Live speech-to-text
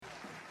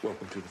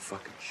Welcome to the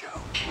fucking show.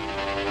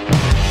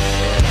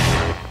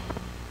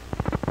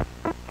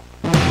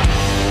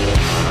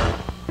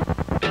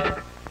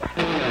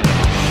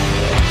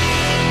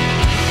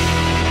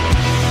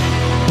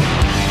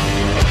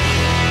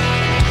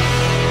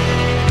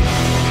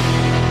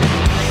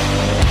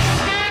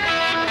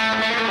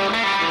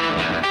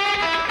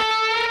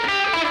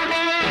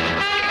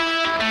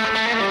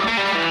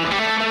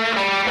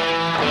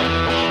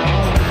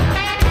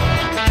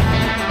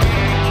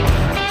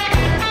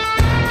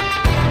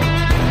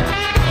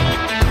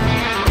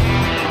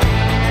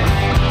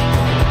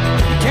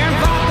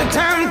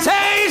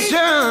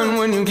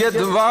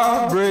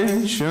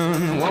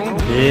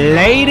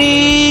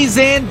 Ladies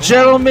and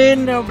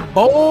gentlemen,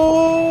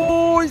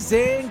 boys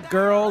and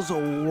girls,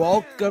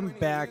 welcome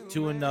back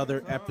to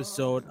another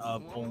episode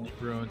of Only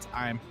Bruins.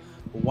 I'm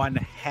one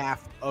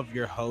half of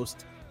your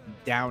host,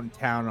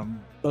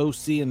 Downtown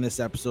Bosie, and this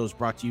episode is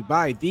brought to you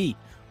by the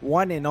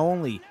one and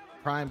only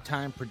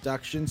Primetime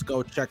Productions.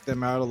 Go check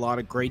them out. A lot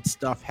of great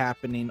stuff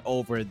happening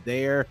over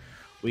there.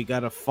 We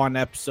got a fun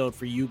episode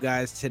for you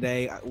guys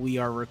today. We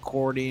are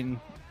recording.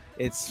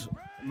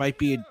 Might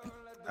be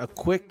a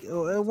quick,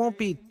 it won't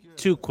be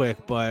too quick,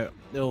 but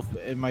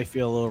it might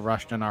feel a little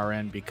rushed on our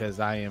end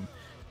because I am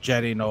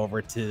jetting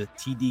over to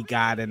TD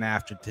Garden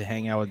after to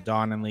hang out with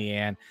Don and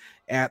Leanne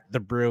at the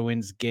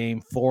Bruins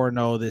game.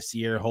 4-0 this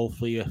year.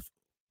 Hopefully if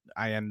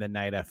I end the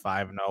night at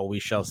 5-0, we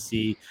shall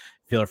see.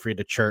 Feel free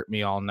to chirp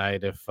me all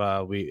night if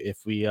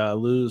we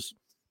lose,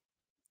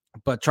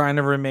 but trying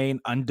to remain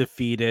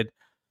undefeated.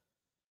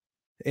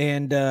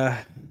 And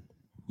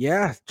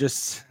yeah,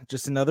 just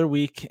another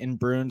week in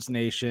Bruins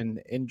Nation.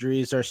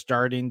 Injuries are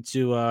starting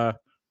to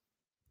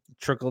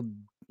trickle.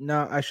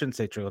 No, I shouldn't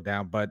say trickle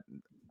down, but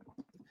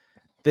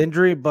the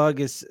injury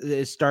bug is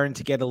starting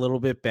to get a little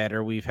bit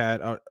better. We've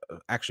had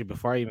actually,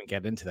 before I even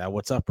get into that,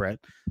 what's up, Brett?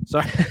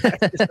 Sorry.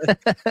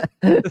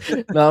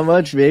 Not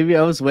much, baby.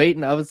 I was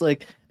waiting.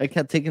 I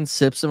kept taking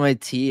sips of my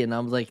tea, and I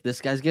was like,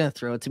 this guy's gonna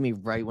throw it to me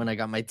right when I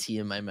got my tea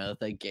in my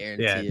mouth. I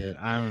guarantee it.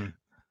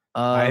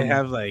 I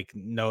have like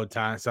no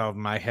time, so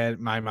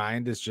my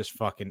mind is just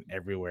fucking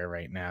everywhere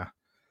right now.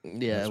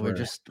 Yeah, we're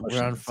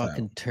on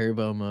fucking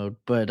turbo mode.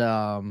 But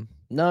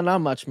no,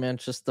 not much, man.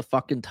 It's just the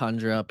fucking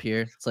tundra up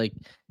here. It's like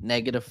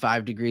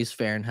 -5 degrees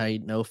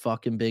Fahrenheit. No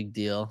fucking big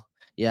deal.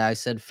 Yeah, I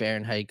said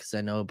Fahrenheit because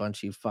I know a bunch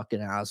of you fucking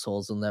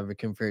assholes will never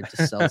convert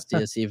to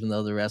Celsius, even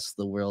though the rest of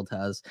the world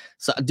has.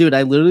 So, dude,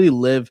 I literally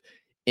live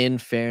in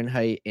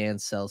Fahrenheit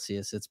and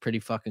Celsius. It's pretty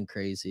fucking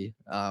crazy.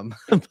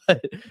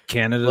 But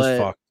Canada's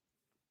fucked.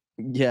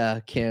 Yeah,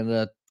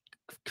 Canada,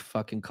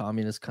 fucking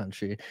communist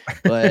country.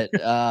 But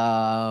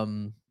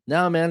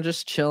no, man,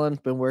 just chilling.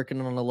 Been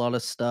working on a lot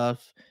of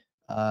stuff.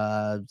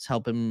 It's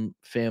helping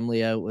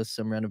family out with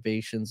some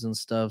renovations and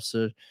stuff.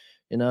 So,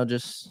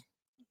 just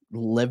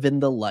living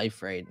the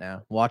life right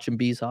now. Watching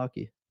Bees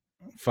hockey.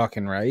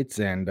 Fucking rights,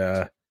 and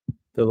they're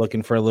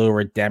looking for a little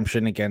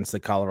redemption against the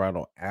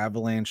Colorado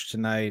Avalanche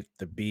tonight.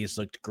 The Bees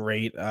looked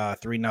great.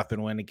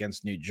 3-0 win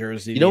against New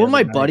Jersey. You know what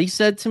my buddy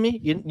said to me?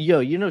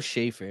 You know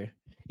Schaefer.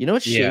 You know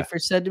what Schaefer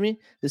said to me?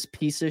 This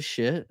piece of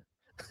shit.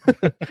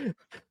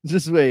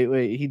 Just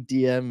wait. He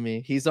DM'd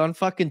me. He's on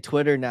fucking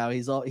Twitter now.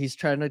 He's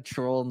trying to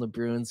troll in the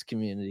Bruins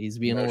community. He's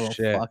being a little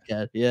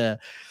fuckhead. Yeah.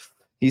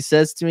 He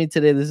says to me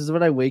today, this is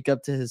when I wake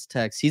up to his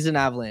text. He's an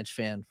Avalanche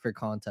fan, for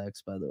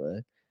context, by the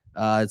way.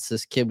 It's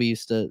this kid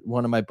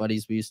one of my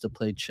buddies we used to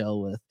play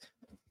chill with.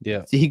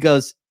 Yeah. So he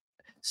goes,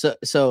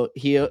 So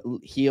he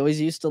always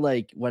used to,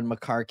 like, when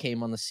Makar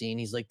came on the scene,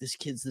 he's like, this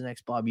kid's the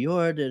next Bobby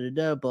Orr,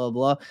 blah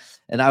blah.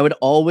 And I would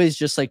always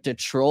just like to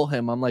troll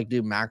him. I'm like,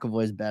 dude,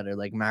 McAvoy's better.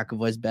 Like,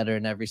 McAvoy's better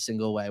in every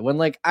single way. When,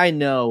 like, I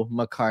know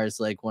Makar's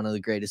like one of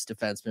the greatest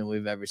defensemen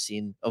we've ever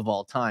seen of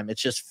all time.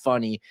 It's just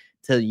funny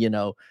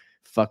to,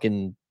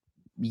 fucking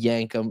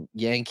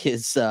yank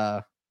his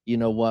you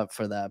know what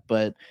for that.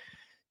 But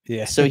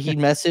yeah. So he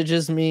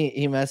messages me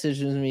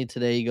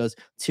today. He goes,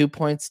 2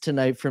 points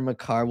tonight for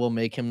Makar will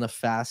make him the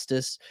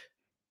fastest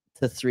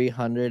to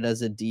 300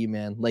 as a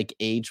D-man, like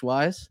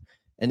age-wise.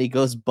 And he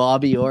goes,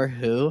 Bobby Orr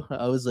who?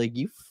 I was like,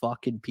 you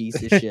fucking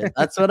piece of shit.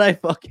 That's what I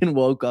fucking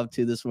woke up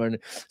to this morning.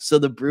 So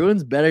the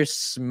Bruins better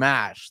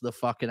smash the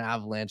fucking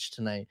Avalanche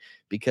tonight,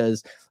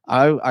 because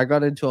I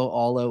got into an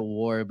all-out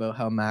war about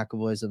how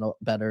McAvoy's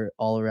a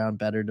all-around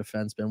better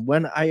defenseman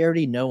when I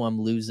already know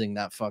I'm losing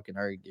that fucking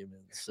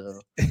argument.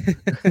 So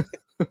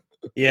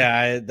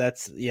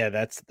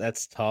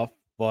that's tough,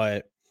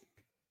 but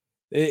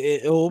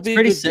it will be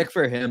pretty sick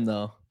for him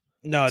though.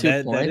 No,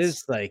 that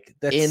is like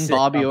that's in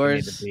Bobby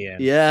Orr's,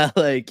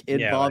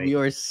 Bobby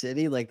Orr's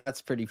city. Like,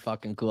 that's pretty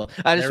fucking cool.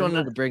 I just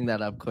wanted to bring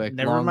that up quick.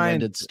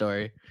 Long-winded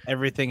story.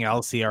 Everything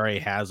else he already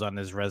has on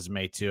his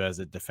resume too as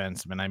a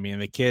defenseman. I mean,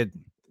 the kid,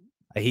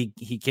 he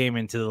came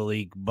into the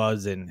league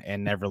buzzing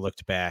and never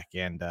looked back,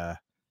 and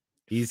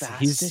he's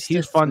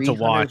fun to watch.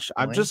 Points.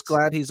 I'm just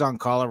glad he's on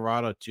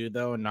Colorado too,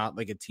 though, and not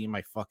like a team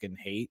I fucking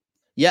hate.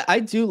 Yeah, I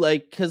do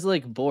like, because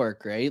like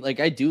Bork, right? Like,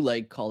 I do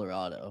like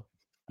Colorado.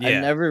 Yeah.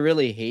 I never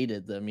really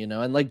hated them,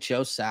 and like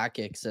Joe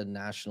Sakic's a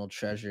national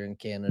treasure in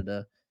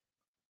Canada.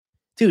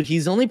 Dude,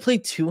 he's only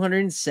played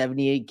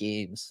 278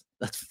 games.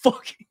 That's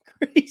fucking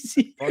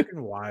crazy.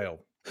 Fucking wild.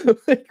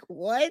 Like,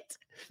 what?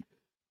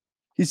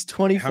 He's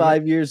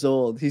 25 years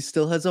old. He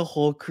still has a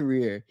whole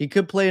career. He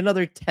could play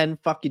another 10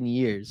 fucking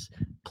years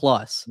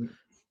plus.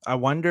 I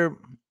wonder.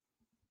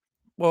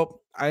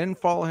 Well, I didn't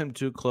follow him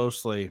too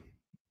closely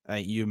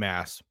at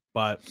UMass,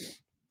 but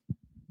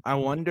I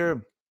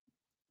wonder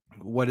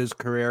what his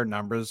career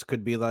numbers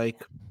could be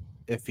like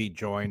if he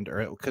joined,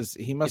 or because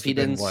he must If he have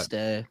been didn't what?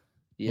 stay.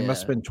 He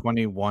must have been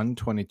 21,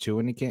 22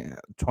 when he came.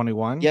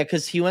 21. Yeah,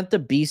 because he went the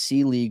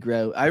BC League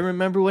route. I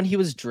remember when he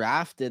was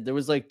drafted, there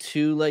was like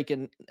two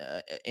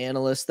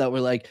analysts that were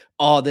like,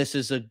 "Oh, this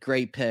is a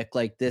great pick.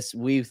 Like this,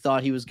 we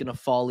thought he was gonna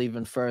fall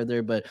even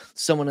further, but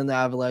someone in the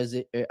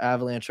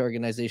Avalanche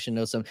organization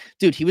knows some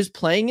dude. He was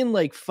playing in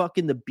like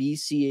fucking the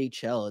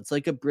BCHL. It's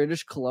like a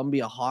British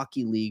Columbia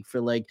hockey league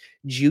for like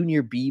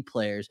junior B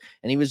players,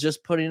 and he was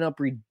just putting up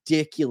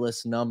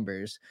ridiculous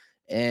numbers.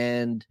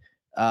 And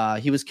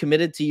he was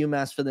committed to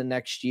UMass for the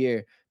next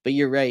year. But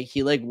you're right.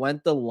 He like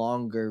went the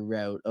longer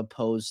route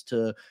opposed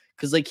to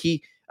because like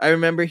I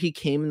remember he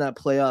came in that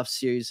playoff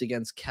series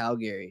against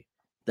Calgary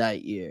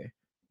that year.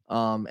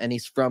 And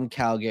he's from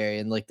Calgary,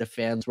 and like the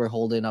fans were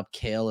holding up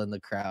Kale in the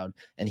crowd,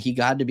 and he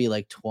got to be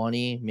like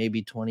 20,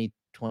 maybe 21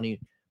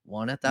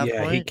 at that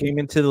point. He came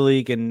into the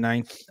league in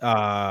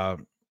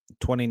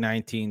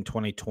 2019,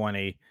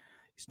 2020.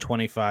 He's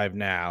 25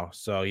 now.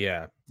 So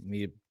yeah,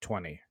 need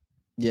 20.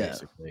 Yeah.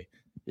 Basically.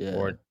 Yeah.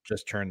 Or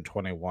just turned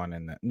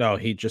 21 no,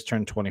 he just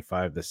turned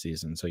 25 this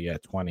season. So yeah,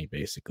 20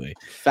 basically.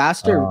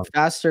 Faster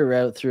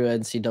route through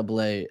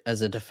NCAA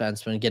as a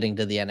defenseman getting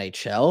to the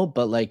NHL,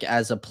 but like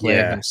as a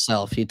player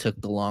himself, he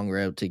took the long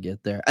route to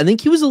get there. I think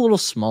he was a little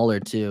smaller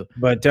too,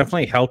 but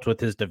definitely helped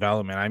with his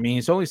development. I mean,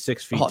 he's only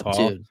 6 feet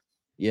tall, dude.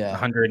 Yeah,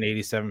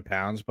 187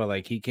 pounds, but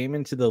like he came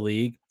into the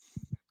league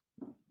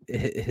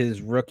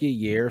his rookie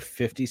year,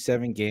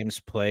 57 games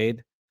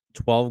played,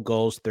 12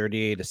 goals,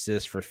 38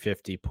 assists for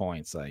 50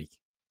 points. Like,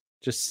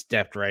 just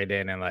stepped right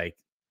in and like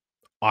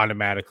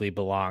automatically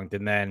belonged.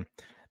 And then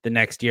the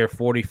next year,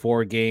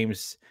 44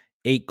 games,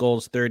 8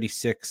 goals,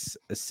 36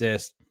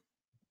 assists.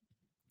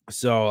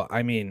 So,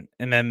 I mean,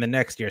 and then the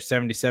next year,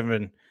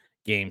 77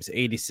 games,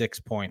 86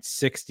 points,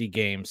 60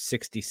 games,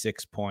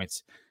 66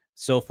 points.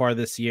 So far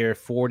this year,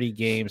 40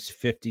 games,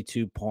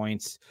 52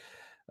 points.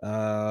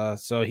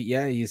 So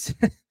yeah, he's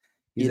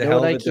you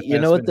know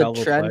what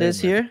the trend is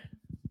here?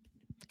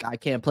 Guy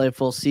can't play a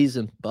full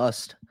season.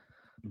 Bust.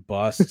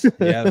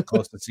 Yeah, the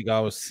closest he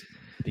got was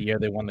the year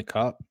they won the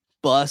cup.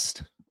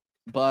 Bust.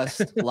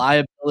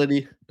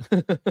 Liability.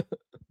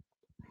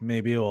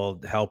 Maybe it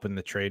will help in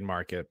the trade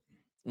market.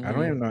 I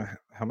don't even know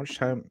how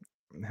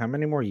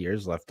many more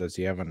years left does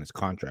he have on his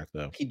contract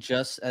though? I think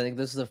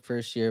this is the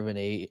first year of an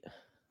 8.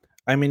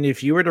 I mean,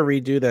 if you were to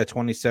redo that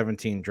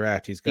 2017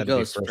 draft, he's got to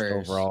be first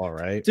overall,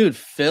 right? Dude,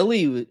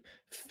 Philly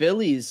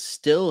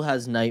still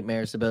has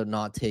nightmares about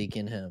not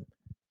taking him.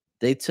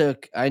 They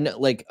took, I know,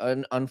 like,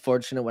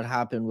 unfortunate what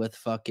happened with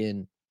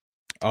fucking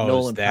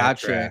Nolan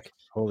Patrick. Draft.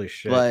 Holy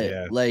shit!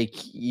 But like,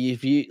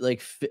 if you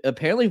like,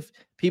 apparently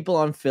people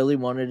on Philly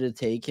wanted to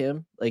take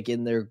him, like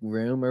in their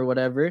room or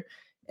whatever,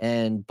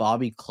 and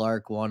Bobby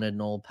Clark wanted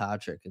Nolan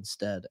Patrick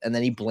instead, and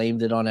then he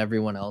blamed it on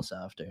everyone else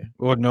after.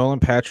 Well, Nolan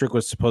Patrick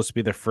was supposed to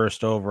be the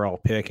first overall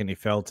pick, and he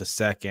fell to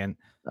second.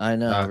 I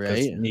know,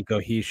 right? Nico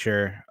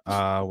Hischier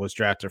was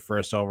drafted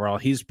first overall.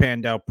 He's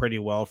panned out pretty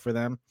well for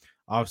them.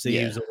 Obviously,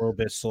 he was a little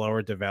bit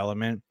slower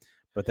development,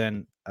 but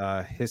then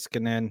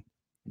Heiskanen,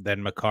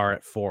 then Makar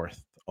at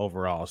 4th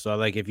overall. So,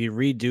 like, if you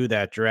redo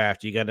that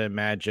draft, you got to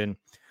imagine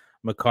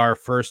Makar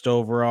first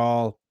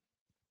overall,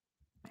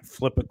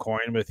 flip a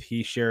coin with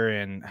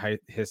Hischier and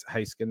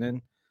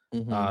Heiskanen,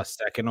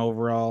 second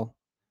overall,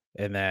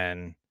 and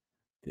then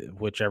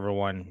whichever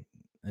one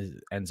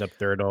ends up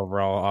 3rd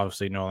overall.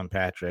 Obviously, Nolan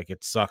Patrick.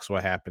 It sucks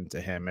what happened to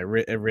him.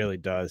 It really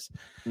does.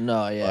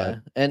 No, yeah,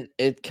 and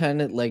it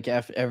kind of like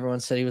after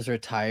everyone said he was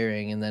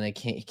retiring, and then it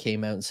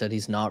came out and said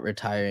he's not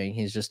retiring.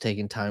 He's just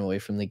taking time away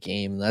from the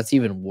game. That's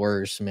even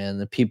worse, man.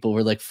 The people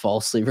were like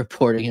falsely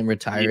reporting him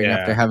retiring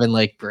after having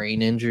like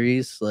brain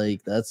injuries.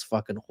 Like that's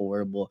fucking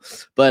horrible.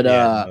 But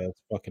that's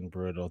fucking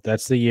brutal.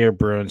 That's the year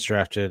Bruins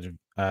drafted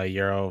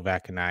Euro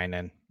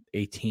Vakanainen,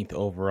 18th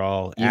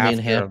overall. You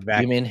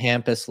mean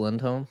Hampus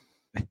Lindholm?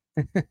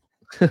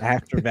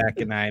 After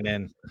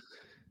Vakanainen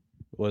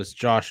was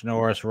Josh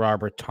Norris,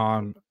 Robert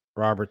Thomas,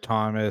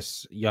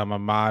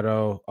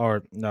 Yamamoto,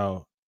 or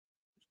no,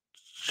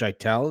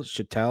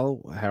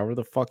 Chitel, however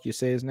the fuck you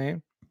say his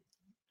name.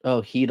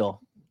 Oh, Hedel.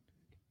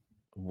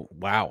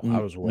 Wow, I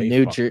was way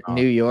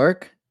New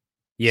York.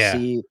 Yeah.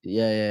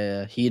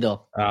 Yeah.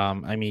 Hedel.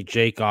 I mean,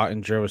 Jake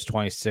Ottinger was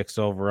 26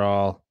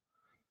 overall.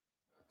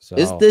 So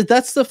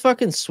that's the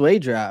fucking Sway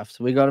draft.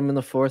 We got him in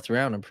the 4th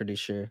round. I'm pretty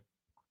sure.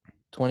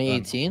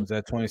 2018? Was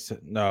that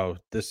 20? No,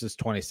 this is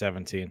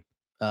 2017.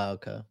 Oh,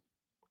 okay.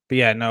 But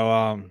yeah,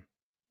 no.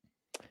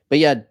 But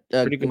yeah,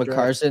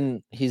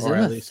 McCarson, he's in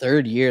the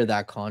 3rd year of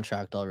that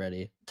contract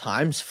already.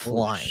 Time's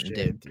flying,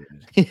 dude.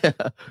 Yeah,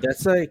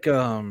 that's like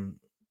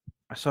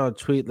I saw a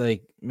tweet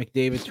like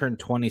McDavid turned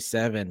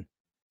 27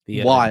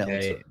 the other Wild.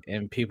 day,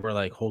 and people were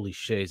like, "Holy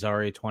shit, he's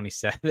already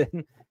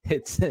 27."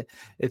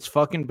 It's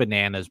fucking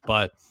bananas.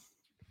 But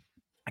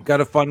I got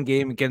a fun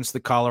game against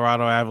the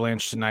Colorado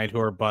Avalanche tonight, who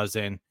are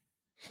buzzing.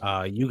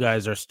 You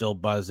guys are still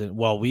buzzing.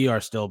 Well, we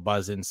are still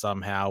buzzing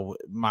somehow.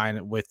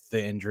 Mine with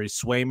the injury.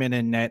 Swayman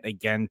in net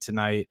again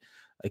tonight.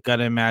 I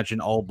gotta imagine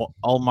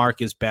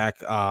Allmark is back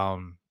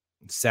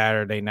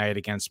Saturday night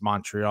against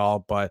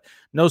Montreal, but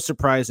no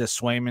surprise that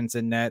Swayman's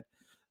in net.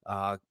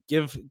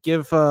 Give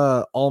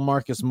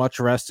Allmark as much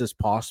rest as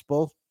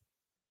possible.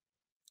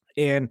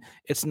 And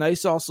it's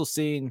nice also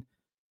seeing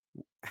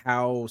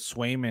how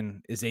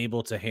Swayman is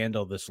able to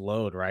handle this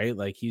load, right?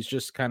 Like he's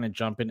just kind of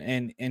jumping,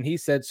 and he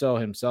said so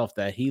himself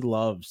that he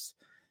loves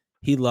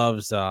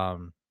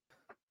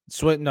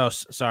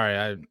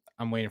sorry,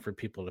 I'm waiting for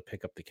people to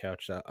pick up the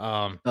couch.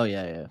 Oh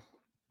yeah.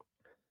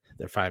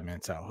 They're 5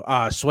 minutes out.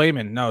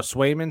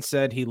 Swayman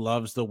said he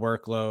loves the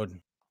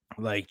workload.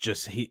 Like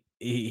just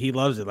he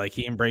loves it. Like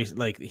he embraced,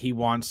 like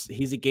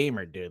he's a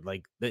gamer, dude.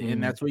 Like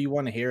and that's what you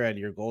want to hear out of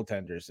your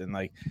goaltenders. And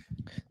like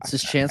it's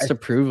his chance to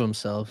prove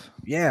himself.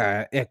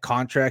 Yeah, a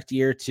contract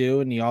year too.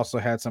 And he also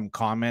had some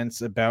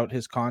comments about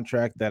his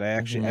contract that I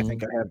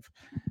think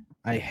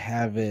I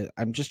have it.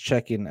 I'm just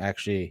checking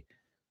actually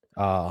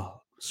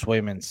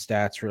Swayman's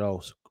stats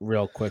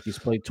real quick.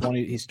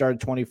 He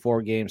started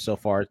 24 games so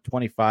far,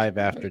 25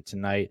 after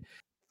tonight.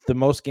 The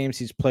most games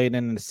he's played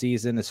in the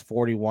season is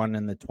 41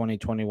 in the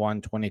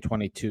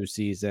 2021-2022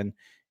 season.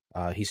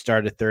 He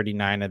started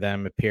 39 of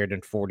them, appeared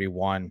in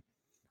 41.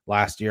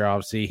 Last year,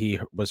 obviously, he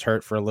was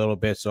hurt for a little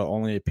bit, so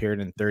only appeared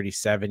in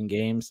 37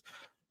 games.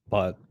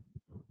 But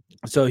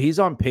so he's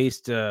on pace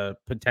to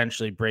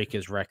potentially break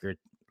his record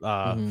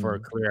for a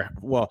career,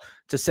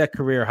 to set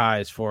career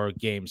highs for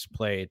games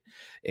played.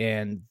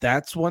 And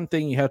that's one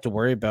thing you have to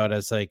worry about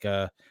as like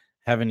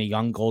having a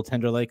young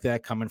goaltender like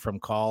that coming from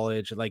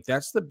college. Like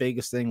that's the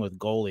biggest thing with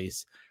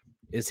goalies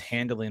is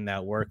handling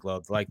that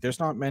workload. Like there's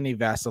not many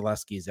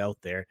Vasilevskis out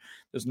there.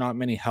 There's not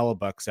many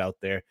Hellebucks out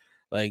there.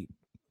 Like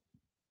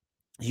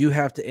you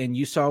have to, and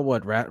you saw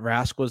what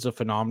Rask was a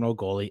phenomenal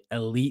goalie,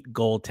 elite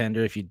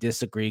goaltender. If you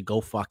disagree,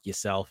 go fuck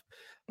yourself.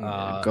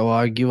 Go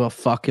argue a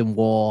fucking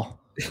wall.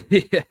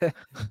 Yeah.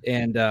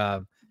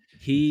 And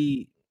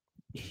he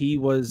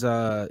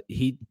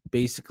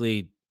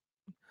basically,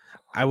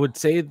 I would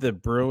say the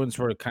Bruins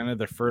were kind of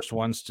the first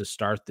ones to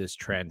start this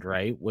trend,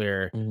 right?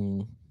 Where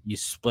you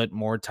split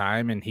more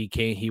time, and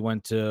he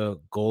went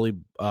to goalie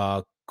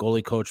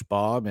coach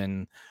Bob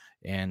and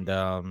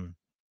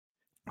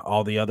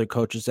all the other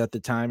coaches at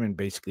the time, and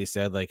basically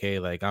said like, hey,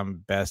 like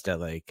I'm best at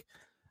like,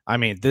 I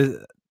mean,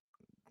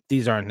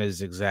 these aren't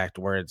his exact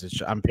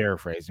words. I'm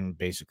paraphrasing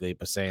basically,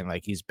 but saying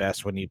like he's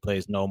best when he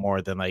plays no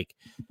more than like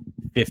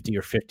 50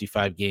 or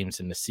 55 games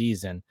in the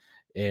season.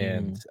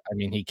 And I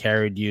mean, he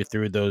carried you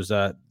through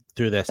that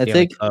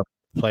Stanley Cup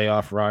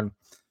playoff run.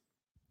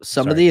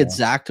 Some of the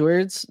exact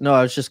words. No,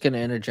 I was just going to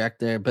interject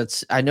there,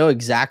 but I know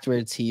exact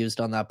words he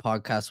used on that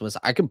podcast was,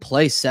 I can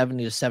play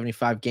 70 to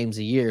 75 games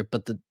a year,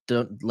 but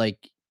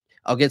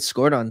I'll get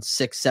scored on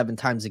 6-7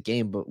 times a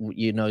game, but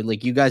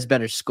like you guys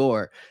better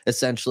score,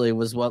 essentially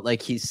was what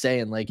like he's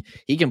saying. Like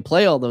he can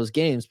play all those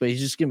games, but he's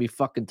just gonna be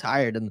fucking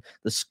tired, and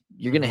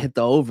you're gonna hit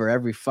the over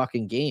every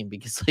fucking game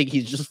because like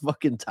he's just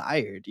fucking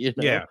tired,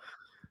 Yeah.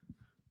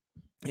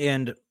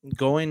 And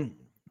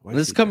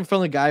this is coming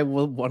from the guy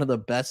with one of the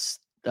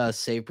best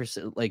save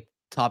percent, like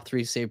top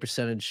 3 save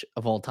percentage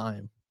of all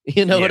time.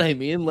 You know what I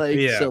mean? Like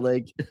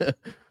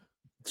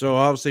so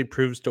obviously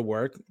proves to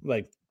work.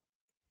 Like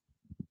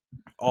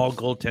all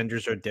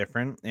goaltenders are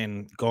different.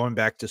 And going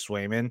back to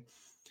Swayman,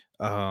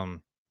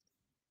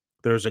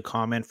 there's a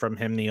comment from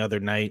him the other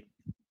night.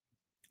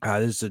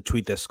 This is a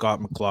tweet that Scott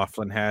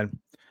McLaughlin had.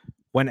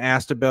 When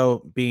asked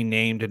about being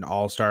named an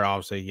all-star,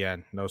 obviously, yeah,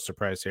 no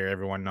surprise here.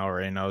 Everyone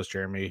already knows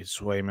Jeremy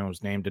Swayman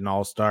was named an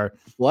all-star.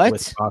 What?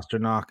 With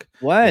Pastrnak.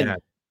 When? Yeah,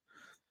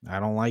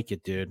 I don't like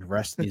it, dude.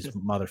 Rest these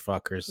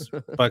motherfuckers.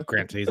 But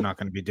granted, he's not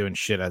going to be doing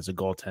shit as a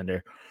goaltender.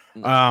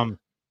 When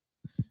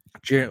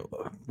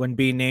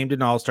being named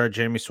an all-star,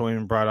 Jeremy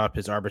Swayman brought up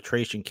his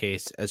arbitration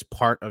case as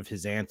part of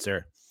his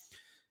answer.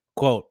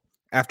 Quote,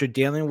 after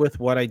dealing with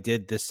what I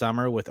did this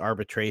summer with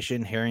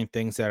arbitration, hearing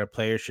things that a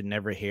player should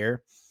never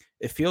hear,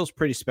 it feels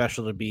pretty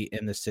special to be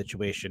in this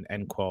situation,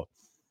 end quote.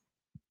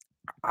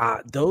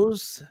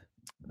 That's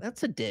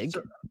a dig.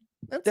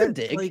 That's a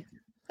dig. Like,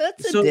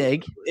 that's a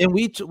dig. And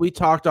we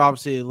talked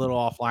obviously a little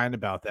offline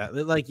about that.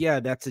 Like, yeah,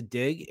 that's a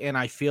dig. And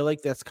I feel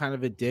like that's kind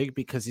of a dig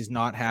because he's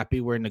not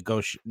happy where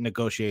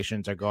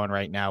negotiations are going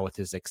right now with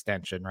his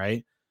extension,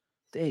 right?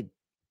 They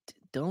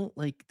don't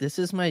like, this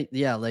is my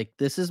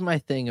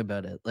thing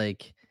about it.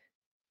 Like,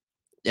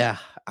 yeah,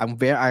 I'm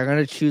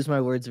gonna choose my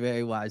words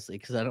very wisely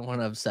because I don't want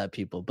to upset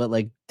people, but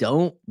like,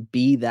 don't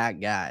be that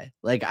guy.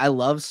 Like, I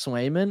love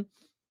Swayman,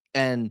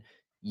 and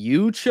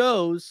you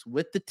chose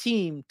with the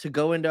team to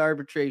go into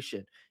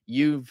arbitration.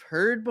 You've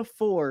heard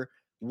before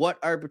what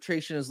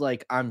arbitration is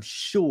like, I'm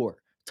sure.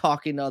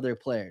 talking to other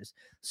players.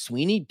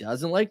 Sweeney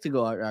doesn't like to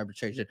go out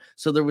arbitration.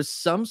 So there was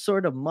some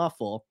sort of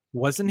muffle.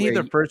 Wasn't he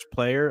the first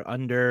player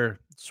under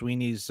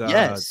Sweeney's?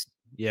 Yes.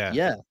 Yeah.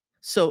 Yeah.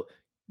 So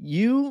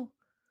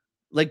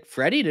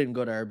Freddie didn't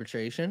go to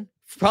arbitration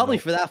probably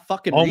for that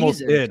fucking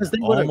reason. Because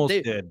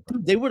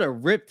they would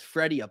have ripped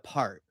Freddie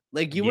apart.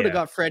 Like you would have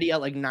got Freddie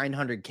at like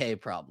 900K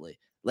probably.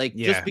 Like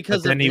just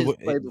because of his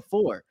play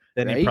before.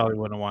 Then right? He probably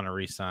wouldn't want to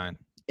resign.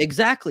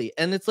 Exactly.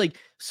 And it's like,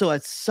 so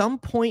at some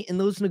point in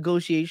those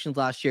negotiations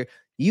last year,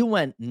 you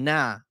went,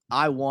 nah,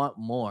 I want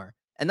more.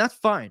 And that's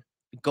fine.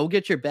 Go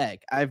get your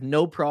bag. I have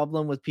no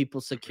problem with people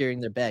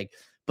securing their bag,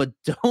 but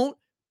don't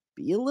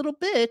be a little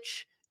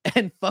bitch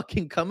and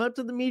fucking come out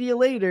to the media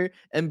later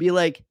and be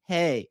like,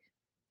 hey,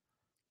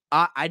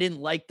 I didn't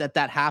like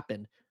that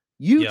happened.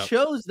 You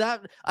chose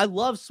that. I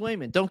love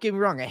Swayman. Don't get me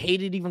wrong. I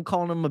hated even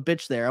calling him a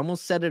bitch there. I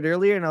almost said it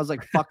earlier and I was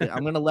like, fuck it.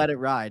 I'm going to let it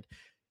ride.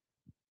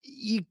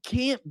 You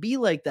can't be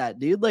like that,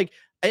 dude. Like,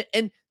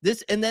 and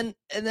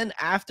then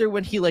after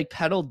when he like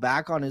pedaled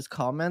back on his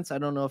comments, I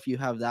don't know if you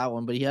have that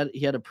one, but he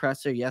had a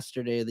presser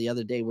yesterday or the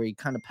other day where he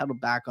kind of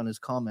pedaled back on his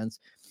comments,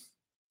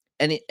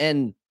 and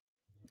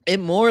it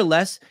more or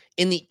less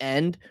in the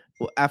end,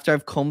 after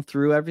I've combed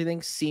through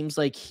everything, seems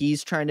like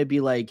he's trying to be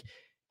like,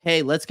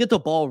 hey, let's get the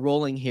ball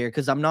rolling here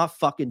because I'm not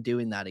fucking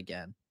doing that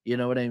again. You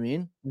know what I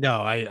mean?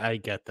 No, I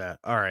get that.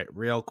 All right,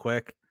 real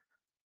quick.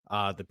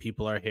 The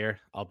people are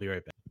here. I'll be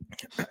right back.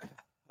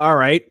 All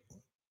right.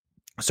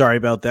 Sorry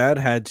about that.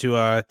 Had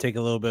to take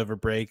a little bit of a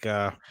break.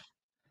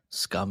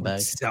 Scumbag.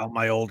 Sell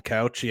my old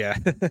couch. Yeah.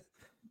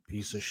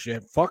 Piece of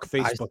shit. Fuck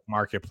Facebook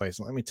Marketplace.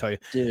 Let me tell you.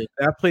 Dude,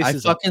 that place I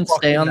is fucking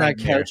stay on that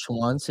couch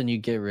once and you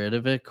get rid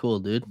of it. Cool,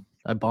 dude.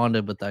 I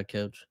bonded with that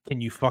couch.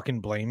 Can you fucking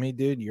blame me,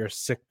 dude? You're a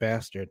sick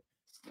bastard.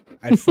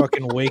 I'd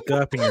fucking wake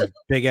up and your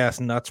big ass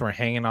nuts were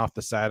hanging off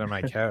the side of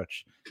my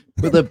couch.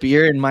 With a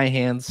beer in my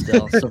hand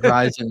still,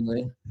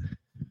 surprisingly.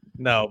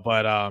 No,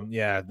 but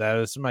yeah, that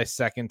was my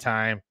second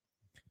time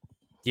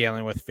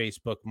dealing with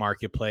Facebook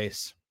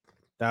Marketplace.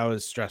 That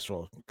was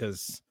stressful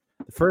because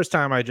the first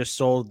time I just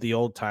sold the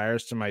old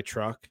tires to my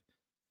truck,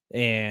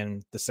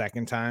 and the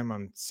second time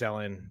I'm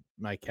selling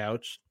my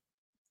couch.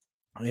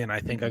 And I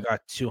think I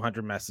got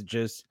 200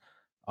 messages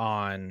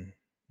on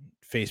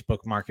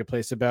Facebook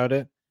Marketplace about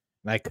it,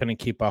 and I couldn't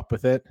keep up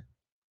with it.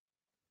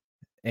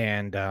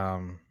 And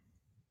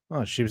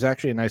she was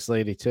actually a nice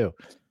lady too.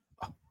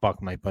 Oh,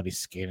 fuck, my buddy's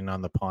skating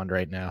on the pond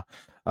right now.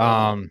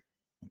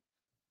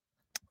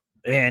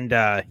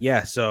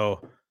 Yeah,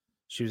 so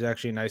she was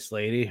actually a nice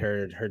lady.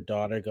 Her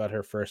daughter got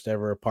her first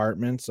ever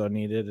apartment, so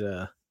needed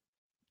a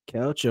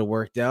couch. It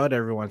worked out.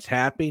 Everyone's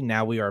happy.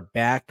 Now we are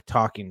back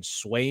talking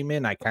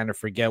Swayman. I kind of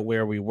forget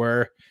where we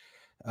were.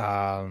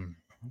 Brett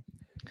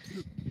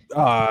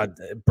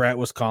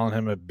was calling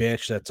him a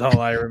bitch. That's all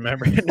I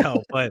remember.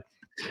 No, but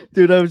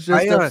dude, I was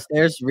just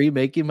upstairs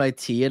remaking my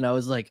tea, and I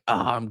was like, "Oh,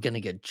 I'm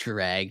gonna get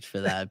dragged for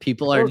that.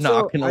 People are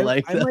not gonna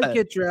like that." I might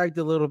get dragged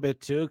a little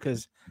bit too,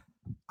 because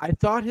I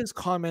thought his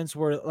comments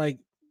were like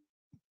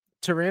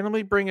to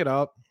randomly bring it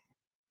up.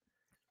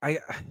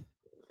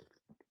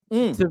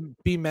 To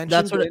be mentioned.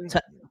 That's what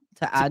to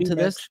add to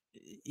this.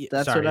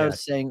 That's what I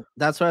was saying.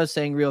 That's what I was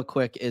saying real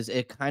quick is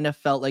it kind of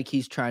felt like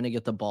he's trying to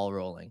get the ball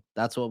rolling.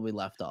 That's what we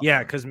left off.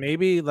 Yeah, because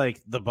maybe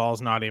like the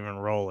ball's not even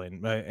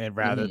rolling, and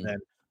rather than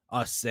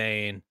us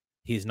saying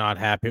he's not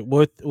happy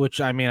with, which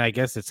I mean, I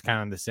guess it's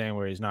kind of the same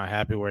where he's not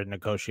happy where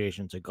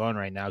negotiations are going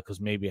right now because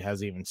maybe it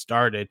hasn't even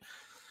started.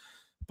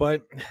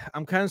 But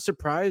I'm kind of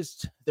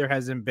surprised there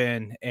hasn't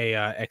been a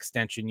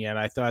extension yet.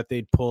 I thought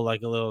they'd pull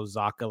like a little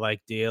Zaka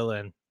like deal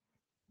and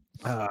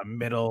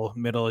middle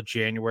of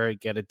January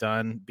get it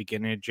done,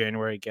 beginning of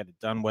January get it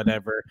done,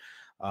 whatever.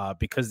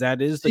 Because that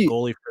is the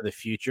goalie for the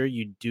future.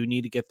 You do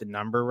need to get the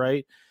number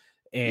right,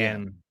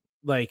 and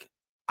like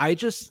I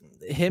just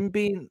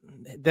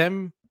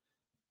them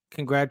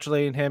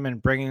congratulating him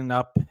and bringing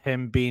up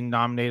him being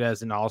nominated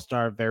as an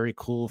all-star, very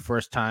cool,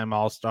 first time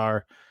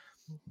all-star.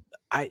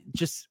 I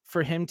just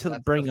for him to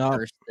bring up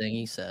first thing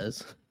he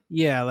says,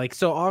 like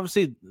so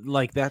obviously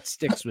like that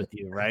sticks with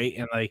you, right?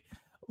 And like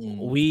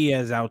we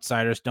as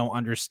outsiders don't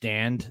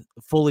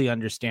fully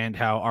understand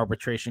how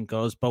arbitration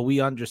goes, but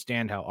we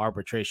understand how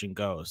arbitration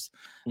goes.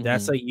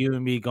 That's like you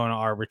and me going to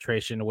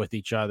arbitration with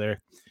each other,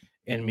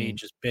 and me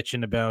just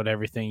bitching about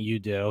everything you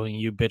do, and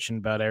you bitching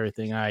about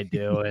everything I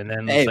do, and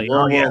then it's like,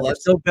 we're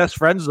still best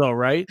friends though,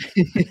 right?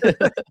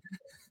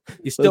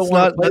 You still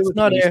want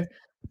to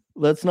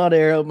Let's not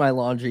air out my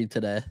laundry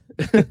today.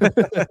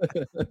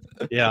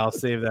 Yeah, I'll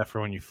save that for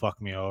when you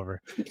fuck me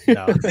over.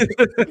 No.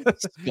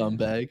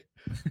 Scumbag.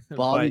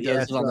 Bobby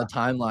does it on the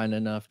timeline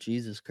enough.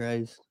 Jesus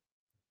Christ.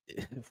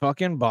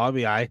 Fucking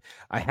Bobby. I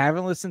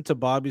haven't listened to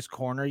Bobby's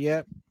Corner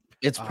yet.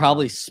 It's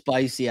probably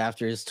spicy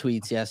after his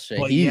tweets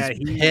yesterday.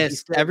 He's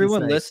pissed.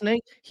 Everyone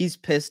listening, he's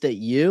pissed at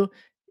you.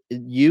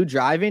 You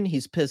driving,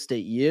 he's pissed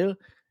at you.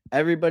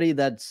 Everybody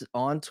that's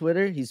on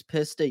Twitter, he's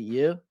pissed at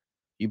you.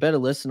 You better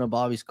listen to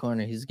Bobby's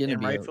Corner. He's gonna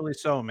be rightfully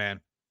so, man.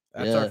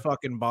 That's our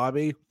fucking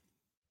Bobby.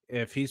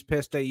 If he's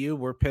pissed at you,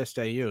 we're pissed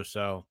at you.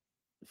 So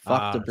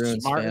fuck the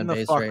Bruins fan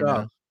base right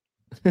now.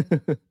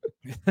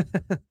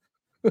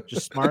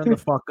 Just smarten the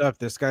fuck up.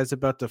 This guy's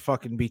about to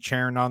fucking be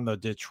cheering on the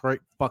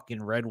Detroit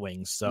fucking Red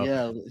Wings. So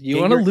Yeah, you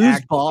get want to your lose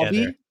act together.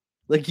 Bobby?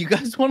 Like, you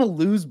guys want to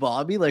lose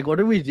Bobby? Like, what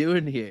are we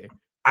doing here?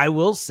 I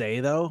will say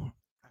though,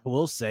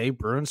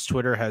 Bruins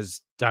Twitter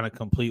has done a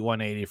complete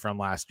 180 from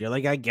last year.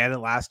 Like I get it.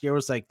 Last year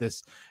was like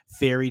this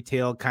fairy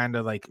tale kind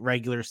of like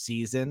regular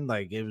season.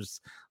 Like it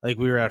was like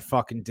we were at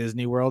fucking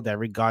Disney World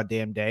every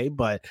goddamn day.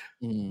 But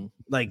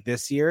like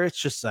this year, it's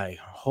just like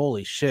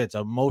holy shit, it's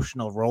an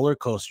emotional roller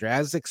coaster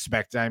as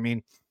expected. I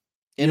mean,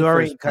 you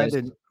already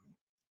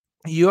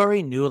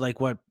knew like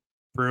what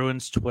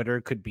Bruins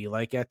Twitter could be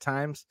like at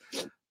times,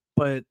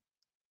 but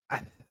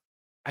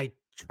I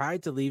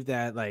tried to leave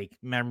that like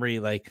memory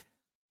like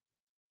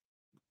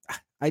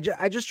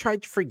I just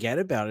tried to forget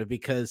about it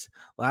because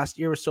last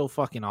year was so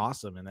fucking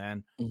awesome. And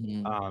then,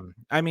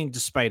 I mean,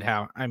 despite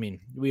how, I mean,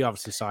 we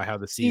obviously saw how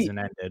the season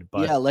ended,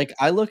 but yeah, like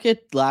I look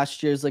at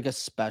last year as like a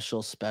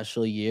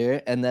special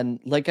year. And then,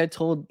 like I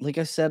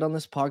said on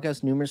this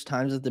podcast numerous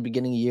times at the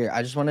beginning of the year,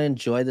 I just want to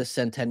enjoy the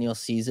centennial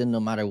season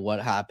no matter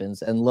what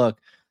happens. And look,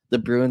 the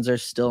Bruins are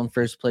still in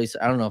first place.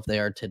 I don't know if they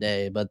are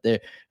today, but they're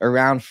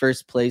around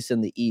first place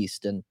in the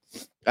East. And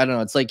I don't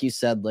know, it's like you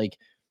said, like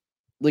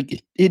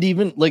it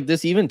even like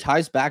this even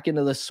ties back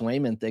into the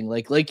Swayman thing.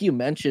 Like you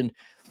mentioned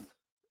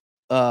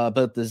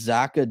about the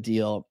Zacha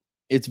deal.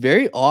 It's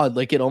very odd.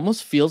 Like it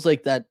almost feels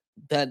like that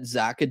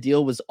Zacha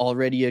deal was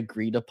already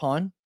agreed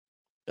upon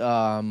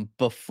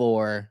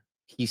before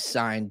he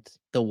signed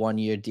the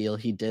 1-year deal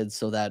he did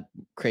so that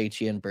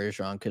Krejci and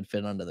Bergeron could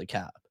fit under the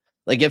cap.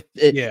 Like if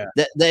it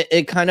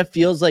it kind of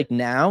feels like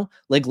now,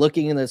 like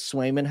looking in the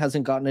Swayman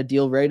hasn't gotten a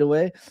deal right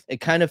away.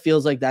 It kind of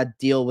feels like that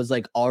deal was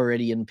like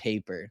already in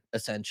paper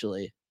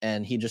essentially,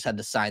 and he just had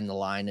to sign the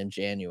line in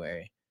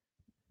January.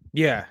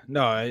 Yeah,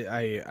 no,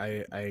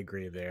 I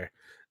agree there.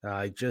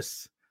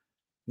 Just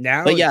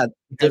now, But yeah,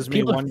 has me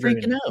people are wondering.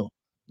 freaking out.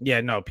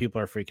 Yeah, no, people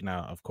are freaking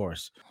out, of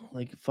course.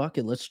 Like fuck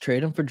it, let's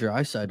trade him for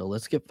Draisaitl.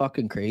 Let's get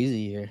fucking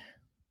crazy here.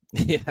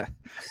 Yeah.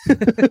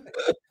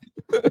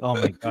 Oh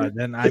my god.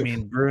 Then I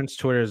mean, Bruins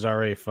Twitter is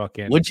already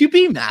fucking. Would you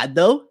be mad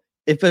though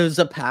if it was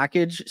a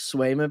package,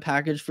 Swayman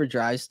package for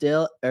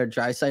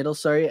Draisaitl,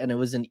 sorry, and it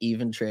was an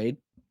even trade?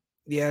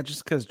 Yeah,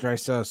 just because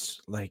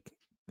Draisaitl's like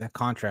that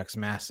contract's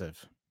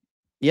massive.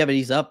 Yeah, but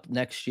he's up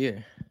next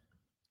year.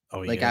 Oh,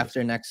 like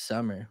after next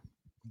summer.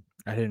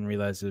 I didn't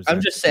realize it was.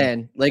 I'm just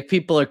saying, like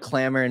people are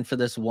clamoring for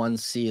this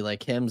 1C.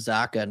 Like him,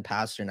 Zacha, and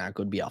Pastrnak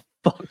would be a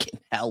fucking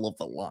hell of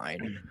a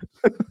line.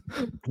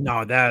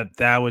 No,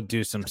 that would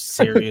do some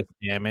serious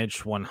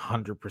damage,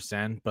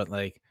 100%. But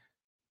like,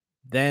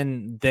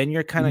 then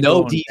you're kind of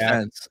no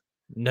defense.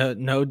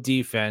 No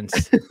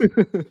defense.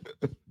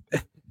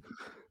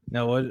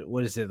 No,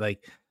 what is it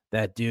like?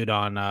 That dude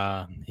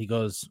on he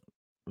goes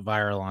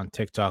viral on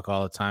TikTok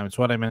all the time. It's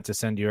what I meant to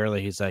send you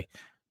earlier. He's like,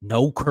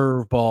 no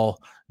curveball,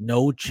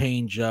 no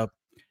changeup,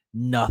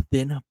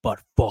 nothing but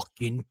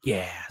fucking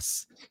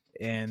gas.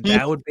 And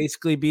that would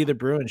basically be the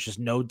Bruins, just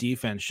no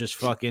defense, just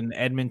fucking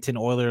Edmonton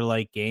Oiler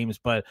like games.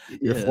 But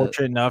you're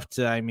fortunate enough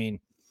to, I mean,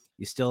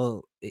 you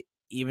still,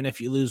 even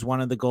if you lose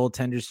one of the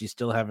goaltenders, you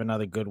still have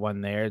another good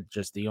one there.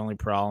 Just the only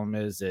problem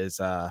is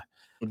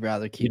would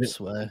rather keep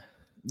Sway.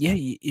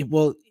 Yeah,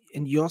 well,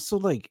 and you also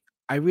like,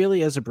 I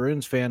really, as a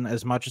Bruins fan,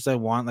 as much as I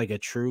want like a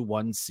true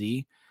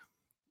 1C,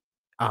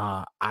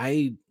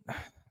 I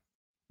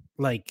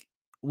like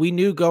we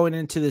knew going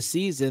into the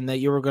season that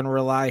you were going to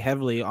rely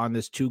heavily on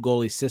this 2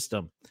 goalie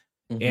system.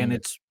 And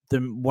it's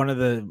one of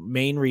the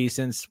main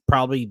reasons,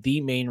 probably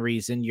the main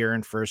reason you're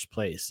in first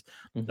place.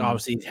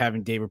 Obviously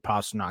having David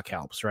Pastrnak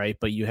helps, right?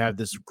 But you have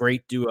this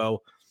great duo.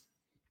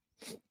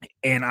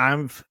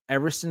 And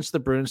ever since the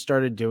Bruins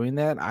started doing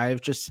that,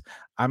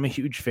 I'm a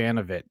huge fan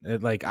of it.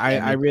 Like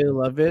I really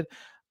love it.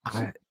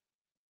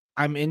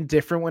 I'm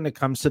indifferent when it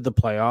comes to the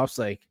playoffs.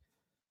 Like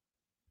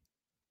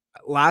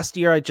last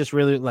year, I just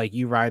really like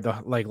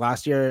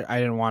last year I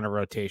didn't want a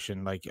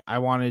rotation. Like I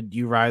wanted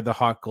you ride the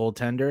hot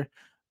goaltender.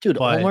 Dude,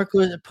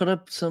 Ullmark put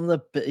up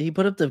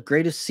the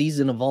greatest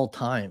season of all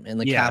time in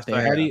the cap so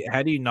era.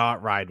 How do you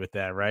not ride with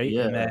that, right?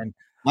 Yeah. And then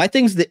my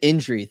thing's the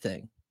injury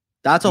thing.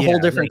 That's a whole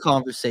different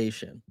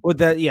conversation. Well,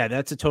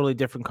 that's a totally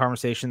different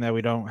conversation that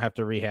we don't have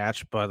to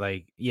rehash. But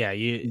like, yeah,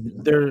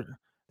 there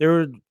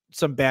were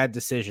some bad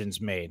decisions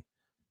made.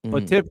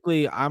 But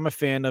typically, I'm a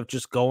fan of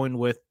just going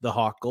with the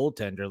hot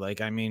goaltender. Like,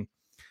 I mean,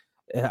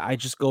 I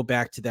just go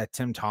back to that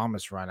Tim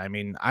Thomas run. I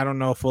mean, I don't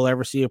know if we'll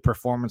ever see a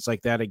performance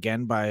like that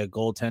again by a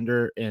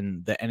goaltender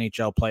in the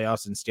NHL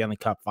playoffs and Stanley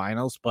Cup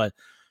finals. But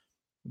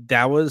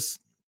that was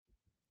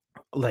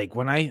like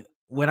when I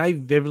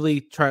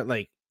vividly try,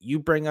 like you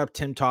bring up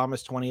Tim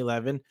Thomas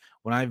 2011,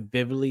 when I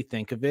vividly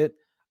think of it,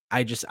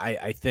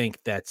 I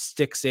think that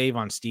stick save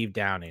on Steve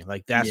Downing,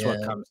 like that's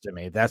what comes to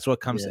me. That's what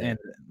comes in.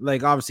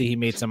 Like obviously he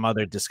made some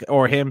other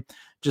or him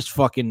just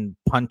fucking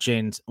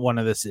punching one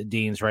of the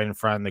Sedins right in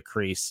front of the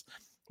crease,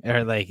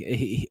 or like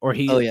when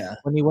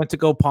he went to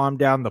go palm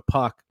down the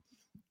puck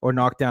or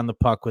knock down the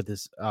puck with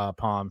his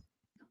palm.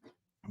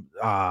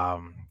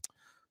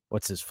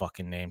 what's his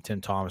fucking name?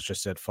 Tim Thomas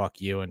just said "fuck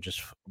you" and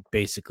just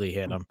basically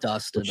hit him,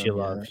 Dusted which you him,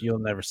 love. yeah. You'll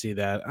never see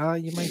that.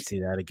 You might see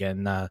that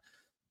again.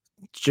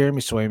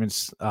 Jeremy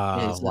Swayman's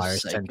Yeah, he's a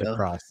wires tend to psycho.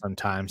 cross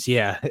sometimes.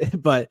 Yeah,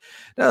 but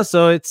no,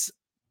 so it's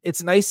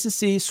nice to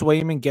see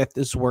Swayman get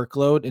this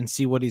workload and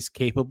see what he's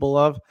capable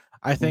of.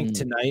 I think Mhm,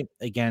 tonight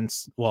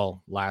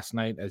last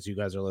night, as you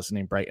guys are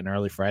listening, bright and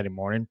early Friday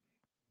morning,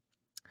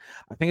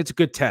 I think it's a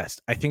good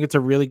test. I think it's a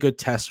really good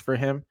test for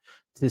him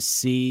to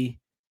see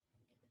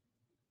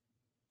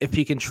if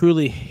he can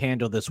truly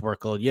handle this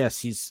workload. Yes,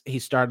 he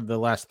started the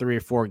last 3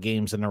 or 4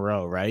 games in a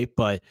row, right?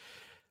 But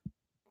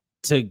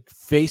to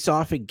face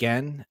off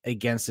again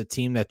against a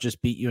team that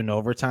just beat you in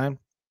overtime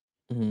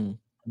mhm.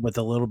 with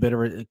a little bit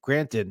of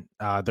granted,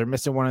 they're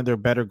missing one of their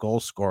better goal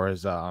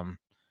scorers,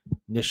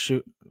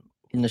 Nishu.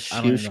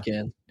 I don't even know.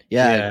 Nichushkin.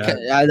 Yeah,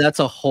 Yeah, that's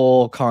a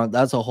whole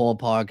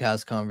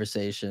podcast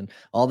conversation.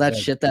 All that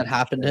that's shit that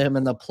happened to him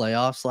in the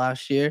playoffs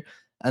last year,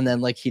 and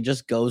then, like, he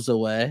just goes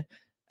away,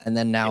 and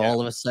then now yeah. all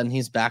of a sudden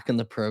he's back in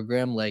the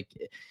program, like,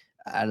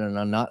 I don't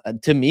know, not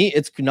to me,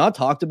 it's not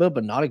talked about,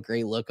 but not a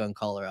great look on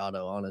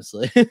Colorado,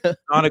 honestly.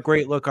 Not a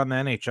great look on the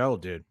NHL,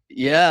 dude.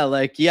 Yeah,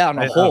 like, yeah, on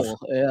a Of whole,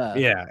 yeah,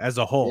 yeah, as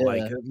a whole,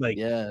 yeah, like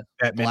yeah.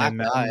 Bettman Black and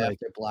them, eye like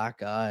after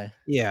black eye.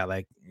 yeah,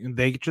 like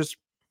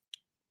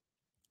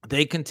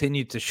they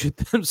continue to shoot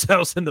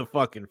themselves in the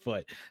fucking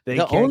foot. They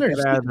The can't owners,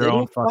 get out dude, of their they own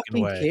don't fucking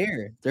fucking way.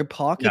 care. Their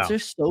pockets No, are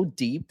so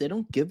deep, they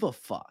don't give a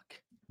fuck.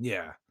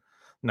 yeah,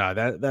 no,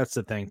 that's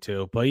the thing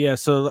too. But yeah,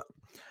 so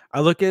I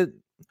look at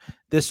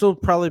this will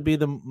probably be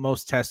the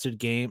most tested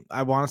game.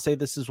 I want to say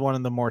this is one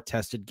of the more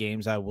tested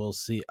games I will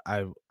see.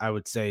 I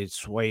would say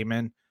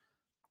Swayman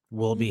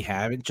will be Mhm.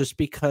 having just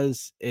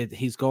because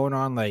he's going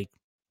on like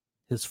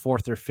his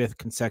 4th or 5th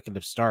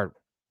consecutive start.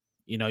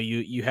 You know,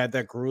 you had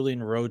that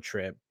grueling road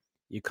trip.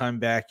 You come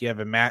back, you have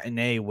a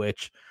matinee,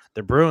 which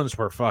the Bruins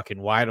were fucking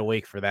wide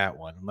awake for that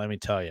one. Let me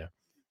tell you.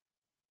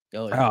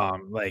 Oh, yeah.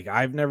 Like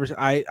I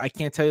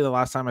can't tell you the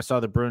last time I saw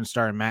the Bruins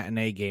start a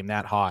matinee game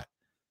that hot.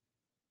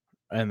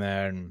 And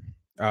then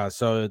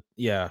so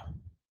yeah.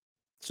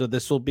 So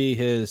this will be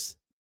his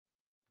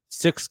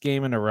 6th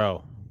game in a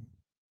row.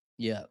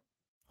 Yeah.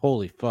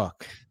 Holy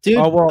fuck. Oh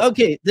Dude, well,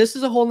 okay, this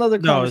is a whole nother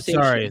no,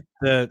 sorry.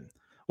 conversation.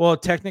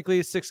 Technically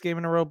it's 6th game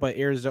in a row, but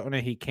Arizona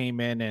he came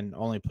in and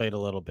only played a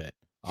little bit,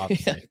 Yeah.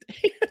 obviously.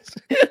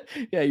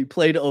 Yeah, you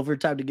played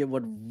overtime to get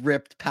one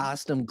ripped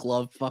past him,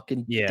 glove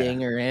fucking Yeah.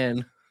 dinger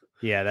in.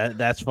 Yeah,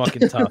 that's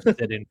fucking tough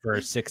sitting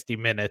for 60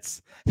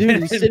 minutes.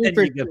 Dude, he's And sitting then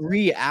for you get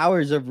 3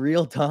 hours of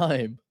real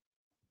time.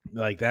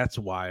 like that's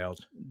wild.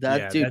 That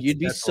Yeah, dude, you'd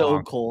be that's so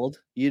long.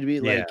 cold. You'd be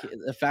Yeah. like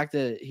the fact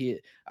that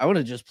I would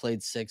have just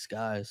played 6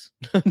 guys.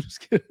 I'm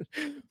just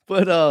kidding.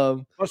 But,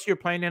 Plus you're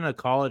playing in a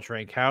college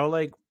rank. How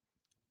like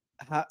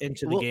how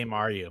into the well, game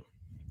are you?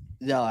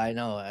 no, I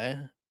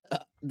know,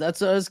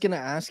 that's what I was gonna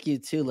ask you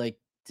too, like,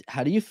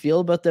 how do you feel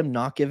about them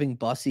not giving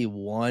Bussy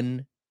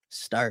 1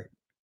 start?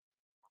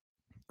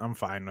 I'm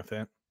fine with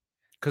it.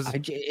 Cuz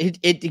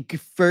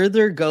It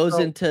further goes so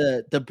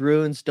into the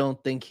Bruins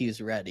don't think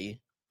he's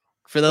ready.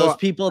 For those so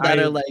people that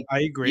I are like, I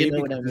you agree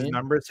know what because I his mean?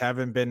 numbers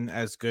haven't been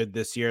as good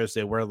this year as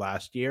they were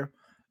last year.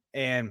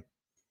 And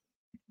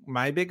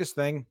my biggest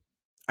thing,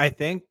 I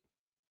think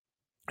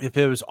if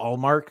it was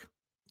Allmark,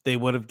 they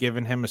would have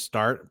given him a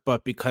start,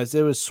 but because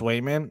it was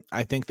Swayman,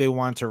 I think they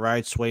want to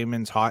ride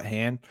Swayman's hot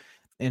hand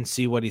and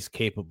see what he's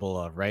capable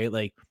of, right?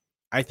 Like,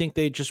 I think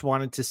they just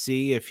wanted to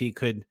see if he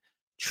could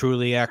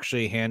truly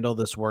actually handle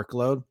this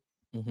workload.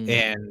 Mhm,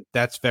 And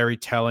that's very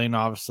telling,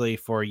 obviously,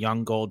 for a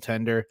young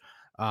goaltender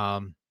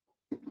um,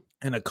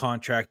 in a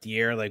contract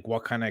year. Like,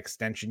 what kind of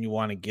extension you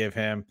want to give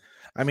him?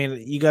 I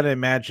mean, you got to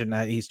imagine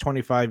that he's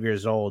 25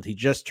 years old. He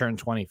just turned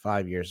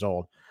 25 years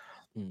old.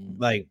 mhm.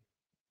 Like,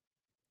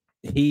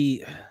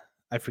 he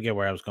I forget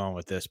where I was going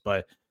with this,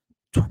 but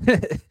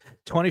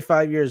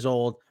 25 years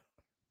old,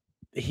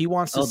 he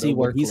wants to Oh, the see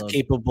what he's workload.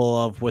 capable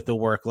of with the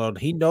workload.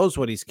 He knows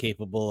what he's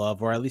capable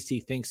of, or at least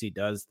he thinks he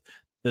does.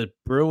 The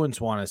Bruins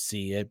want to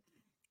see it.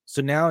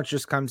 So now it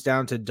just comes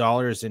down to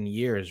dollars and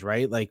years,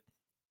 right? Like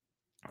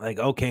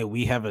okay,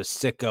 we have a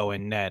sicko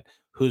in net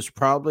who's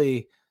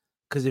probably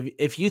because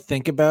if you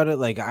think about it,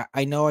 like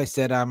I know I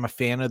said I'm a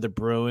fan of the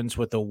Bruins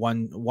with the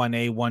one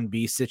A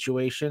 1B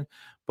situation,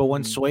 but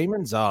when Mhm,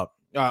 Swayman's up,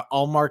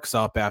 Allmark's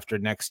up after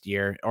next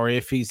year, or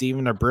if he's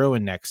even a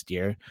Bruin next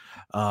year,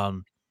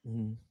 um,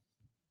 mhm.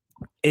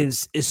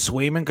 is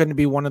Swayman going to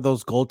be one of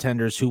those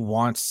goaltenders who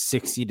wants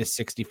 60 to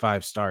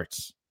 65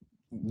 starts?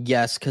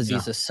 Yes, 'cause No.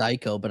 he's a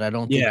psycho, but I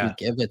don't think you Yeah,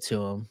 give it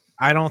to him.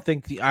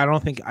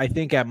 I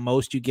think at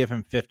most you give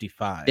him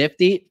 55.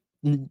 50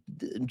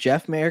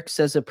 Jeff Merrick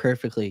says it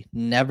perfectly,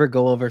 never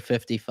go over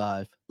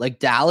 55. Like,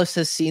 Dallas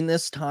has seen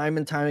this time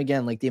and time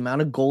again, like, the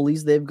amount of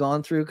goalies they've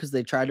gone through because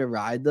they tried to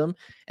ride them,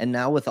 and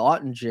now with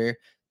Ottinger,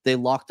 they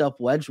locked up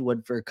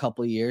Wedgwood for a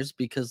couple years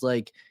because,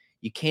 like,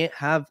 you can't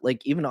have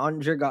like, even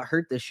Ottinger got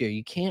hurt this year,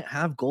 you can't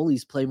have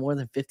goalies play more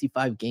than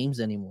 55 games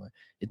anymore.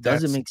 It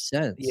doesn't That's make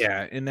sense.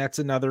 yeah, and that's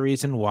another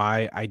reason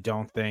why I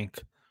don't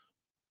think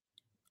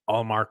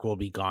Allmark will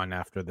be gone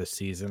after this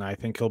season. I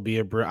think he'll be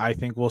I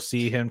think we'll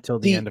see him till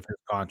the The end of his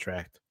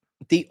contract.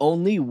 the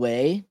only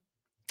way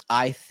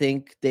I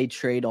think they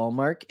trade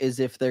Allmark is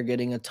if they're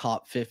getting a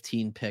top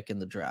 15 pick in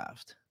the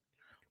draft.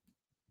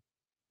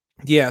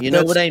 Yeah, You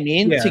know what I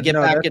mean? To get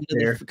back that's into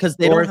fair. because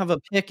they Or don't have a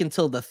pick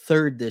until the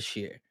 3rd this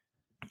year.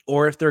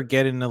 or if they're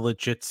getting a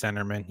legit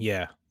centerman,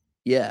 yeah.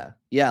 Yeah,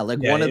 like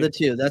Yeah, one of the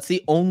two. That's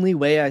the only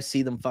way I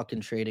see them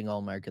fucking trading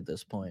Allmark at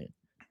this point.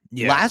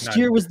 yeah, Last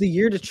year was the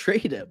year to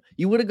trade him.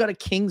 You would have got a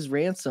king's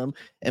ransom,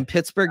 and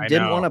Pittsburgh I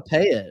didn't know. want to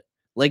pay it.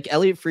 Like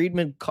Elliot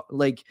Friedman,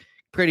 like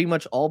pretty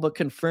much all but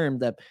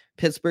confirmed that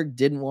Pittsburgh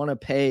didn't want to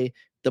pay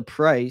the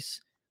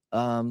price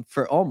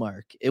for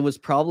Allmark. It was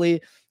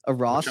probably a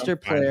roster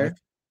player.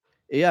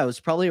 Yeah, it was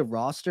probably a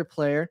roster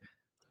player.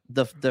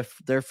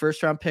 Their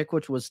first round pick,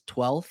 which was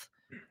 12th,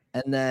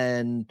 and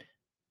then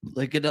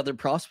like another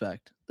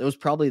prospect. That was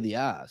probably the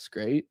ask,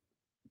 right?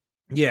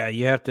 Yeah,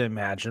 you have to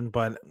imagine,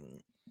 but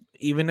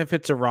even if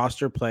it's a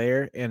roster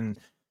player and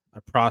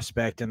a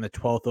prospect and the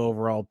 12th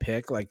overall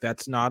pick, like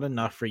that's not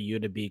enough for you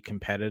to be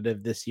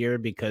competitive this year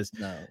because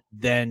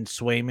then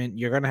Swayman,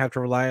 you're going to have to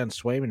rely on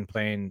Swayman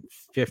playing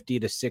 50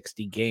 to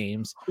 60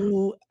 games.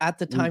 Who at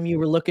the time you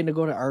were looking to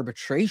go to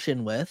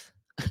arbitration with.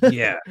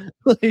 Yeah.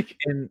 Like,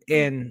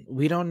 and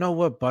we don't know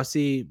what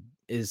Bussy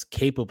is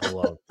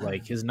capable of.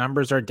 Like his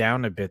numbers are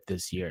down a bit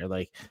this year.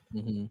 Like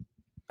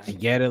I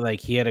get it.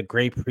 Like he had a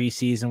great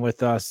preseason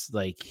with us.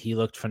 Like he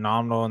looked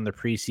phenomenal in the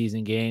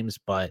preseason games,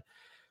 but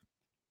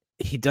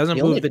he doesn't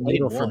move the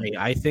needle for me.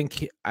 I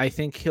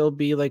think he'll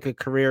be like a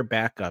career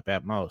backup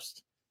at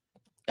most.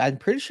 I'm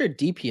pretty sure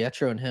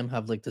DiPietro and him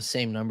have like the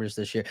same numbers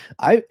this year.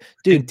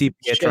 Dude,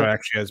 DiPietro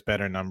actually has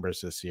better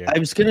numbers this year. I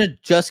was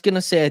just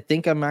gonna say I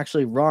think I'm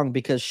actually wrong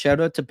because shout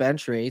out to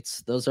Bench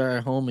Rates. Those are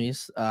our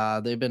homies.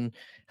 They've been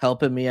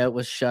helping me out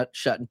with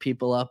shutting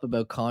people up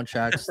about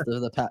contracts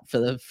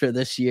for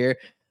this year.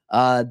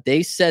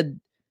 They said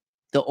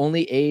the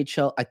only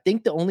AHL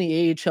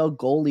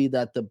goalie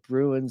that the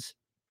Bruins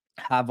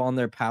have on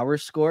their power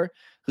score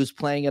who's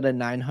playing at a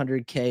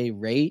 900K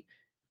rate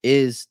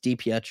is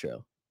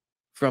DiPietro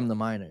from the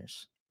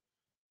minors.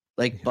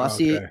 Like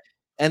Bussy,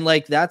 and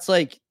like that's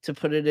like to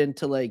put it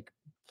into like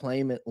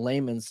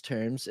layman's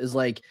terms is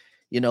like,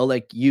 you know,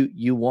 like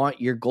you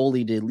want your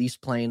goalie to at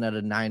least playing at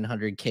a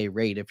 900K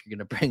rate if you're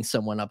going to bring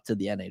someone up to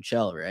the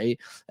NHL, right?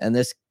 And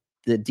the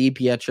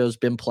DiPietro's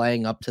been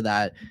playing up to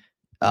that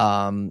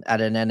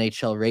at an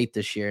NHL rate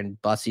this year,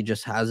 and Bussy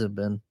just hasn't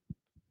been.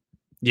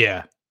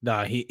 Yeah,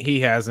 no,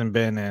 he hasn't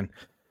been, and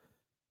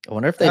I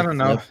wonder if they. I don't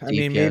know. I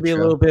mean, maybe a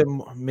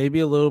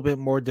little bit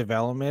more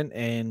development,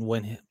 and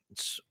when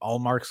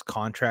Allmark's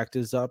contract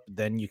is up,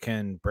 then you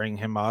can bring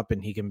him up,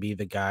 and he can be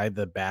the guy,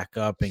 the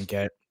backup, and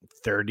get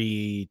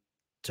 30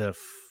 to.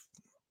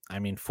 I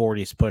mean,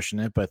 40 is pushing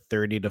it, but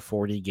 30 to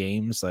 40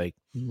 games, like,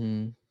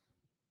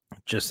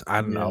 just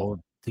I don't know.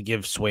 To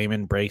give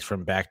Swayman breaks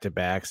from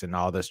back-to-backs and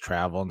all this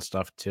travel and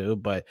stuff too.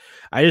 But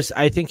I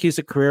think he's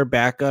a career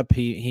backup.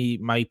 He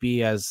might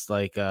be as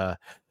like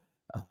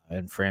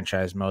in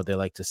franchise mode, they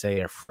like to say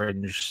a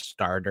fringe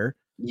starter.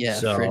 Yeah,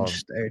 so, fringe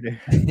starter.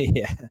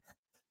 Yeah.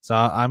 So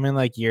I'm in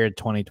like year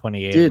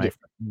 2028, my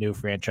new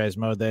franchise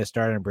mode that I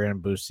started. And Brandon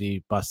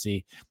Bussy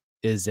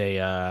is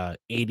a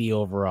 80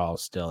 overall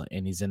still,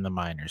 and he's in the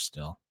minors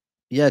still.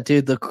 Yeah,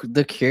 dude,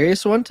 the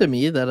curious one to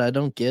me that I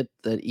don't get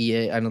that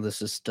EA, I know this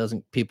just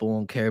people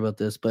won't care about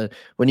this, but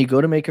when you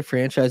go to make a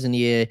franchise in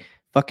EA,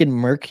 fucking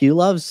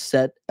Merkulov's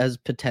set as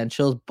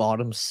potential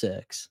bottom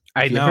 6.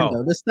 I know. You ever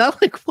noticed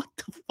that? Like, what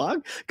the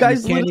fuck?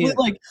 Guys literally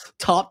like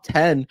top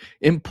 10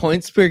 in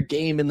points per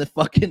game in the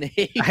fucking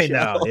AHL. I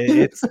know.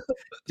 It's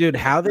dude,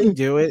 how they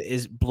do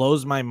it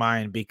blows my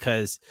mind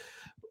because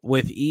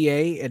with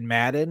EA and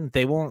Madden,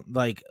 they won't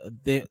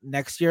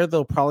next year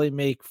they'll probably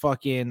make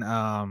fucking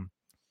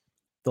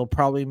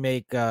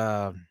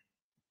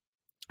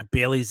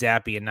Bailey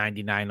Zappi a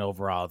 99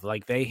 overall.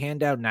 Like they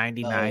hand out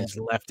 99s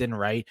left and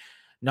right.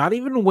 Not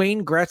even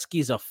Wayne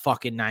Gretzky's a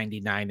fucking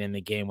 99 in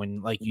the game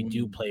when like you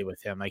do play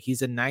with him. Like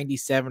he's a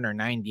 97 or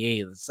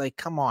 98. It's like,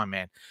 come on,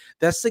 man.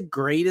 That's the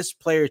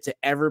greatest player to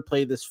ever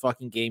play this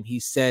fucking game.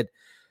 He said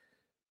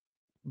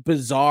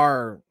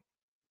bizarre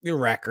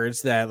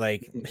records that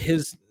like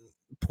his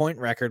point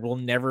record will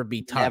never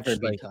be touched.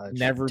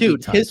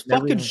 Dude, his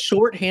fucking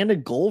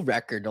shorthanded goal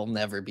record will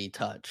never be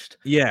touched.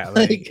 Yeah,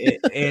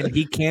 and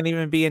he can't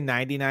even be a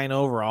 99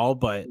 overall,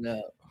 but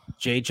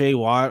JJ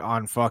Watt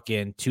on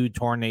fucking 2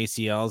 torn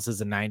ACLs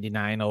is a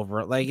 99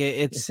 overall. Like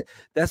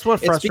that's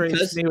what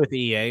frustrates me with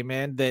EA,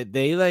 man. That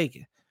they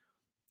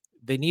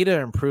need to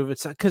improve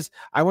it because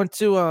I went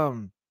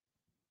to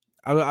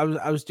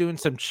I was doing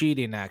some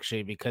cheating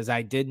actually because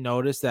I did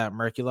notice that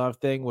Merkulov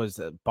thing was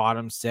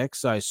bottom 6,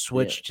 so I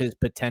switched his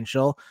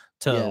potential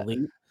to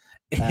elite.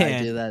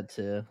 I do that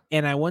too.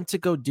 And I went to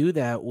go do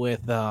that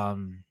with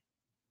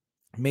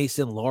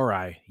Mason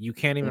Lohrei. You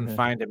can't even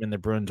find him in the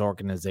Bruins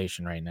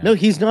organization right now. No,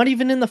 he's not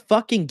even in the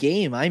fucking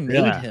game. I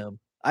made him.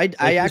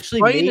 I actually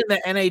playing in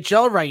the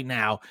NHL right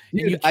now.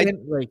 Dude, and you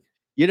can't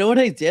you know what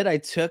I did? I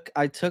took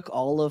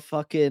all of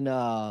fucking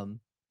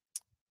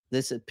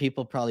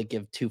people probably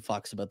give two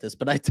fucks about this,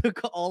 but I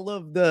took all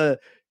of the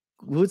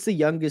what's the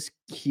youngest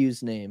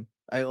Q's name?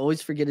 I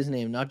always forget his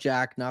name. Not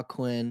Jack, not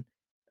Quinn.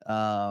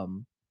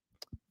 Fuck.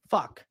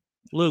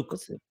 Luke.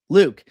 What's it?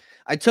 Luke.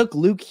 I took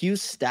Luke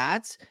Hughes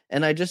stats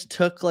and I just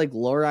took like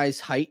Lorai's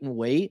height and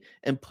weight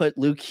and put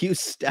Luke Hughes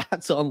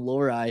stats on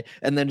Lorai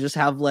and then just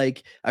have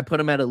like I put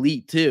him at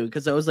elite too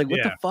because I was like,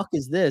 what the fuck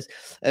is this?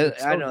 And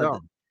I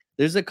know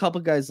there's a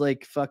couple guys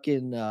like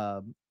fucking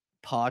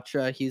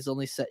Patra. He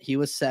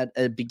was set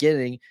at the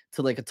beginning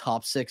to like a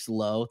top 6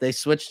 low. They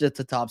switched it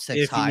to top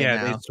 6 high. Yeah,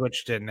 now. they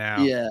switched it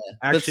now. Yeah,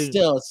 actually, but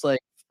still, it's like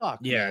fuck.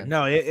 Yeah, man.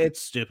 no,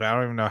 it's stupid. I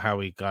don't even know how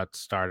we got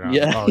started on.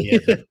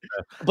 Yeah,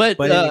 but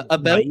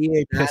about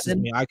EA pisses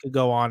me. I could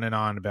go on and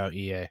on about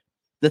EA.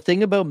 The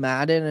thing about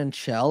Madden and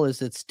Chell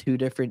is it's two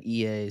different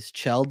EAs.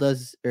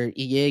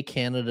 EA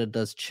Canada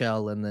does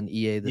Chell, and then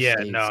EA the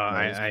States. Yeah, no,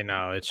 I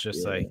know. It's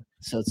just like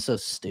so it's so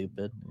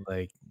stupid.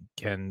 Like,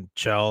 can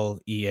Chell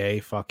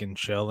EA fucking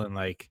chill and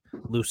like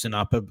loosen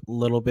up a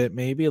little bit?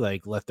 Maybe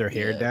like let their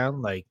hair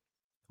down. Like,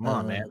 come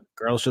on, man.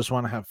 Girls just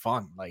want to have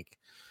fun. Like,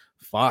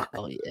 fuck.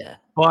 Oh yeah.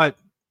 But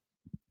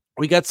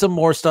we got some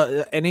more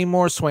stuff. Any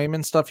more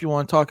Swayman stuff you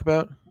want to talk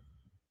about?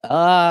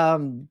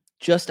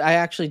 I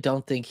actually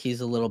don't think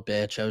he's a little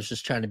bitch. I was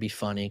just trying to be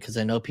funny because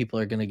I know a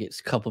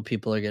couple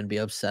people are gonna be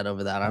upset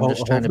over that. I'm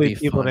just trying to be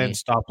people funny. Didn't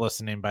stop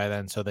listening by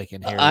then so they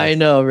can hear. I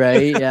know,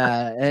 right?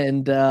 Yeah,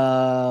 and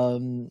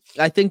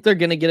I think they're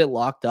gonna get it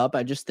locked up.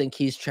 I just think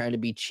he's trying to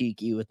be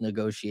cheeky with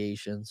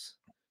negotiations,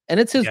 and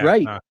it's his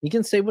right. He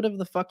can say whatever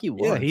the fuck he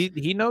wants. Yeah,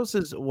 he knows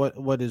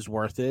what his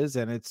worth is,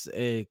 and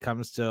it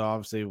comes to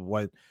obviously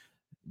what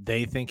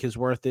they think his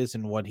worth is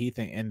and what he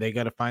think, and they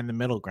got to find the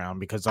middle ground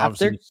because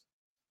obviously.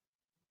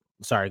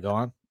 Sorry, go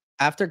on.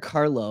 After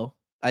Carlo,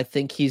 I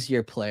think he's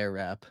your player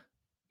rep.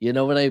 You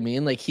know what I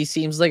mean? Like he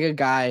seems like a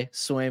guy,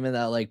 Swayman,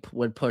 that like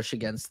would push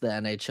against the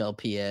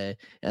NHLPA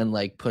and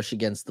like push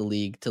against the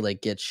league to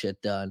like get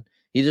shit done.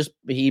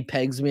 He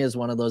pegs me as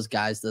one of those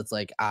guys that's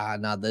like,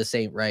 no, this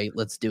ain't right.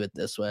 Let's do it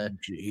this way.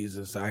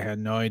 Jesus, I had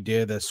no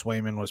idea that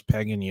Swayman was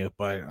pegging you,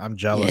 but I'm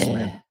jealous,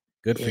 man.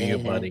 Good for you,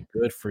 buddy.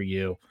 Good for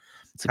you.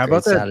 How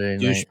about that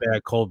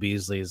douchebag Cole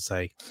Beasley?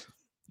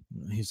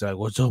 He's like,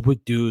 what's up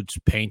with dudes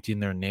painting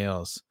their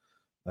nails?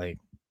 Like,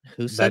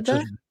 who said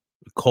that?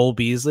 Cole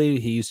Beasley.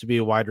 He used to be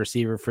a wide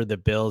receiver for the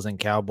Bills and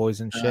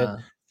Cowboys and shit.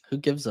 Who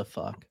gives a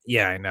fuck?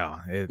 Yeah, I know.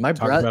 My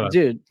brother,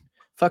 dude,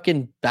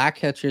 fucking back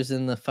catchers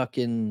in the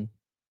fucking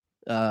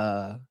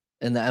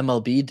in the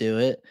MLB do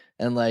it,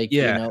 and like,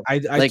 yeah, you know,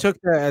 I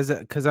took that as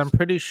because I'm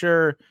pretty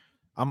sure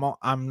I'm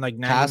like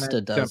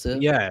Pasta does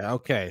it. Yeah,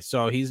 okay,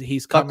 so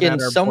he's coming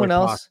fucking at someone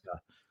else.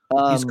 Pasta.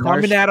 He's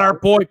coming at our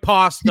boy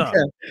Pasta.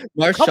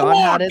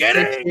 Marshawn had it. Get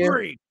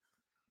angry.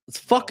 It's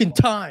fucking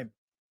time.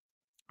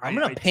 I'm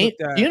gonna paint.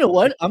 You know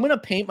what? I'm gonna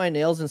paint my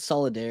nails in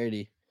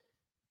solidarity.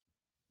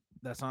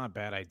 That's not a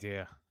bad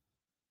idea.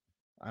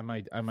 I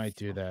might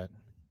do that.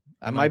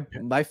 I might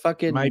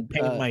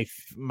paint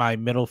my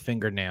middle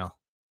fingernail.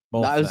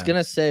 I was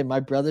gonna say my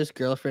brother's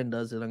girlfriend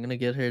does it. I'm gonna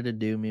get her to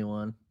do me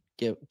one.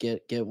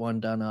 Get one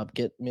done up.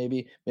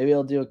 Maybe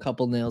I'll do a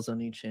couple nails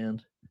on each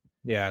hand.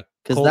 Yeah,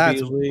 because that's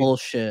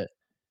bullshit.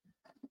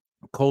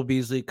 Cole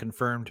Beasley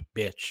confirmed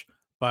bitch,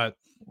 but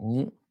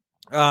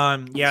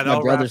yeah,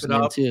 my brother's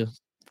name too.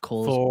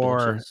 Cole's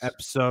for bitches.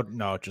 Episode.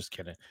 No, just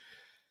kidding.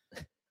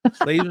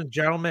 Ladies and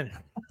gentlemen,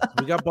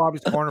 we got Bobby's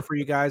Corner for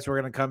you guys. We're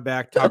gonna come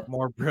back, talk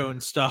more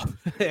Bruins stuff,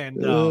 and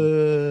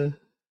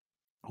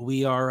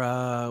we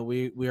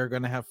are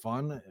gonna have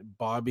fun.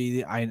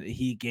 Bobby,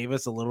 he gave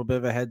us a little bit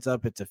of a heads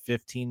up. It's a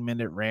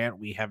 15-minute rant.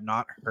 We have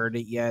not heard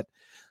it yet.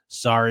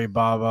 Sorry,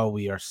 Baba.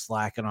 We are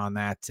slacking on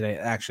that today.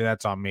 Actually,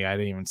 that's on me. I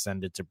didn't even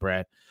send it to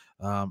Brett.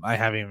 I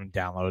haven't even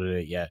downloaded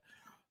it yet.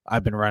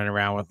 I've been running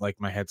around with like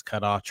my head's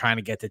cut off, trying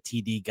to get the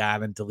TD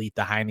guide and delete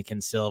the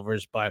Heineken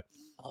Silvers. But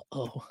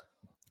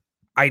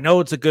I know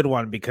it's a good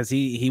one because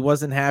he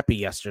wasn't happy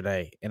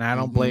yesterday, and I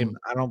don't blame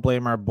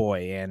our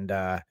boy. And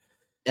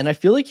I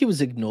feel like he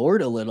was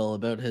ignored a little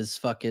about his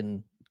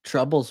fucking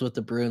troubles with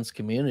the Bruins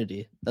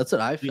community. That's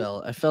what I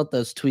felt. I felt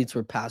those tweets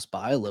were passed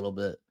by a little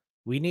bit.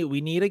 We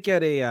need to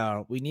get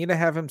we need to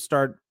have him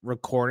start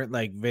recording,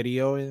 like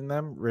videoing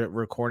them,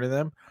 recording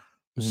them,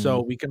 so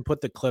we can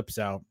put the clips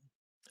out.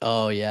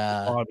 Oh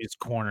yeah, Bobby's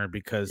Corner,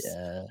 because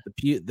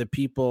the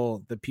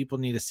people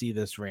need to see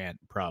this rant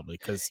probably.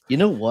 Because you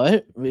know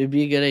what, it'd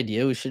be a good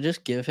idea. We should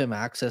just give him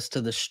access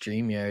to the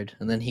StreamYard,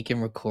 and then he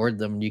can record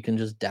them. And you can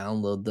just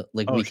download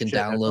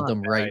download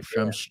them right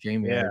from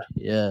StreamYard.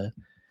 Yeah.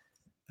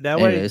 That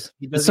Anyways,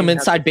 way, some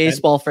inside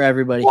baseball for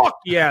everybody. Fuck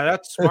yeah,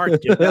 that's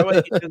smart, dude. That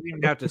way he doesn't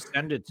even have to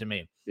send it to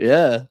me.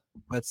 Yeah,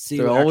 let's see.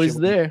 They're always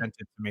there. Sent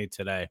it to me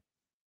today.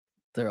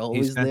 They're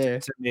always there.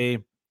 It to me.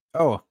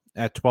 Oh,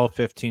 at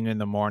 12:15 in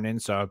the morning.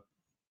 So,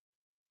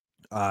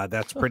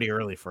 that's pretty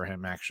early for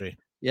him, actually.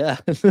 Yeah,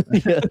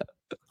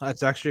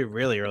 that's actually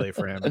really early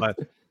for him. But,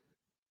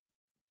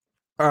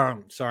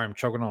 sorry, I'm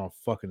choking on a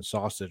fucking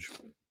sausage.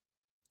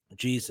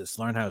 Jesus,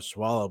 learn how to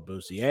swallow,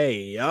 Boosie.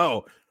 Hey,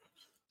 yo.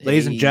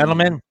 Ladies and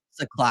gentlemen,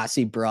 it's a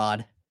classy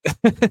broad.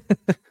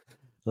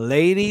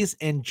 Ladies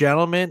and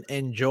gentlemen,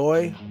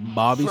 enjoy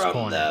Bobby's From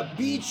Corner. the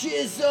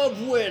beaches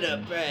of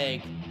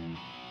Winnipeg,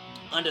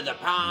 under the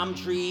palm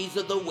trees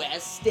of the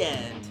West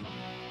End,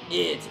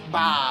 it's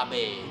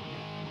Bobby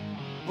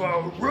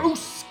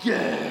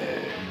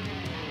Baruski.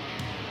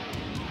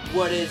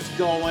 What is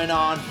going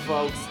on,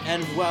 folks,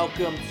 and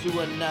welcome to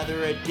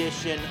another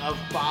edition of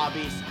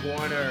Bobby's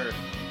Corner,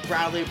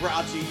 proudly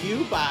brought to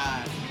you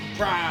by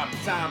Prime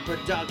Time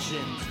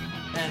Productions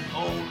and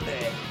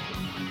Only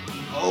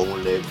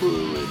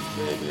Bruins,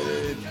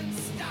 baby.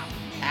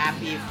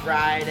 Happy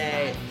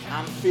Friday.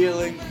 I'm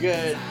feeling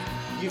good.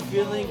 You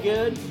feeling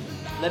good?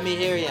 Let me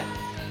hear ya.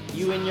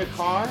 You in your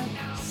car?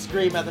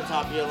 Scream at the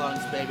top of your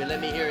lungs, baby.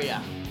 Let me hear ya.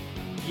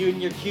 You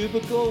in your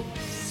cubicle?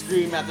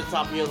 Scream at the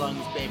top of your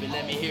lungs, baby.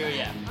 Let me hear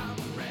ya.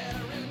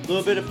 A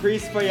little bit of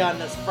priest for you on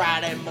this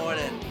Friday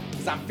morning,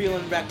 because I'm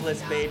feeling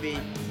reckless, baby.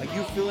 Are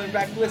you feeling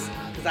reckless?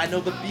 Because I know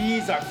the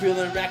bees are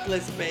feeling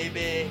reckless,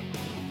 baby.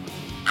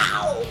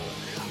 Ow!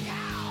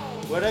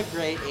 What a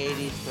great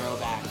 80s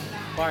throwback.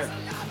 Bart,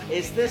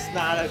 is this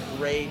not a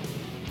great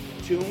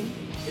tune?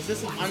 Is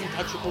this an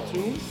untouchable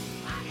tune?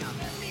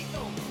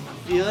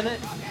 Feeling it?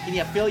 Can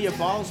you feel your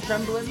balls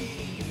trembling?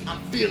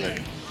 I'm feeling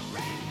it.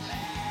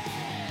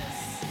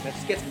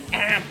 Let's get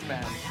amped,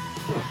 man.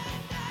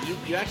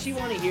 You actually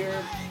want to hear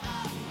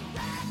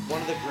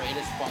one of the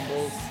greatest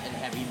fumbles in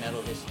heavy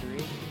metal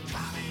history?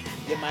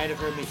 You might have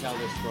heard me tell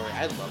this story.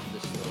 I love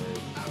this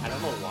story. I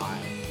don't know why.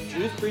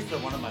 Judas Priest are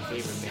one of my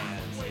favorite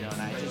bands,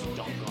 and I just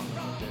dunk on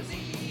them with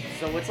this.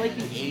 So it's like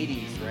the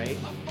 80s, right?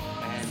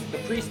 And the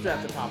Priests are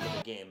at the top of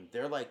the game.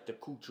 They're like the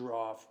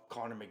Kucherov,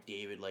 Connor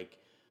McDavid, like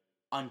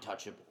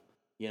untouchable.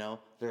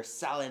 They're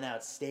selling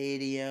out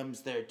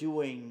stadiums. They're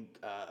doing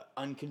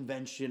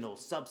unconventional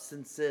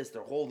substances.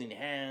 They're holding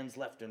hands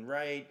left and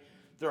right.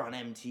 They're on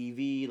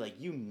MTV, like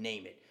you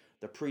name it.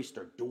 The Priests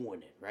are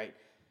doing it, right?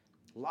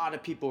 A lot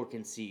of people were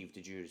conceived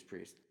to Judas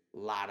Priest. A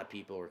lot of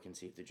people were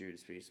conceived to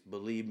Judas Priest.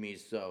 Believe me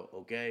so,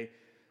 okay?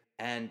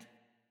 And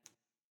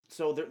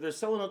so they're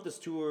selling out this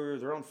tour.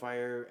 They're on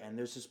fire. And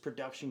there's this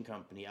production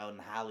company out in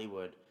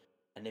Hollywood.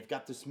 And they've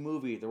got this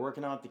movie. They're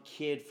working on the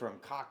kid from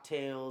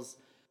Cocktails.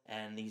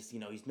 And he's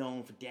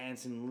known for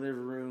dancing in the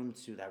living room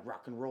to that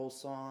rock and roll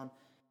song.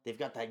 They've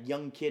got that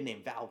young kid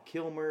named Val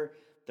Kilmer.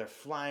 They're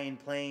flying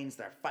planes.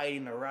 They're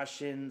fighting the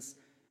Russians.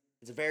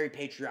 It's a very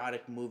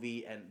patriotic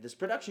movie, and this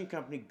production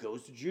company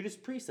goes to Judas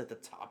Priest at the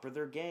top of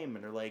their game,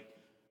 and they're like,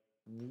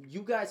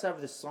 you guys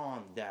have this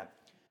song that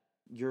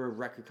your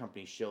record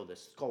company showed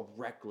us. It's called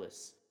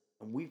Reckless,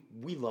 and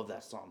we love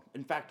that song.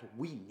 In fact,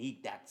 we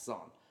need that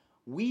song.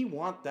 We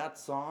want that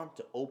song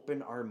to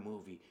open our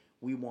movie.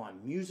 We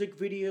want music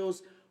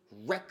videos,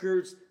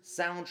 records,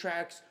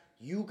 soundtracks,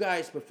 you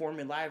guys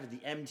performing live at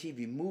the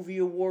MTV Movie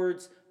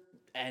Awards,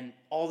 and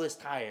all this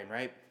tie-in,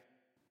 right?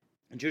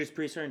 And Judas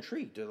Priest are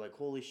intrigued. They're like,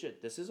 holy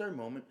shit, this is our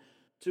moment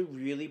to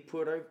really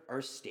put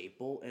our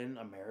staple in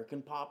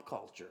American pop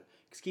culture.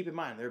 Because keep in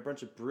mind, they're a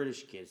bunch of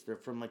British kids. They're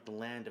from like the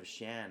land of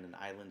Shan and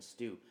Island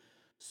Stew.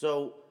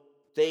 So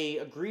they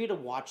agree to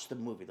watch the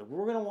movie.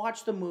 We're going to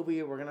watch the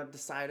movie. We're going to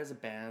decide as a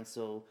band.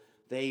 So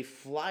they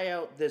fly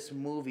out this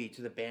movie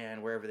to the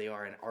band wherever they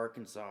are in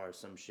Arkansas or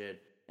some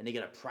shit. And they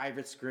get a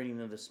private screening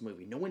of this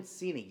movie. No one's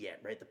seen it yet,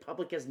 right? The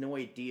public has no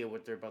idea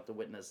what they're about to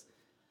witness.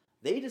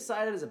 They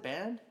decided as a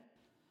band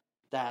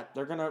that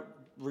they're going to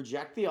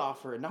reject the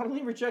offer. Not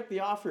only reject the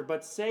offer,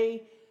 but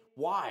say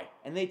why.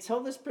 And they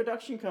tell this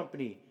production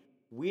company,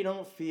 we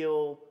don't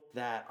feel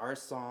that our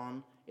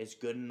song is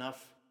good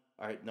enough.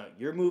 All right, no,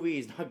 your movie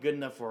is not good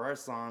enough for our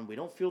song. We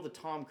don't feel the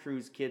Tom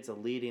Cruise kid's a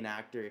leading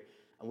actor,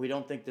 and we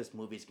don't think this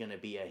movie's going to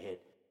be a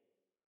hit.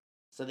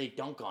 So they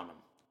dunk on him.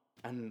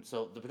 And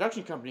so the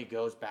production company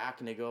goes back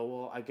and they go,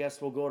 well, I guess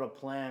we'll go to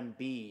plan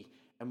B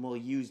and we'll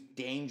use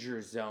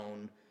Danger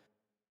Zone.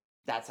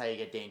 That's how you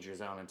get Danger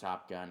Zone in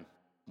Top Gun.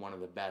 One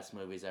of the best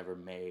movies ever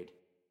made.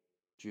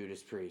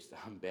 Judas Priest,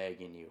 I'm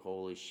begging you.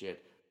 Holy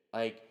shit.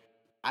 Like,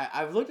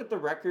 I've looked at the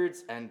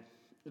records, and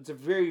it's a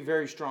very,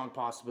 very strong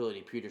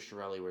possibility Peter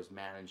Chiarelli was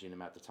managing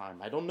him at the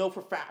time. I don't know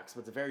for facts, but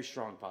it's a very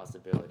strong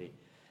possibility.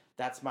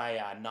 That's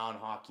my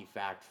non-hockey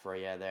fact for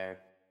you there.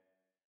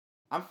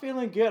 I'm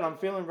feeling good. I'm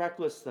feeling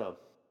reckless, though.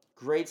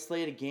 Great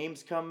slate of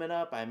games coming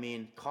up. I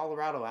mean,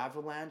 Colorado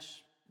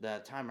Avalanche,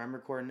 the time I'm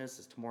recording this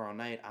is tomorrow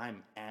night.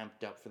 I'm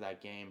amped up for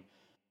that game.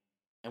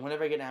 And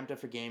whenever I get amped up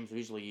for games, we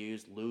usually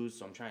lose,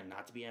 so I'm trying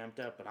not to be amped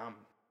up, but I'm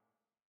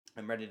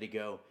ready to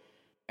go.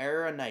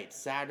 Era night,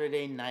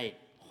 Saturday night.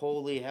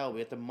 Holy hell, we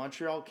got the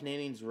Montreal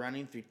Canadiens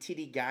running through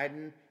TD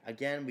Garden.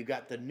 Again, we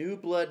got the New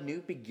Blood, New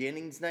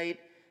Beginnings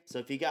night. So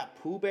if you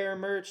got Pooh Bear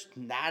merch,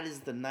 that is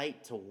the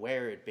night to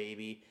wear it,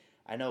 baby.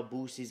 I know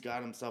Boosie's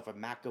got himself a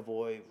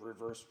McAvoy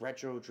reverse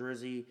retro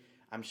jersey.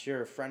 I'm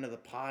sure a friend of the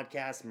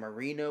podcast,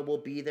 Marina, will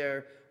be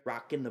there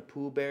rocking the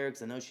Pooh Bear,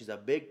 because I know she's a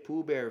big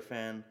Pooh Bear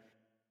fan.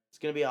 It's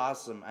going to be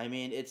awesome. I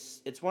mean,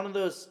 it's one of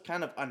those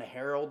kind of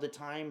unheralded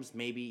times,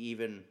 maybe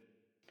even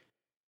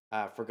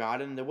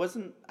forgotten. There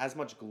wasn't as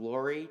much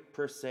glory,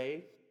 per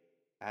se,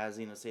 as,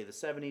 say, the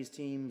 70s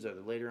teams or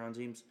the later on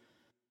teams.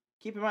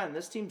 keep in mind,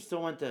 this team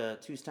still went to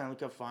 2 Stanley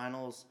Cup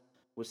Finals,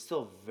 was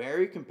still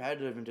very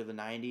competitive into the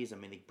 90s. I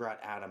mean, they brought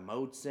Adam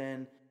Oates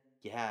in.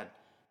 You had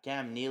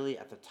Cam Neely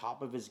at the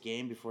top of his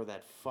game before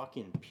that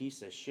fucking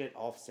piece of shit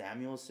Alf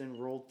Samuelson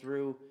rolled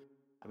through.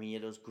 I mean, you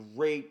had those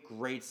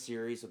great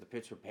series with the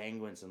Pittsburgh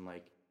Penguins, and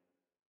like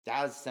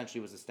that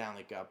essentially was a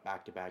Stanley Cup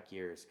back-to-back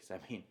years. Because I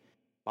mean,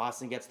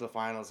 Boston gets to the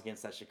finals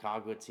against that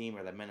Chicago team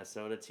or that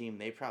Minnesota team,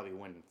 they probably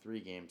win in 3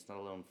 games, not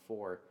alone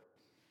 4.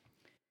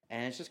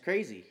 And it's just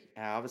crazy.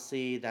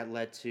 Obviously, that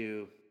led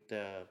to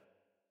the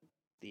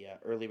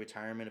early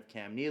retirement of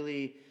Cam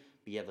Neely.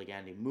 But you had like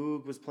Andy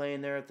Moog was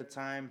playing there at the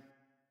time.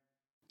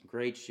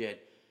 Great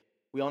shit.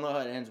 We all know how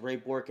it ends. Ray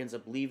Bork ends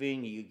up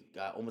leaving. You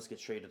almost get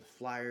traded to the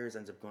Flyers,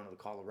 ends up going to the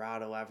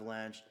Colorado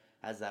Avalanche.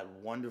 Has that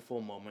wonderful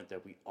moment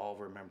that we all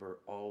remember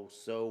oh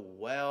so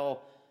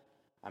well.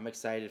 I'm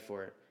excited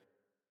for it.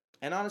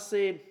 And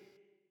honestly,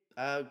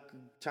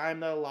 time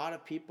that a lot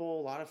of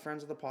people, a lot of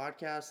friends of the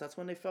podcast, that's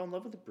when they fell in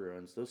love with the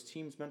Bruins. Those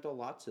teams meant a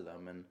lot to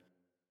them. And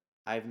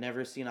I've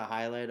never seen a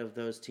highlight of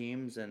those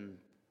teams and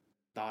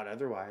thought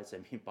otherwise. I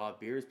mean,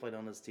 Bob Beers played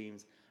on those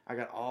teams. I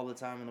got all the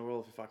time in the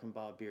world for fucking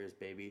Bob Beers,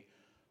 baby.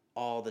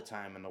 All the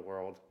time in the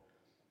world.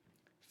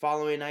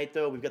 Following night,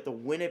 though, we've got the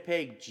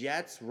Winnipeg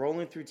Jets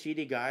rolling through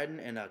TD Garden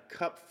and a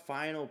Cup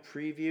final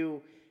preview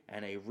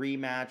and a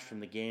rematch from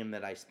the game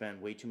that I spent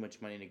way too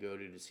much money to go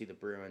to see the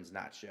Bruins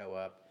not show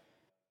up.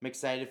 I'm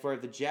excited for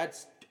it. The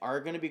Jets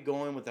are going to be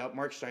going without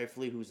Mark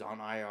Scheifele, who's on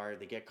IR.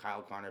 They get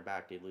Kyle Connor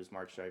back. They lose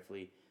Mark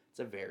Scheifele. It's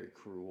a very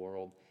cruel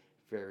world.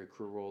 Very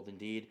cruel world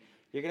indeed.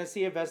 You're going to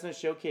see a Vezina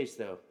showcase,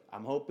 though.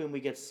 I'm hoping we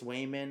get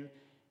Swayman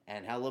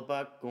and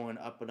Hellebuck going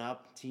up and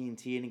up,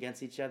 TNT and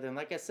against each other. And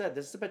like I said,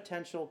 this is a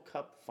potential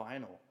Cup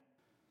final.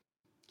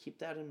 Keep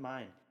that in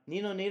mind.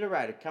 Nino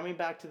Niederreiter coming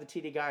back to the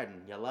TD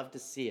Garden. You'll love to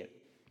see it.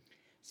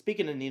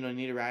 Speaking of Nino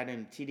Niederreiter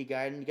and TD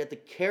Garden, you got the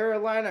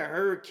Carolina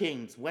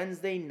Hurricanes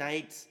Wednesday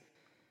night.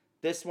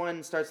 This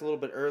one starts a little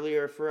bit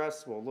earlier for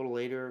us. Well, a little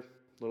earlier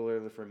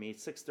for me.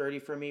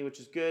 6:30 for me, which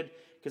is good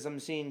because I'm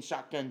seeing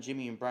Shotgun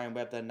Jimmy and Brian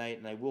Webb that night,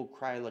 and I will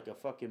cry like a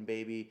fucking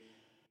baby.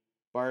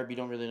 Barb, you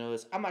don't really know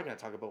this. I'm not going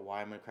to talk about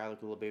why I'm going to cry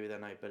like a little baby that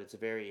night, but it's a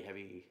very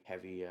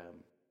heavy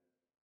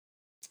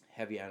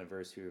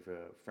anniversary of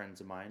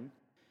friends of mine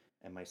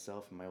and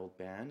myself and my old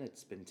band.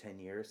 It's been 10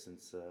 years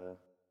since,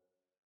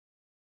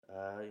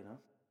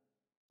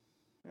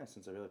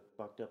 since a really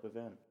fucked up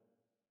event.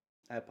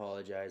 I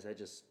apologize. I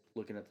just,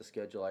 looking at the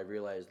schedule, I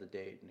realized the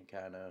date, and it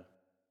kind of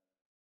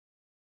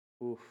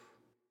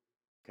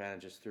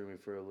just threw me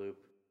for a loop.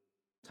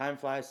 Time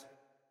flies.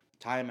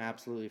 Time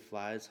absolutely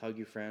flies. Hug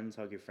your friends,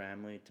 hug your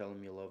family, tell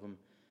them you love them.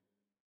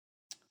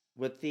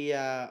 With the,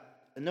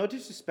 no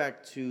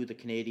disrespect to the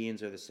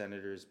Canadians or the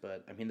Senators,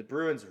 but, I mean, the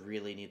Bruins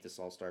really need this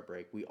All-Star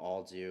break. We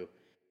all do.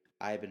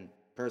 I've been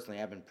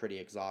pretty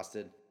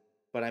exhausted.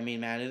 But, I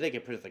mean, man, if they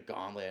could put the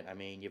gauntlet, I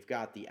mean, you've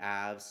got the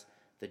Avs,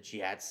 the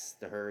Jets,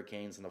 the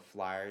Hurricanes, and the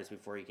Flyers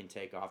before you can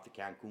take off to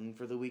Cancun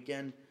for the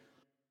weekend.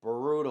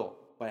 Brutal.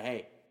 But,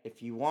 hey,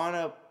 if you want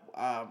to,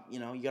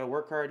 you got to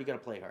work hard, you got to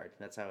play hard.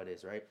 That's how it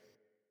is, right?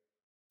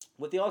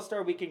 With the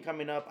All-Star weekend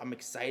coming up, I'm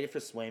excited for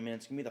Swayman.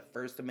 It's going to be the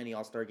first of many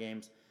All-Star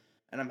games.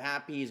 And I'm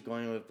happy he's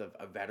going with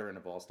a veteran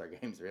of All-Star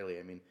games, really.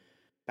 I mean,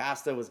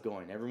 Pasta was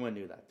going. Everyone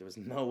knew that. There was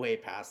no way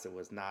Pasta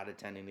was not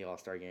attending the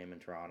All-Star game in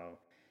Toronto.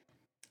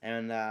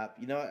 And,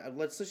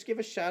 let's just give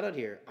a shout-out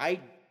here. I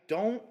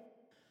thought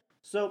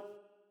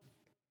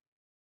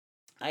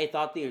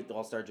the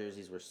All-Star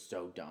jerseys were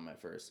so dumb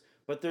at first.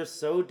 But they're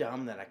so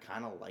dumb that I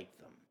kind of like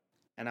them.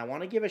 And I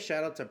want to give a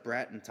shout-out to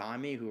Brett and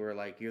Tommy, who are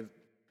like, you're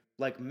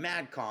like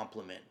mad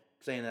compliment,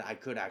 saying that I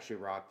could actually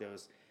rock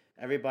those.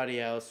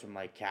 Everybody else from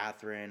like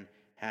Catherine,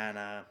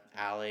 Hannah,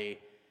 Allie,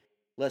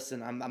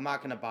 listen, I'm not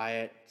going to buy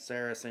it.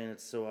 Sarah saying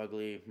it's so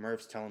ugly.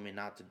 Murph's telling me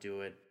not to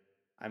do it.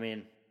 I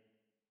mean,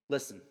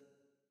 listen,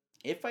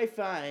 if I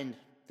find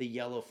the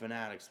yellow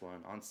Fanatics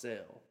one on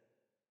sale,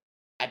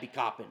 I'd be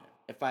copping it.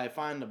 If I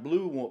find the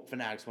blue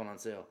Fanatics one on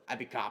sale, I'd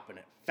be copping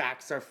it.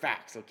 Facts are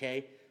facts,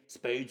 okay?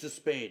 Spade's a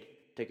spade.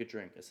 Take a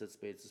drink. I said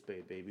spade's a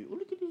spade, baby. Oh,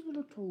 look at these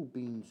little toe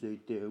beans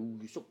right there. Oh,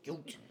 you're so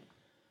cute.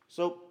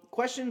 So,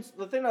 questions.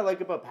 The thing I like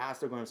about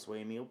Pastor going to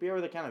sway me, he'll be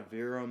able to kind of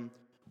veer them,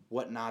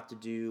 what not to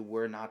do,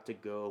 where not to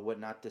go, what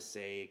not to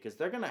say, because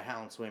they're going to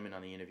hound Swayman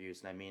on the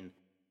interviews. And I mean,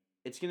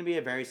 it's going to be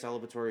a very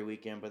celebratory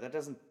weekend, but that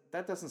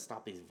doesn't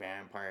stop these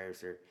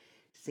vampires or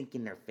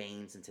sinking their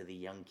fangs into the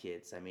young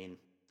kids. I mean,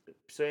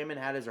 Swayman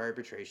had his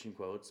arbitration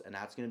quotes, and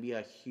that's going to be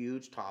a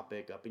huge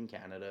topic up in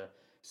Canada,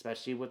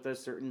 especially with a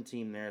certain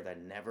team there that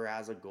never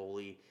has a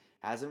goalie,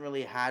 hasn't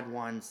really had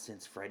one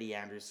since Freddie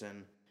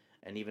Anderson,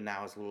 and even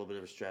now it's a little bit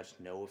of a stretch.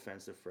 No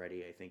offense to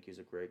Freddie, I think he's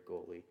a great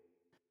goalie.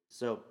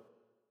 So,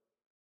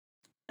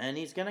 and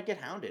he's going to get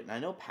hounded, and I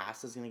know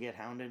Pasta's going to get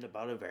hounded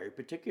about a very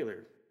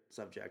particular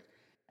subject,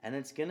 and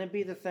it's going to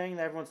be the thing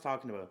that everyone's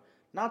talking about.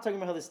 Not talking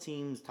about how this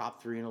team's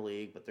top 3 in the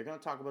league, but they're going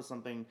to talk about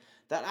something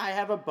that I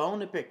have a bone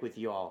to pick with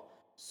you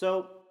all.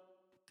 So,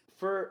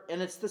 and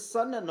it's the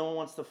sun that no one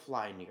wants to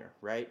fly near,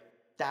 right?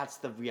 That's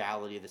the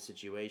reality of the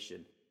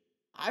situation.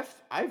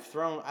 I've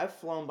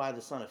flown by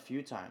the sun a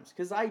few times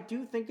because I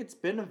do think it's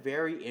been a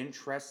very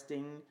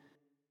interesting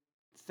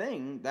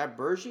thing that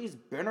Bergey's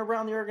been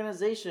around the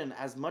organization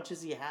as much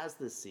as he has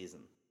this season.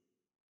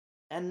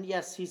 And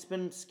yes, he's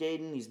been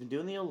skating, he's been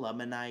doing the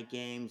alumni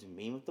games, and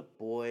meeting with the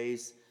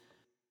boys.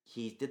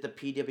 He did the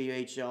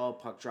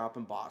PWHL puck drop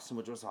in Boston,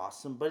 which was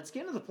awesome. But it's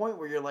getting to the point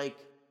where you're like,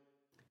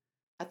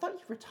 I thought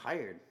you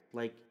retired.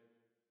 Like,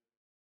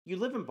 you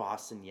live in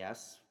Boston,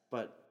 yes,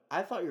 but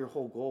I thought your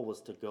whole goal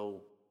was to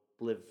go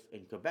live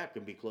in Quebec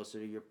and be closer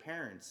to your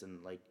parents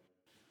and like.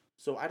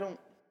 So I don't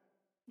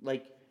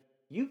like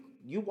you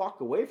walk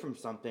away from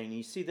something and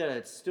you see that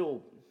it's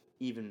still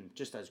even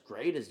just as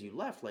great as you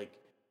left. Like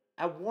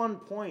at one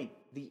point,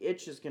 the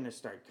itch is gonna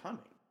start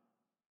coming.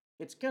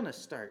 It's gonna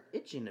start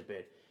itching a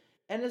bit.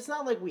 And it's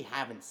not like we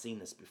haven't seen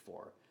this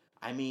before.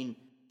 I mean,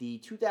 the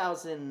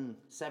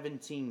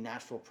 2017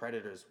 Nashville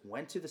Predators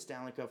went to the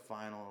Stanley Cup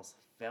Finals,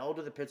 fell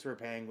to the Pittsburgh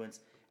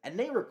Penguins, and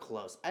they were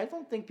close. I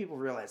don't think people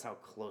realize how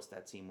close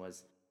that team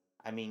was.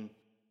 I mean,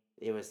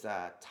 it was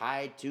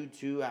tied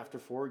 2-2 after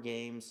 4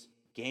 games.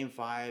 Game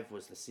 5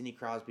 was the Sidney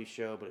Crosby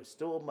show, but it was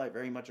still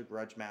very much a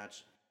grudge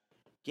match.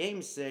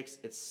 Game 6,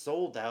 it's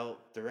sold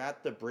out. They're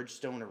at the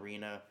Bridgestone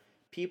Arena.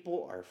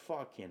 People are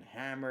fucking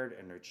hammered,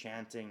 and they're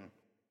chanting.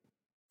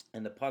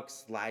 And the puck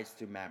slides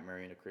through Matt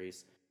Murray in a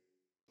crease.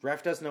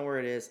 Ref doesn't know where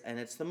it is, and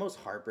it's the most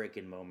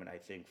heartbreaking moment, I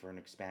think, for an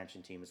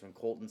expansion team, is when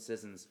Colton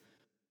Sissons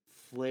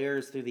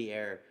flares through the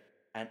air,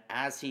 and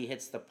as he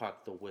hits the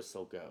puck, the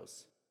whistle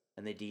goes,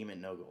 and they deem it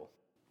no goal.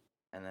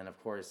 And then,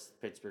 of course,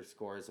 Pittsburgh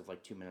scores with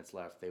like 2 minutes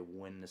left. They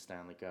win the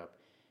Stanley Cup.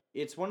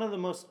 It's one of the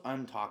most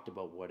untalked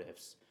about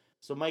what-ifs.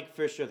 So Mike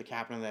Fisher, the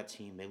captain of that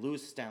team, they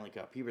lose the Stanley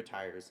Cup. He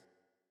retires.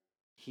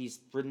 He's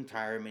in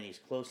retirement. He's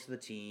close to the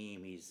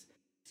team. He's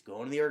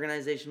going to the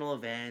organizational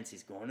events.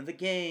 He's going to the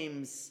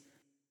games.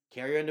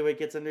 Carrie Underwood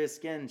gets under his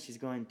skin. She's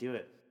going, do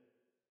it.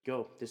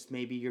 Go. This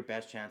may be your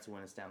best chance to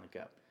win a Stanley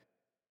Cup.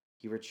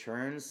 He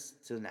returns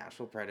to the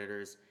Nashville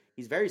Predators.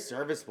 He's very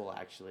serviceable,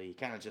 actually. He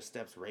kind of just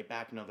steps right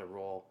back into the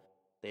role.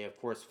 They, of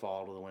course,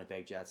 fall to the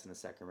Winnipeg Jets in the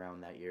second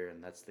round that year,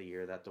 and that's the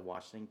year that the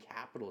Washington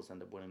Capitals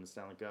end up winning the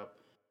Stanley Cup.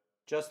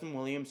 Justin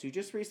Williams, who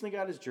just recently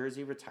got his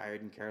jersey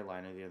retired in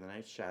Carolina the other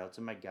night. Shout out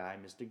to my guy,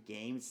 Mr.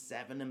 Game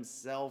 7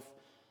 himself.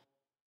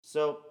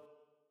 So,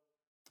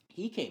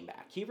 he came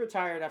back. He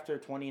retired after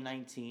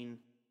 2019.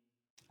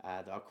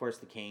 Of course,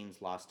 the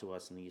Canes lost to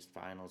us in the East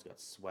Finals, got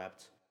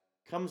swept.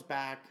 Comes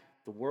back.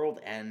 The world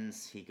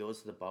ends. He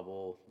goes to the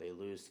bubble. They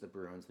lose to the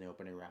Bruins in the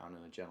opening round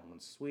in a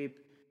gentleman's sweep.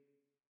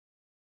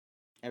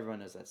 Everyone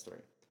knows that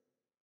story.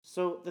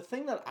 So the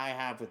thing that I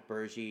have with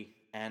Bergey,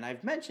 and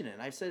I've mentioned it,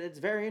 and I've said it's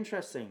very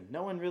interesting.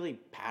 No one really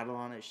paddled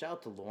on it. Shout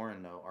out to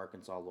Lauren, though,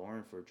 Arkansas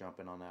Lauren, for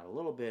jumping on that a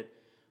little bit.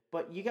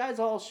 But you guys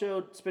all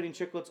showed Spitting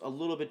Chicklets a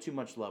little bit too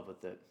much love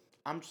with it.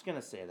 I'm just going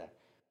to say that.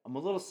 I'm a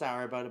little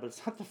sour about it, but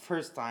it's not the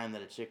first time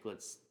that a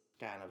Chicklets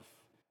kind of...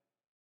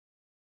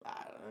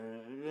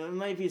 there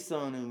might be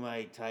someone who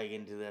might tie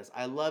into this.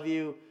 I love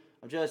you.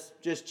 I'm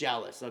just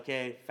jealous,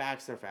 okay?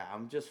 Facts are facts.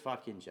 I'm just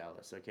fucking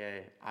jealous,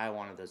 okay? I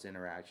wanted those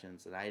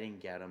interactions, and I didn't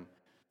get them.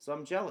 So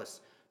I'm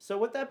jealous. So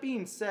with that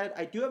being said,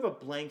 I do have a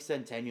blank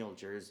Centennial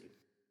jersey.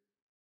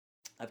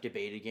 I've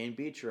debated getting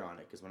Beecher on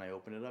it, because when I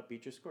opened it up,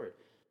 Beecher scored.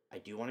 I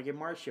do want to get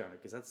Marshy on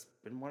it, because that's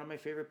been one of my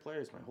favorite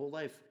players my whole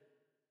life.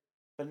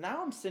 But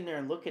now I'm sitting there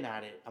and looking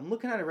at it. I'm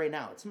looking at it right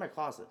now. It's in my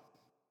closet.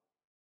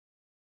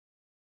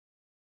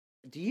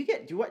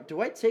 Do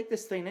I take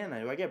this thing in?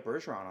 Do I get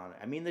Bergeron on it?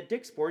 I mean, the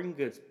Dick's Sporting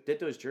Goods did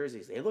those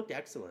jerseys. They looked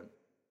excellent.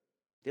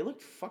 They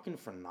looked fucking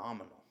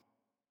phenomenal.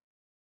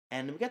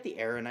 And we got the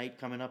Era Night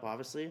coming up,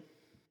 obviously.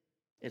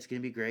 It's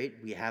going to be great.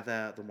 We have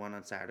the one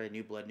on Saturday,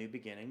 New Blood, New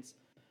Beginnings.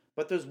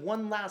 But there's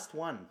one last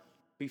one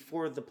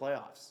before the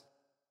playoffs.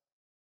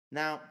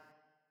 Now,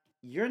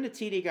 you're in the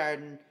TD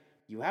Garden.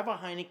 You have a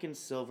Heineken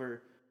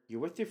Silver. You're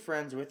with your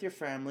friends, with your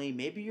family.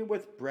 Maybe you're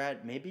with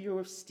Brett. Maybe you're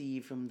with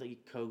Steve from the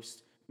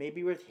coast.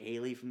 Maybe with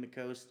Haley from the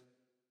coast,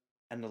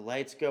 and the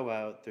lights go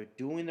out. They're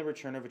doing the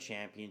return of a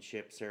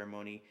championship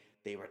ceremony.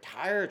 They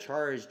retire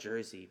Chara's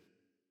jersey,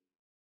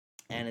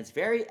 and it's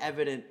very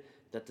evident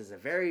that there's a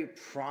very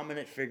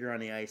prominent figure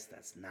on the ice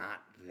that's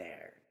not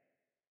there.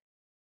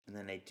 And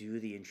then they do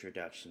the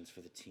introductions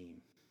for the team,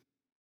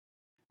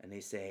 and they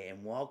say,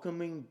 "And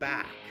welcoming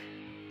back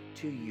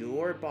to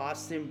your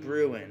Boston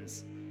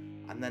Bruins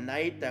on the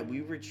night that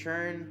we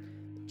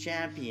return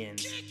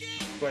champions,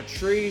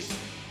 Patrice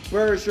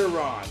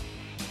Bergeron."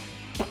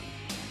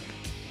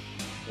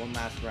 One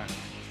last run,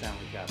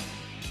 Stanley Cup.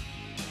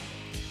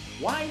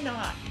 Why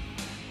not?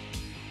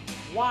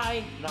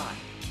 Why not?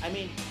 I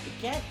mean,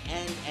 it can't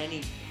end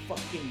any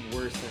fucking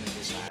worse than it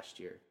did last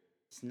year.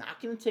 It's not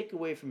going to take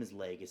away from his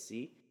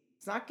legacy.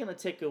 It's not going to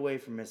take away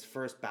from his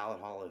first ballot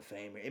Hall of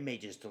Fame. It may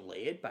just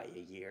delay it by a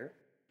year.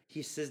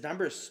 His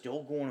number is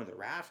still going to the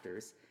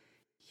rafters.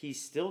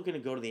 He's still going to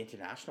go to the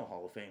International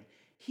Hall of Fame.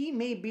 He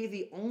may be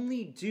the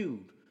only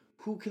dude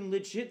who can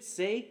legit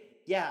say,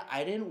 yeah,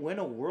 I didn't win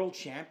a world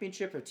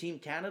championship for Team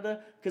Canada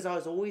because I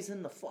was always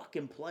in the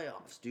fucking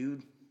playoffs,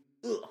 dude.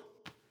 Ugh.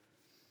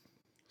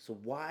 So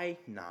why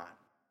not?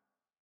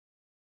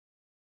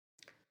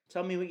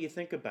 Tell me what you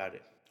think about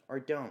it, or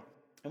don't.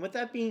 And with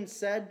that being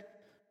said,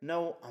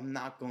 no, I'm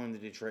not going to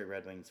Detroit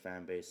Red Wings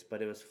fan base,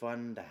 but it was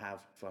fun to have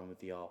fun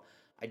with y'all.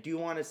 I do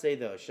want to say,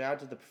 though, shout out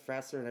to the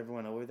professor and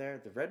everyone over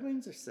there. The Red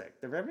Wings are sick.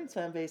 The Red Wings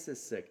fan base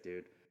is sick,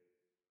 dude.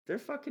 They're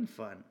fucking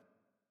fun.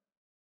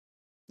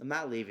 I'm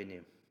not leaving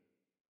you.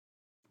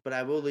 But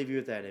I will leave you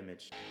with that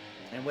image.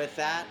 And with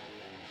that,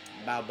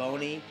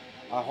 Balboni,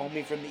 our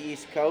homie from the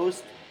East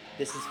Coast,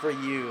 this is for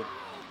you.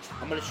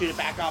 I'm going to shoot it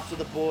back off to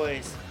the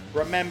boys.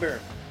 Remember,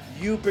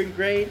 you've been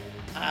great.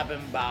 I've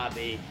been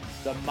Bobby.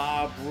 The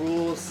mob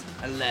rules,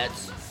 and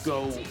let's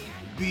go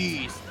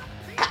bees.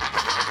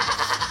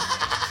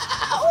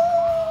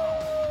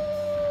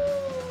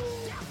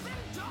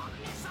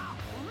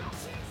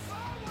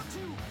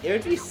 It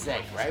would be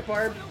sick, right,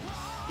 Barb?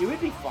 It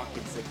would be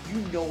fucking sick. You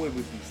know it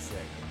would be sick.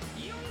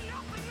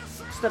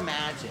 Just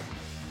imagine.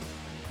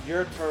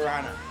 You're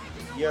Toronto.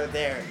 You're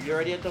there. You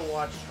already have to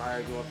watch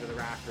Chara go up to the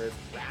rafters.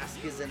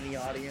 Rask is in the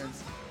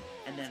audience.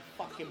 And then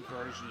fucking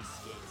Bergie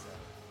skates up.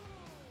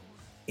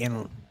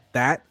 And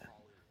that,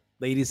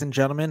 ladies and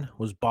gentlemen,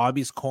 was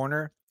Bobby's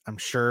corner. I'm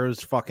sure it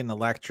was fucking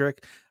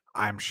electric.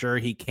 I'm sure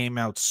he came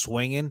out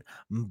swinging,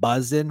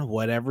 buzzing,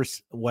 whatever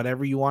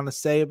you want to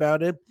say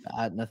about it.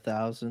 Batting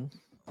 1,000.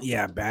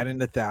 Yeah, batting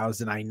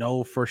 1,000. I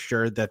know for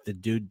sure that the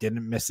dude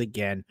didn't miss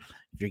again.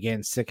 If you're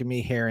getting sick of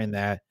me hearing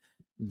that,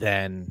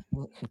 then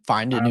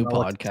find a new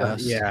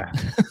podcast. Yeah.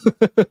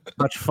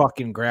 Touch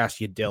fucking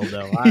grass, you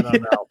dildo. I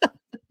don't know.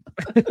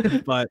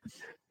 But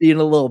being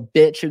a little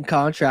bitch in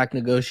contract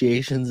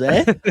negotiations,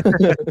 eh?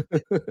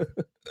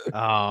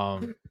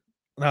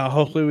 No,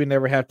 hopefully we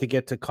never have to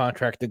get to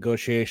contract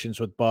negotiations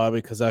with Bobby,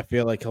 because I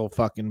feel like he'll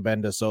fucking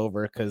bend us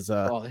over, because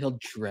he'll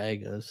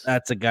drag us.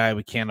 That's a guy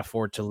we can't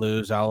afford to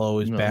lose. I'll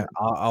always I'll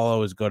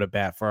always go to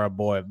bat for our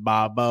boy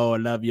Bobo. I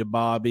love you,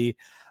 Bobby.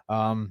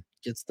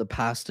 Gets the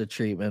pasta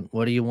treatment.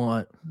 What do you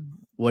want?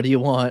 What do you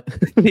want?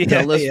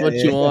 Tell us what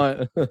you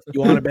want.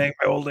 You want to bang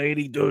my old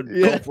lady, dude?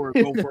 Yeah. Go for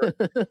it. Go for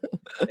it.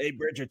 Hey,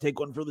 Bridget, take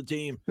one for the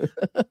team.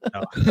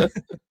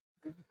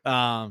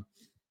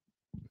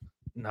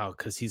 No,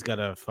 because he's got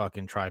a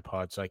fucking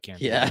tripod, so I can't.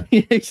 Yeah,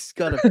 he's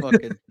got a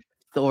fucking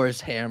Thor's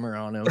hammer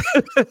on him.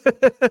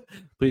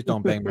 Please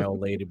don't bang my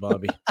old lady,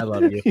 Bobby. I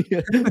love you.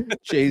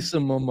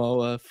 Jason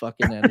Momoa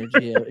fucking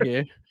energy out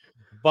here.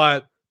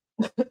 But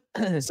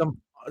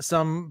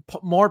some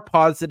more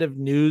positive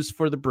news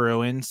for the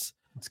Bruins.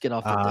 Let's get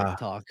off the dick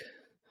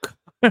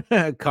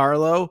talk.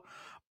 Carlo,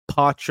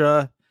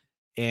 Patra,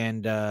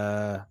 and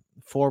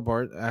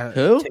Forbort.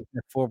 Who? Take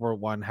the Forbort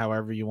one,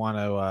 however you want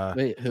to.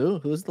 Wait, who?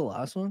 Who's the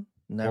last one?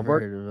 Never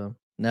heard of him.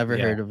 Never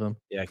heard of him.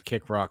 Yeah,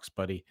 kick rocks,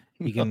 buddy.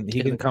 He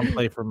can come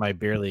play for my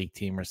beer league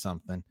team or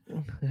something.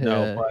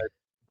 No, but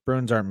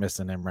Bruins aren't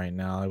missing him right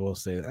now. I will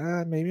say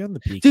maybe on the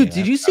PK. Dude,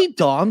 did you see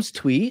Dom's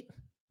tweet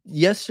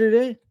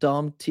yesterday?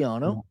 Dom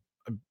Tiano,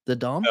 the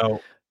Dom.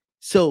 No.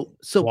 So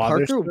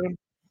Parker. Waterspoon?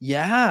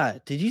 Yeah,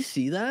 did you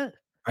see that?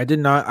 I did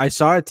not. I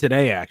saw it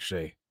today,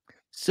 actually.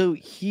 So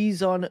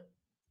he's on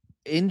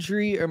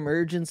injury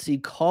emergency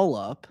call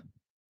up.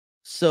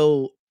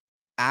 So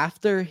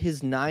after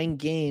his 9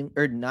 game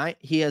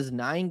he has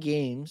 9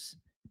 games,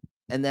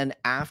 and then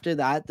after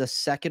that, the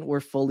second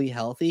we're fully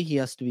healthy, he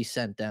has to be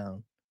sent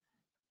down.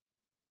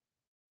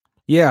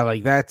 Yeah,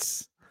 like that.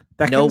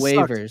 No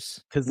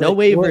waivers,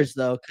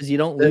 though, because you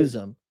don't lose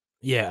them.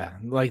 Yeah,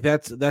 like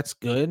that's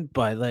good,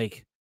 but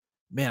like,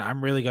 man,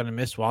 I'm really gonna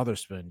miss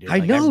Wotherspoon, dude. I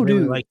know, really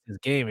dude. like his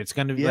game. It's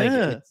gonna be like,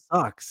 it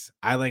sucks.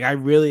 I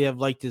really have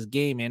liked his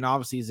game, and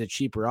obviously he's a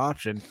cheaper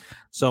option.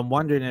 So I'm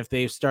wondering if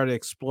they've started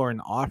exploring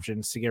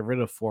options to get rid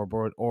of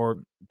Forbort, or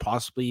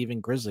possibly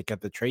even Grzelcyk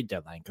at the trade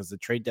deadline, because the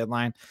trade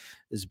deadline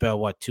is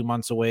about 2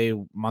 months away,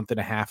 month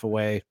and a half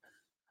away.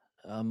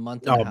 A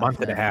month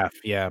and a half.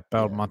 Yeah,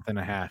 about a month and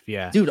a half.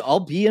 Yeah, dude, I'll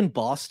be in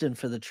Boston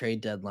for the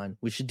trade deadline.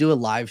 We should do a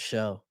live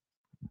show.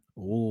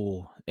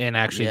 Ooh, and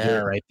actually do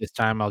it right this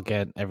time. I'll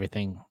get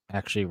everything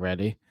actually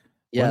ready.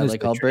 Yeah,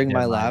 like I'll bring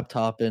my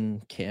laptop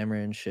and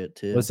camera and shit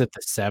too. Was it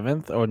the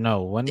 7th or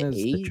no? When is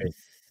the trade?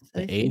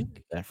 The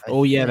 8th?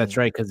 Oh yeah, that's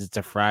right, because it's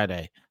a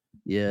Friday.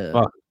 Yeah.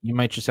 Well, you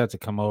might just have to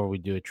come over. We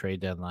do a trade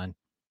deadline.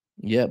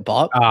 Yeah,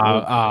 Bob.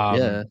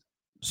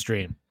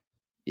 Stream.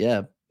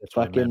 Yeah, that's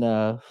fucking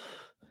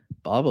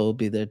Bobo will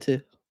be there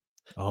too.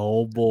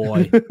 Oh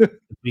boy,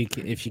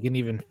 if you can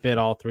even fit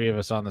all 3 of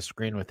us on the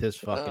screen with his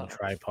fucking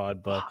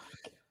tripod, but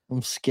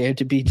I'm scared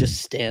to be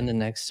just standing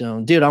next to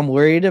him, dude. I'm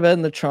worried about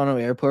in the Toronto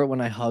airport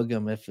when I hug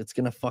him if it's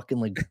gonna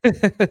fucking like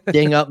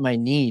ding up my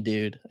knee,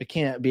 dude. I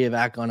can't be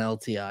back on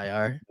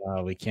LTIR.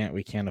 We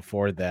can't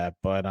afford that,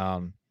 but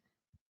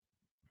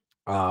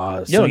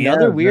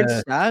another weird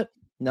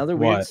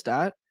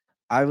stat.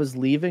 I was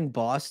leaving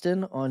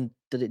Boston on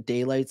the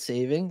daylight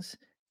savings,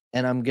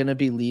 and I'm going to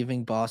be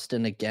leaving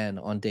Boston again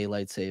on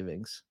daylight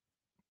savings.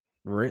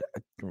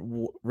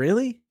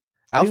 Really?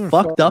 How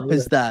fucked up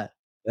is that?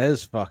 That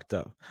is fucked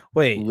up.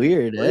 Wait.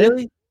 Weird,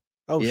 really?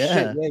 Oh Yeah.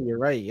 shit! Yeah, you're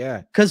right.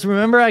 Yeah, Because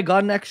remember, I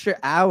got an extra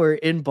hour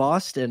in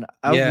Boston.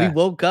 We Yeah.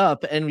 woke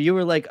up and you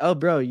were like, "Oh,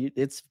 bro,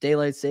 it's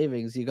daylight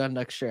savings. You got an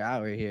extra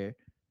hour here."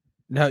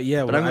 no,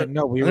 yeah. But Well, I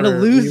know I'm gonna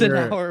lose an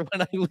hour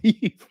when I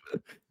leave.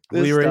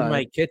 we This were in time.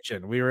 my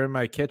kitchen. We were in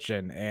my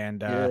kitchen,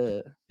 and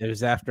Yeah, it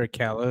was after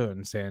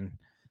Calhoun's, and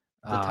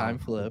the time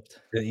flipped.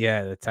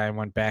 yeah, the time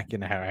went back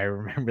an hour. I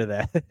remember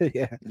that.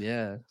 Yeah.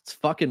 Yeah, it's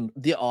fucking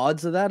the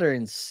odds of that are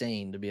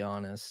insane, to be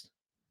honest.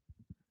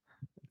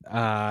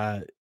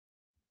 Uh,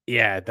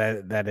 yeah.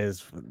 That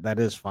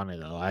is funny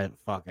though.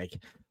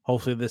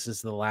 Hopefully this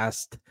is the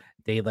last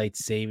daylight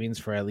savings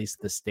for at least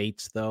the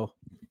states though.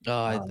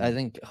 Oh, I Um,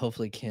 think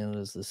hopefully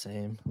Canada's the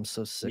same. I'm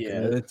so sick Yeah,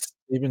 of it.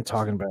 they've been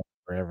talking about it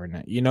forever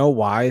now. You know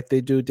why they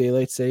do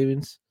daylight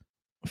savings?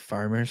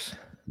 Farmers.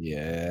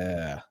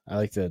 Yeah, I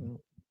like to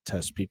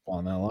test people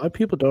on that. A lot of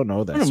people don't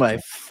know that. What am I,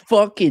 Spencer.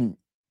 fucking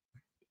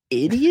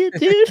idiot,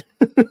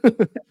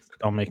 dude?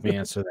 Don't make me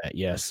answer that.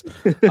 Yes.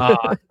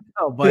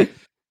 No, but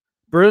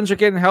Bruins are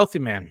getting healthy,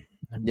 man.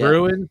 Yeah.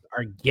 Bruins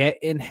are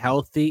getting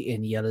healthy,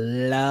 and you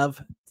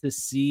love to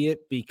see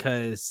it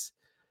because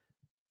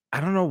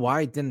I don't know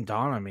why it didn't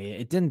dawn on me.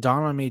 It didn't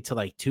dawn on me till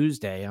like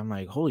Tuesday. I'm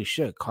like, holy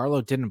shit,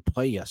 Carlo didn't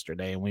play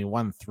yesterday, and we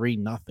won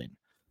 3-0.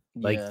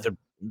 Yeah.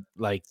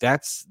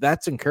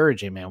 That's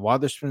encouraging, man.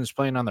 Witherspoon is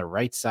playing on the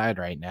right side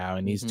right now,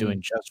 and he's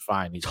doing just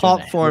fine. He's top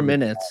doing a 4 hell of a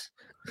minutes.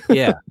 job.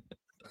 Yeah,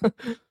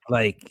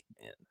 like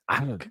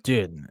I don't,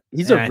 dude.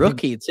 He's and a I think-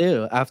 rookie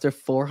too, after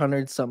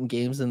 400 something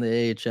games in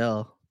the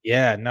AHL.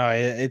 yeah, no,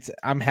 it's.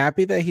 I'm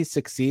happy that he's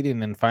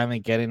succeeding and finally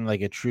getting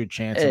like a true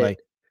chance. Hey, Like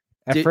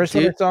at first,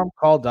 when I saw him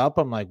called up,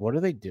 I'm like, what do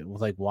they do?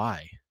 Like,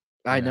 why?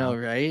 I know,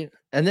 right?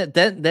 And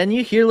then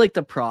you hear like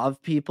the prov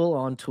people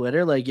on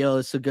Twitter, like, yo,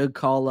 it's a good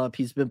call up.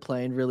 He's been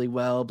playing really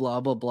well, blah,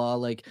 blah, blah.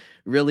 Like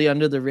really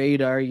under the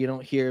radar. You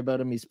don't hear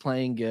about him. He's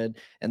playing good.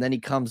 And then he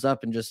comes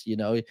up and just,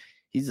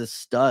 he's a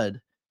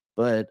stud.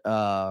 But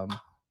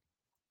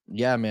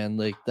yeah, man,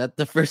 like that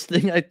the first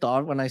thing I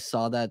thought when I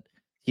saw that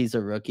he's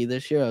a rookie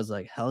this year, I was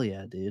like, hell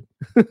yeah, dude.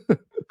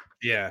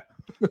 Yeah.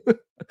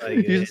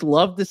 You just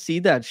love to see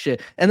that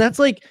shit. And that's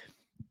like,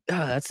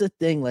 that's the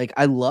thing. Like,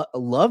 I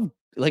love,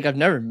 like, I've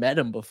never met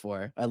him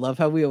before. I love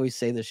how we always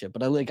say this shit,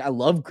 but I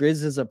love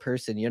Grizz as a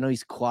person.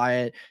 He's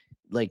quiet.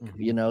 Like,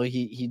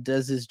 he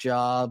does his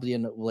job,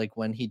 like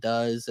when he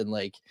does, and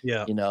like,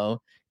 Yeah.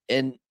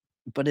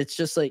 But it's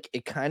just like,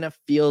 it kind of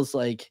feels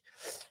like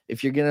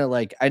if you're gonna,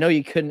 like, I know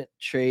you couldn't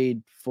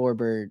trade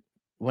Forbert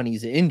when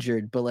he's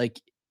injured, but like,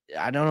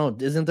 I don't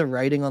know, isn't the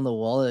writing on the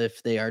wall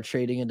if they are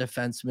trading a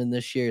defenseman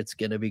this year, it's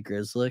gonna be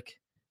Grzelcyk?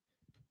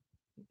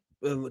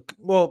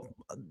 Well,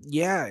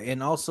 yeah,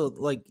 and also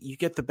like you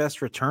get the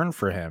best return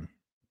for him.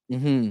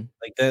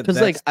 Like that,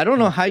 Because like I don't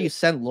know how you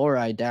sent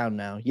Lohrei down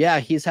now. Yeah,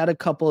 he's had a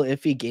couple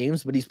iffy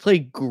games, but he's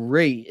played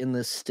great in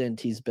this stint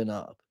he's been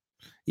up.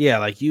 Yeah,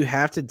 like you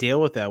have to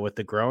deal with that with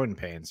the growing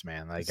pains,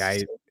 man. Like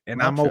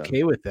I'm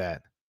okay with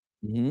that.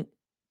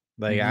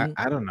 Like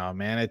I don't know,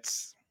 man.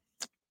 It's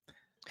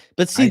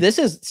But this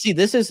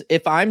is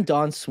if I'm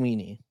Don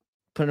Sweeney,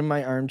 putting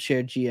my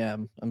armchair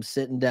GM, I'm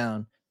sitting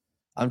down,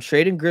 I'm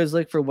trading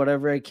Grzelcyk for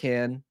whatever I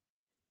can,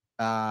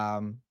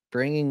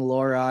 bringing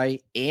Lohrei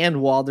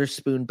and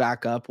Witherspoon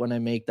back up when I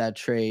make that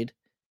trade,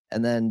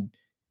 and then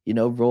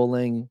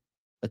rolling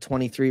a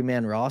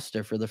 23-man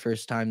roster for the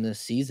first time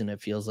this season.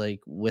 It feels like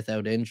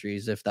without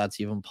injuries, if that's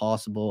even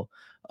possible,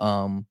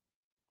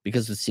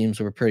 because it seems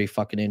we're pretty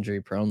fucking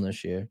injury prone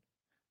this year.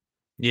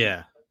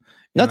 Yeah.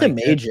 Nothing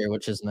major,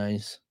 which is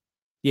nice.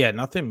 Yeah,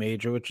 nothing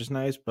major, which is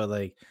nice, but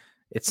like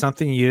it's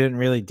something you didn't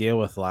really deal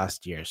with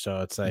last year. So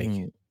it's like,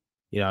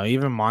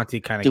 even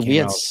Monty kind of we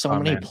had so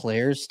many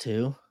players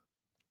too.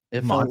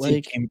 It felt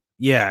like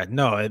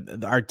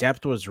our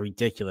depth was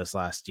ridiculous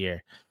last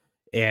year.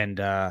 And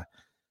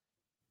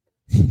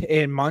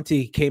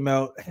Monty came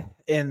out,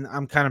 and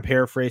I'm kind of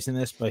paraphrasing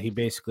this, but he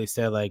basically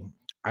said like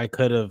I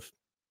could have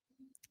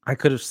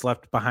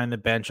slept behind the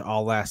bench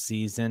all last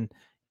season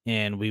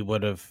and we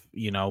would have,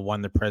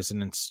 won the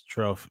President's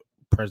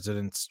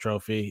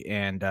Trophy.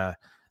 And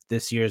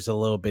this year's a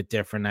little bit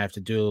different. I have to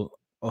do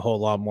a whole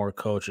lot more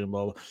coaching,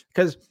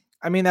 because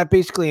I mean that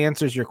basically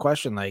answers your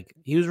question. Like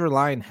he was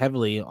relying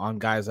heavily on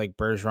guys like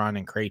Bergeron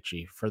and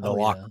Krejci for the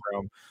locker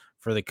room,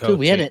 for the coaching.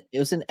 Dude, it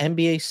was an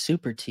NBA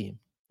super team.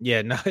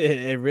 Yeah, no,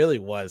 it really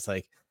was.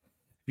 Like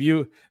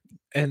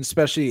and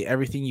especially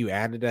everything you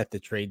added at the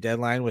trade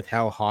deadline with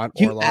how hot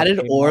you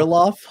added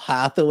Orlov,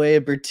 Hathaway,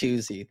 and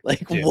Bertuzzi.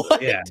 Like, dude,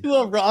 what? Yeah. To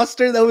a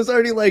roster that was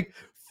already like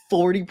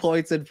 40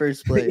 points in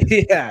first place.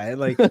 Yeah,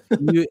 like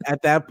you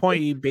at that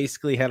point, you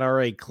basically had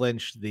already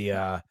clinched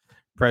the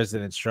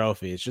President's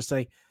Trophy. It's just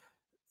like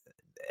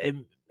it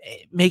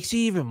makes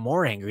you even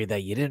more angry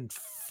that you didn't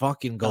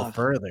fucking go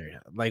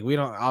further. Like we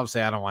don't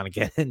obviously, I don't want to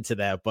get into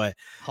that, but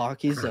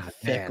hockey's a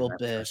fickle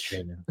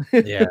bitch.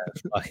 Yeah,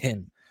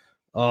 fucking.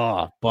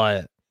 Oh,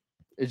 but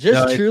it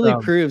just truly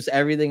proves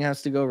everything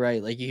has to go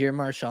right. Like you hear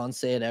Marchand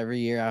say it every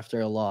year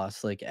after a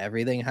loss. Like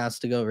everything has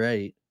to go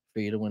right for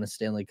you to win a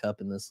Stanley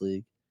Cup in this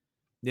league.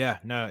 Yeah,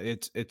 no,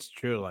 it's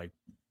true. Like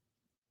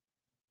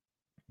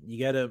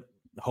you gotta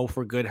hope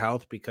for good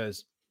health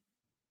because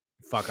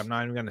fuck, I'm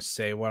not even gonna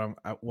say what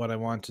I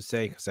want to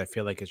say because I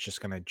feel like it's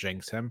just gonna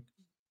jinx him.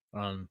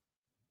 Um,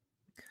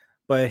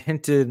 but I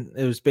hinted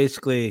it was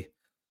basically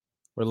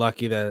we're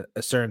lucky that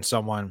a certain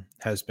someone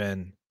has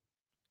been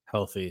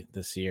healthy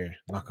this year.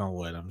 Knock on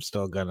wood. I'm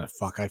still gonna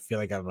fuck. I feel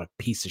like I'm a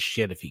piece of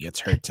shit if he gets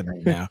hurt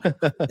tonight now,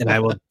 and I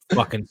will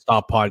fucking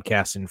stop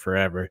podcasting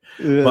forever.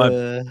 But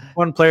Uh,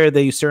 one player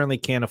that you certainly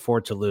can't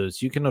afford to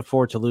lose. You can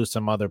afford to lose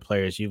some other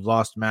players. You've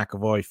lost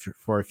McAvoy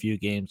for a few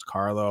games.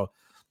 Carlo.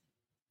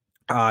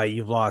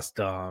 You've lost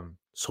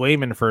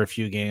Swayman for a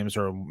few games,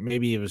 or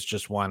maybe it was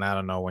just one. I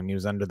don't know when he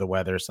was under the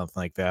weather or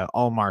something like that.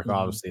 Allmark, Mhm.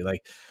 obviously,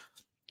 like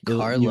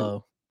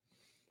Carlo.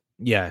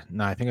 yeah.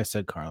 No, I think I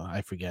said Carlo.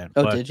 I forget,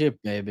 Oh, but did you?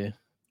 Maybe.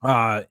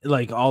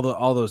 like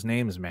all those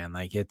names, man.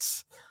 Like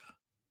it's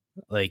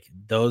like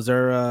those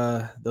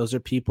are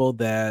people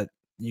that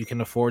you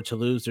can afford to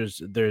lose.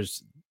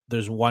 There's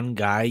one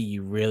guy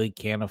you really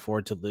can't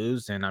afford to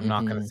lose, and I'm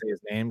not gonna Mhm. say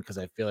his name because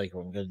I feel like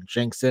I'm gonna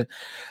jinx it,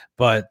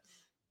 but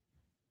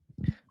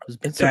He's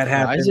been if that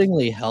happens.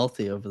 surprisingly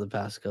healthy over the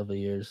past couple of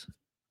years.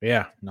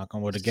 Yeah, knock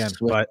on wood again.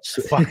 Swi- But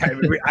swi-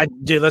 fuck,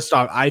 dude, let's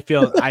stop. I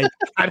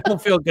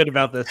don't feel good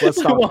about this. Let's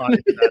stop talking about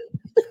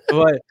it.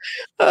 But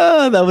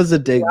Oh, that was a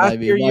dig by last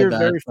me. year, My you're bad.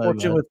 very My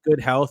fortunate bad. with good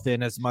health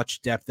and as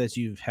much depth as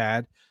you've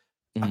had.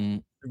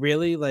 Mhm.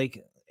 Really,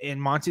 like,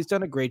 and Monty's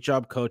done a great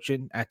job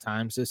coaching at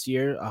times this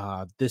year.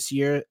 This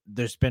year,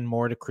 there's been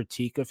more to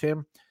critique of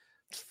him.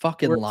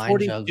 Fucking We're line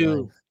 42.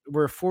 juggling.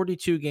 We're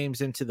 42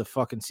 games into the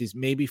fucking season,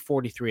 maybe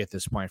 43 at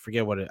this point.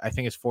 Forget what I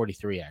think it's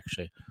 43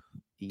 actually.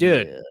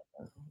 Dude,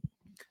 Yeah.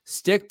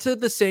 stick to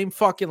the same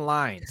fucking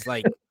lines.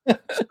 Like,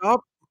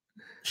 stop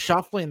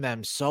shuffling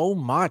them so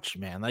much,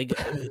 man. Like,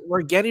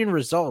 we're getting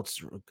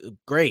results,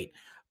 great,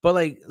 but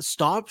like,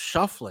 stop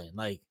shuffling.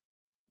 Like,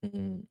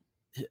 Mhm.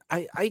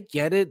 I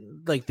get it.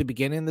 Like the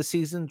beginning of the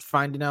season,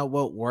 finding out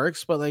what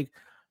works, but like,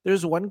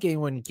 there's one game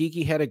when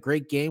Geeky had a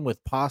great game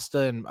with Pasta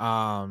and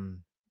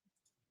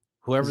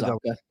whoever the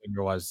Zaka.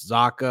 winger was,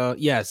 Zaka.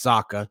 Yeah,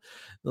 Zaka.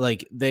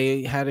 Like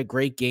they had a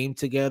great game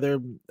together.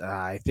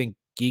 I think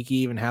Geeky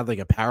even had like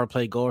a power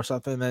play goal or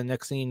something. And then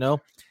next thing you know,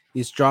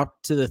 he's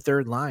dropped to the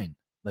third line.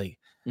 Like,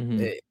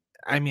 Mhm. eh,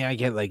 I mean, I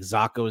get like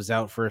Zaka was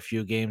out for a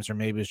few games, or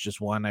maybe it's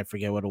just one. I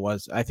forget what it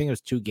was. I think it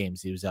was 2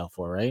 games he was out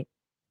for, right?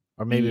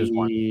 Or maybe it was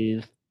one.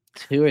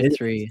 2 or It,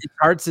 3. it's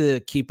hard to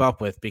keep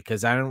up with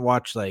because I didn't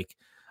watch like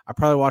I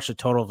probably watched a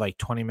total of like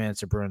 20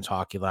 minutes of Bruins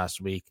hockey last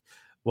week.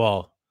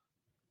 Well,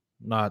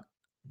 not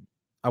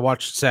I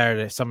watched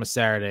Saturday, some of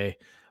Saturday,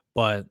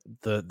 but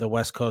the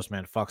West Coast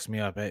man fucks me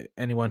up.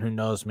 Anyone who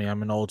knows me,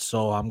 I'm an old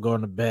soul. I'm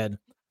going to bed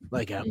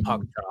like a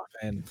puck Mhm. drop,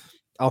 and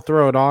I'll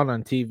throw it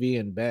on TV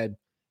in bed.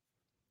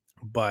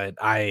 But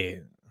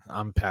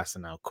I'm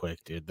passing out quick,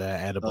 dude. The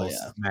Oh, edibles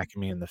yeah. smacking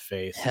me in the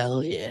face.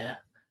 Hell yeah.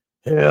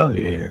 Hell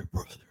yeah,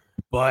 brother.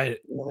 But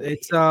Hell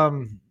it's yeah.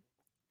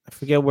 I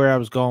forget where I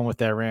was going with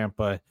that rant,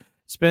 but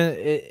it's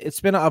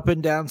been an up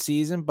and down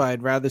season, but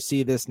I'd rather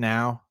see this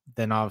now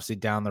than obviously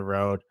down the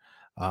road.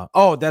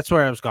 Oh, that's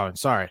where I was going.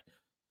 Sorry.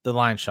 The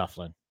line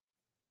shuffling.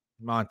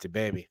 Monty,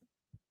 baby.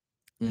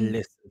 Mm.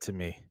 Listen to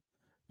me.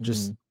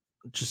 Just Mhm.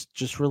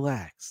 just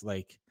relax.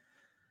 Like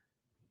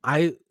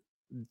I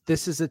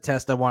this is a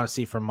test I want to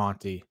see from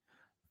Monty.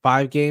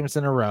 5 games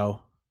in a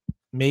row,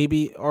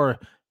 maybe or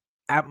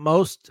at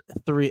most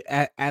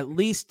at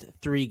least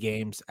 3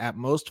 games, at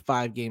most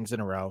 5 games in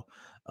a row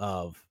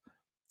of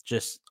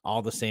just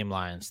all the same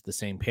lines, the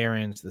same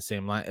pairings, the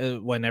same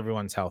line when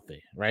everyone's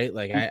healthy, right?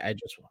 Like I You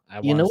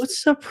want know to what see.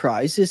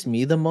 surprises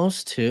me the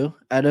most too?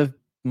 Out of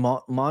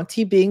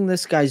Monty being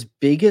this guy's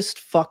biggest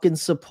fucking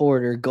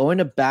supporter, going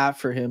to bat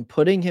for him,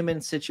 putting him in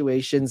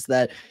situations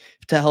that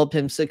to help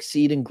him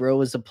succeed and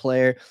grow as a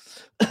player,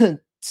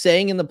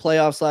 saying in the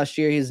playoffs last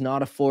year he's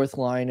not a fourth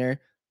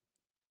liner.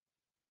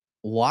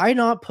 Why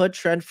not put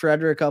Trent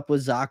Frederick up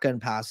with Zaka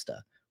and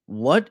Pasta?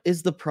 What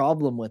is the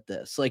problem with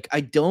this? Like,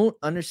 I don't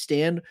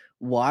understand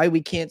why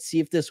we can't see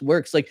if this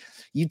works. Like,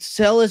 you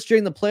tell us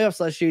during the playoffs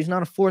last year he's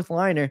not a fourth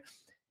liner.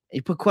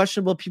 You put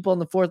questionable people on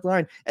the fourth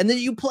line, and then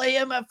you play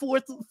him at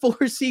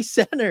 4C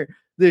center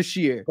this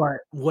year. But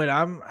what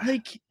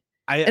Like,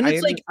 and I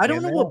it's like, I don't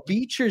understand know that. what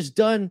Beecher's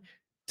done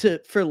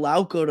for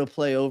Lauko to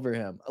play over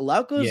him.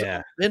 Lauko's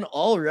Yeah. been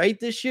all right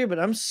this year, but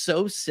I'm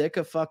so sick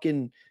of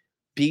fucking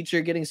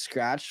Beecher getting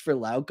scratched for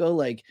Lauko.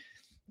 Like,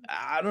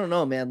 I don't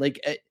know, man.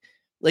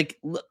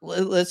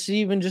 Let's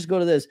even just go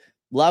to this.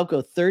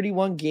 Lauko,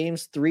 31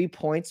 games, 3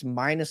 points,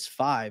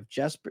 -5.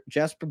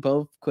 Jesper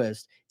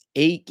Bovequist,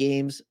 8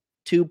 games,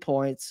 2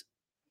 points,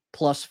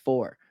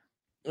 +4.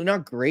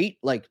 Not great,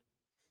 like,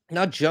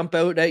 not jump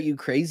out at you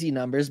crazy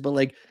numbers, but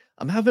like,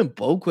 I'm having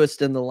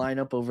Boquist in the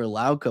lineup over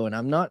Lauko, and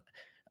I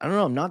don't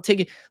know, I'm not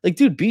taking like,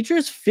 dude,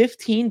 Beecher's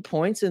 15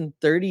 points in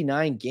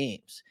 39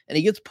 games, and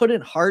he gets put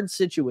in hard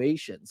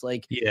situations.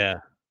 Like,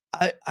 Yeah.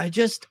 I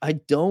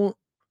don't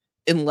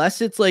unless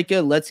it's like a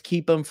let's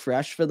keep him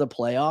fresh for the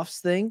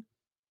playoffs thing.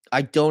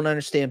 I don't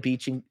understand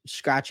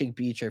scratching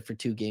Beecher for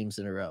 2 games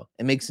in a row.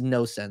 It makes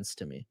no sense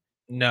to me.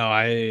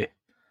 No,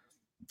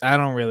 I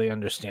don't really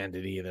understand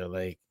it either.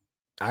 Like,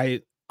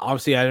 I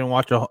obviously I didn't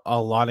watch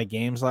a lot of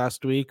games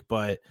last week,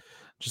 but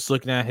just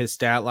looking at his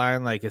stat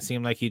line, like it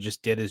seemed like he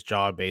just did his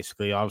job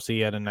basically. Obviously,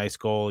 he had a nice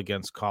goal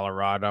against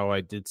Colorado.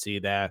 I did see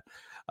that.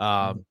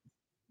 Mhm.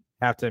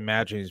 Have to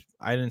imagine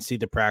I didn't see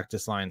the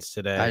practice lines I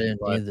today, didn't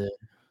but either.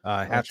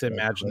 I I'll have to check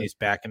imagine quick. he's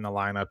back in the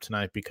lineup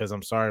tonight because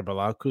I'm sorry, but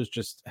Laukus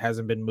just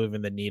hasn't been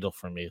moving the needle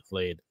for me He's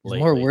more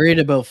lately. worried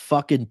about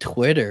fucking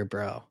Twitter,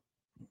 bro.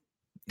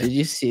 Did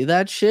you see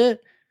that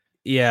shit?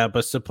 Yeah,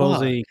 but Fuck.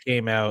 supposedly he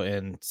came out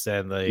and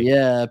said like,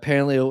 Yeah,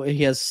 apparently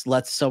he has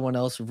let someone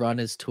else run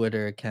his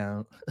Twitter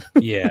account.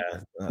 yeah,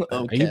 are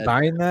you Okay.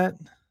 buying that?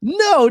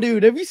 No,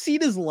 dude, have you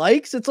seen his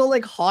likes? It's all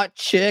like hot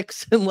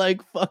chicks and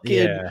like fucking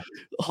Yeah.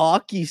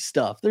 hockey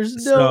stuff. There's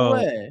no So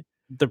way.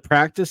 the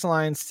practice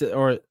lines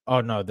or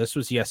oh no, this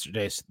was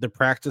yesterday's. The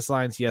practice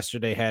lines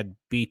yesterday had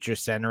Beecher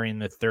centering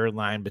the third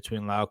line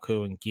between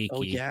Lauku and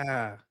Oh Geeky.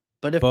 yeah.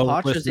 But if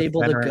Boquist Pacha's was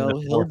able to centering the go,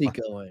 he'll fourth be line.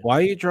 going. Why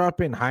are you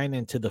dropping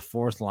Heinen to the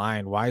fourth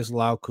line? Why is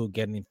Lauku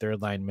getting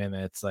third line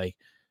minutes? Like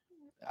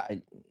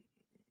I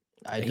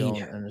I he,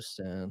 don't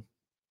understand.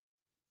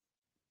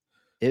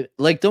 It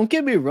like don't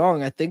get me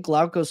wrong, I think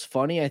Lauko's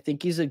funny. I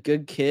think he's a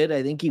good kid.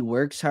 I think he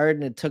works hard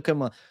and it took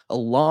him a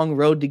long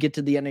road to get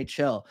to the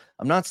NHL.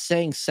 I'm not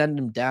saying send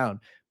him down,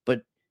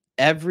 but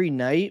every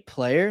night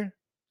player,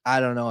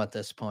 I don't know at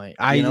this point.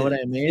 You know I what I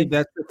see mean?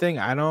 that's the thing.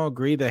 I don't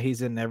agree that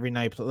he's in every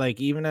night.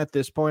 Like even at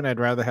this point, I'd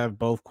rather have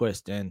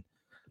Boquist in.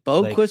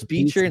 Like Boquist,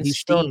 Beecher, and he's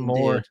shown Steen,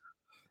 more. dude.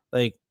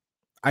 Like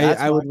That's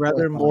I my would fourth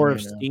rather line more right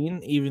of now.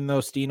 Steen, even though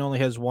Steen only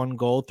has 1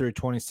 goal through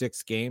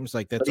 26 games.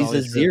 Like But that's all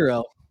he's a he's really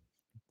 0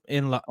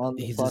 in. on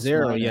the He's a plus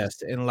zero, minus.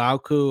 yes. In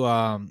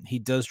Lauku, he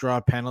does draw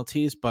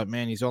penalties, but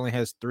man, he's only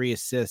has 3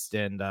 assists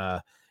and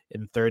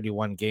in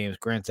 31 games.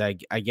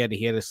 Granted, I get it,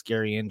 he had a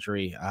scary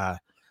injury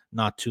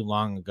not too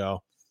long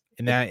ago.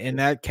 And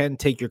that can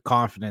take your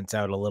confidence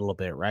out a little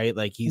bit, right?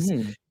 Like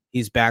Mhm.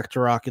 he's back to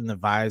rocking the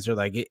visor.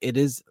 Like it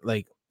is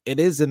like it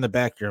is in the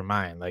back of your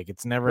mind. Like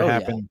it's never Oh, yeah.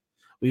 happened.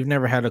 We've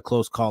never had a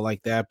close call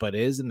like that, but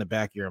it is in the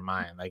back of your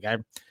mind. Like I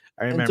And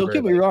don't remember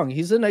get me like wrong,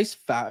 he's a nice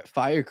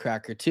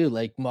firecracker too.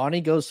 Like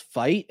Monty goes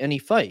fight and he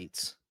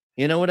fights.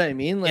 You know what I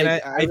mean? and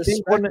Like I I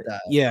think one respect of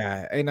that.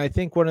 yeah, and I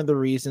think one of the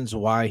reasons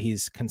why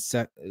he's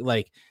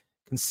consistently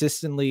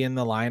in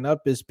the lineup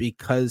is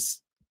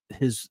because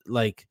his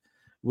like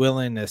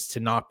willingness to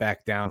not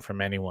back down from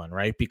anyone,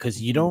 right?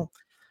 Because you Mhm. don't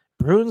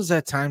Bruins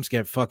at times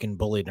get fucking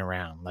bullied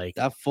around. Like,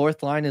 That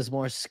fourth line is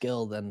more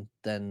skill than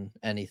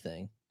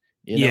anything.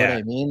 You know what yeah,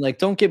 I mean? Like,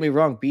 don't get me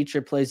wrong,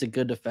 Beecher plays a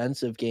good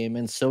defensive game,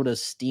 and so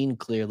does Steen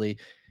clearly,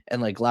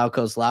 and like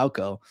Lauko's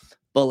Lauko.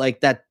 But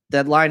like that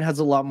line has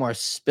a lot more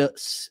skill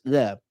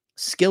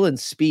and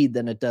speed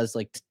than it does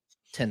like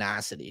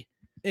tenacity.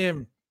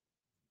 and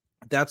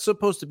that's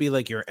supposed to be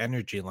like your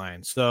energy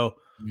line. So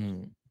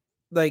Mm.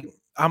 like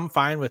I'm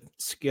fine with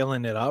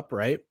skilling it up,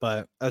 right?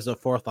 But as a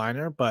fourth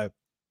liner, but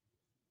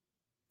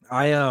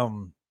I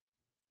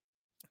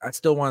I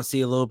still want to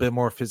see a little bit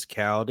more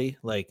physicality,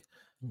 like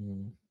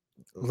Mm.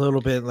 a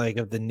little bit like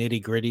of the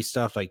nitty gritty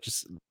stuff, like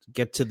just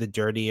get to the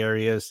dirty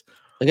areas,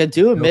 Like I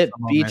do build admit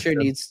some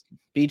momentum.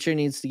 Beecher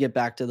needs to get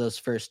back to those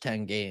first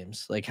 10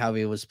 games, like how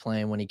he was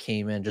playing when he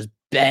came in, just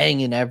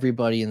banging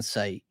everybody in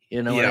sight.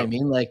 You know what I Yeah,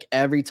 mean? Like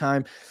every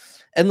time.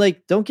 And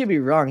like, don't get me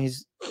wrong,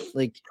 he's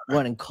like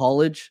what in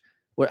college?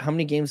 What how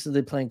many games did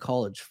they play in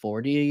college?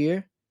 40 a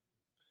year?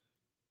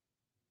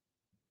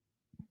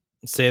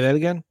 say that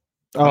again.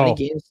 How many Oh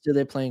games do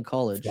they play in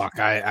college? fuck,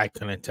 I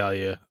couldn't tell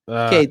you.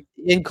 Okay,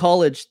 in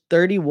college,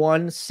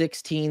 31,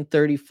 16,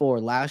 34.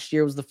 Last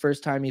year was the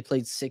first time he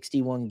played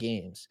 61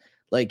 games.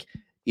 Like,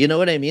 you know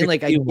what I mean?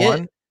 Like I get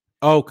 61.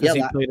 Oh, because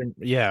yeah, he played in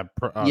oh yeah,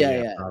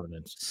 yeah, yeah.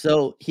 Providence.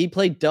 So he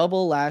played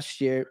double last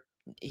year.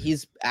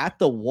 He's at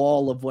the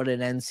wall of what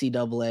an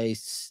NCAA,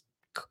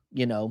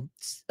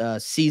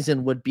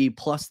 season would be,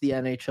 plus the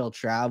NHL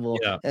travel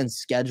Yeah, and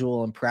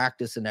schedule and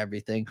practice and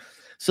everything.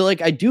 So,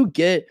 like, I do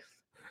get,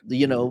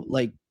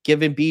 like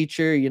giving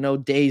Beecher,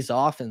 days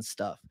off and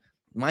stuff.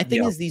 My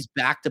thing yeah, is these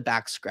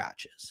back-to-back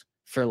scratches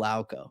for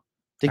Lauko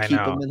to I keep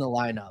him know in the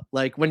lineup.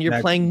 Like when you're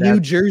that playing New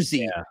that's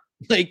Jersey, yeah.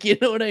 like, you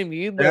know what I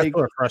mean? That's Like,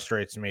 what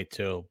frustrates me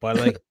too. But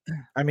like,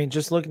 I mean,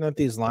 just looking at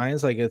these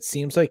lines, like it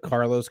seems like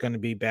Carlo's going to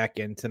be back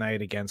in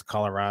tonight against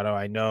Colorado.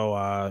 I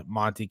know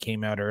Monty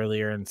came out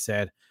earlier and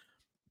said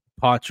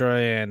Patra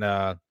and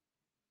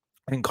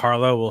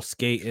Carlo will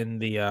skate in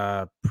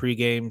the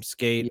pregame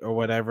skate yeah, or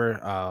whatever,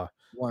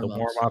 the warm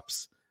warm-ups.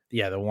 ups.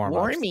 Yeah, the warm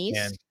ups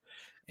Warmies.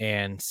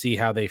 and see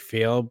how they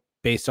feel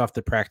based off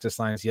the practice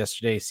lines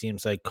yesterday.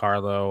 Seems like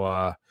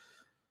Carlo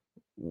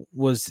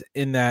was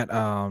in that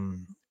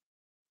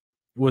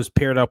was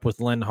paired up with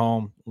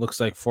Lindholm. Looks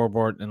like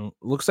Forboard and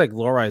looks like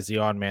Lori is the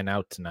odd man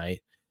out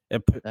tonight. I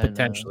know.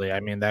 Potentially, I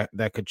mean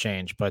that could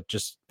change, but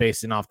just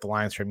basing off the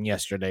lines from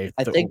yesterday,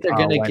 I think they're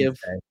gonna give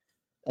Wednesday.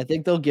 I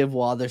think they'll give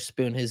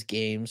Wotherspoon his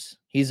games.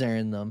 He's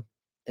earned them.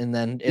 And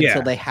then until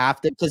Yeah, they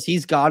have to, because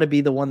he's gotta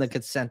be the one that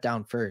gets sent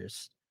down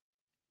first.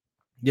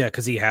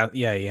 because he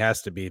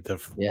has to be the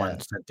one Yeah.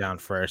 sent down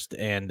first,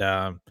 and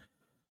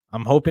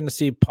I'm hoping to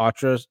see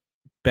Patra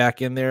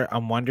back in there.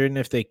 I'm wondering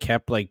if they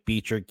kept like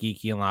Beecher,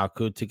 Geeky, and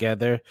Lauku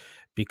together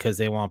because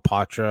they want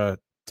Patra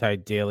to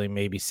ideally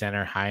maybe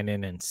center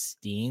Heinen and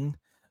Steen.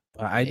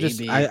 But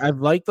Maybe. I've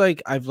liked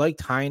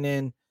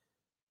Heinen.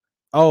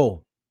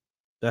 Oh,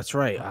 that's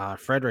right.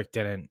 Frederick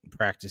didn't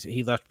practice.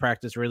 He left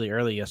practice really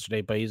early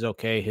yesterday, but he's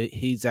okay.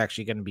 He's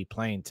actually going to be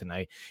playing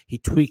tonight. He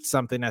tweaked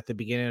something at the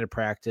beginning of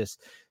practice,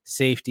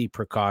 safety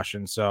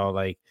precaution. So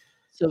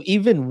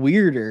even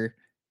weirder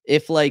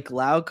if like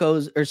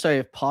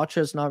if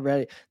Pacha's not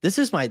ready. This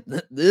is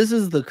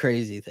the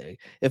crazy thing.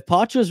 If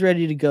Pacha's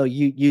ready to go,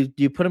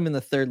 you put him in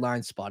the third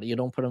line spot. You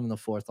don't put him in the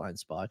fourth line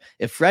spot.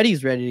 If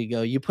Freddie's ready to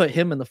go, you put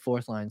him in the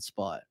fourth line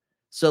spot.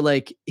 So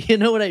like, you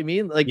know what I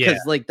mean? Like, Yeah.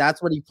 because like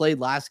that's what he played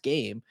last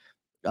game.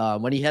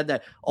 When he had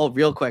that. Oh,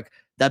 real quick,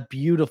 that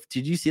beautiful.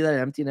 Did you see that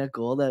empty net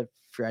goal that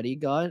Freddie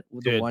got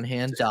with the one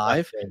hand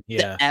dive?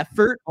 Yeah. The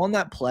effort on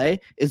that play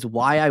is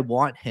why I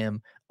want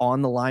him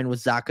on the line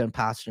with Zacha and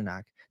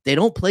Pasternak. They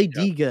don't play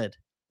D good.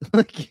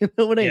 Like, you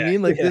know what I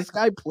mean? Like this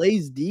guy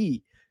plays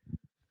D.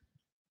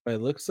 But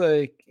it looks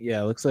like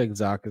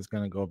Zach is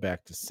gonna go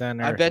back to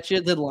center. I bet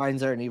you the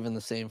lines aren't even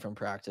the same from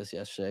practice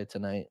yesterday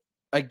tonight.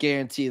 I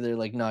guarantee they're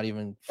like not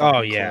even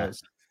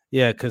close.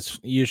 Yeah, because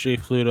usually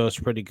Fluto's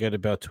pretty good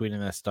about tweeting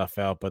that stuff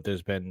out, but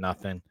there's been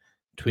nothing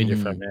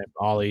tweeted from him.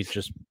 All he's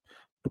just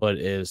put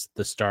is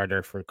the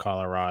starter for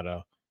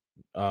Colorado.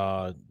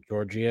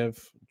 Georgiev,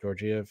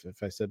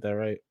 if I said that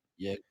right.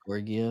 Yeah,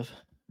 Georgiev.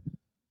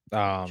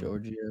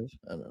 Georgiev.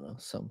 I don't know.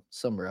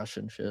 Some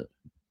Russian shit.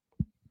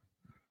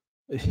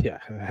 Yeah.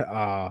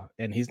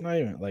 And he's not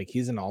even like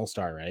he's an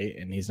all-star, right?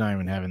 And he's not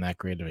even having that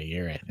great of a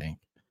year, I think.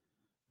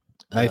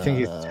 I think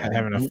he's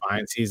having a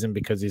fine season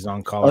because he's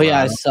on Colorado. Oh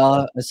yeah,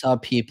 I saw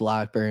Pete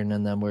Blackburn,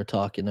 and then we're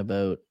talking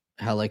about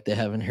how like they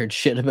haven't heard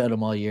shit about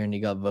him all year, and he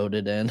got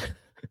voted in.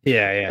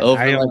 Yeah.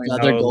 Over I like only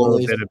other know a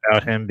goalies. little bit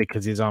about him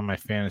because he's on my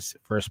fantasy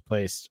first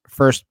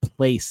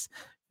place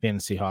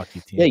fantasy hockey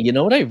team. Yeah, you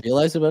know what I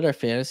realized about our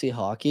fantasy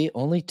hockey?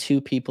 Only 2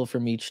 people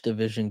from each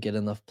division get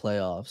in the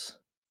playoffs.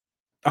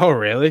 Oh,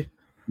 really?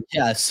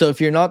 Yeah, so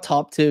if you're not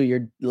top 2,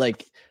 you're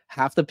like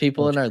half the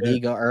people in our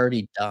league are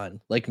already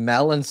done. Like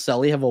Mel and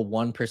Sully have a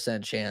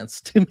 1%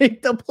 chance to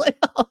make the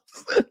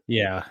playoffs.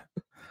 Yeah.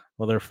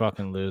 Well, they're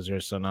fucking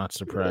losers, so not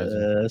surprising.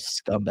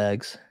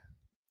 Scumbags.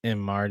 And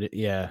Marty,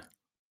 yeah.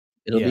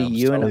 It'll be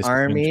you and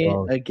Army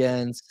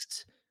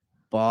against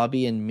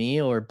Bobby and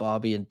me, or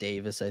Bobby and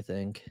Davis, I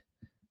think.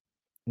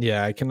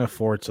 Yeah, I can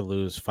afford to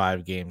lose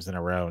 5 games in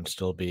a row and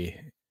still be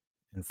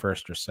in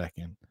first or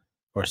second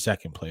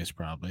place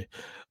probably.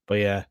 But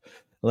yeah,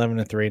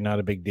 11-3, not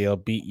a big deal.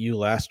 Beat you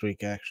last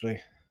week,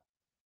 actually.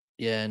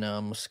 Yeah, no,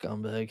 I'm a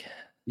scumbag.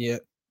 Yeah,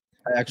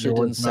 I actually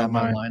didn't set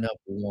my lineup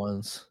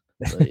once.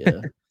 But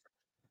yeah,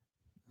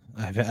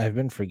 I've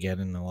been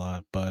forgetting a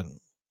lot, but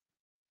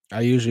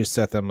I usually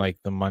set them like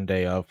the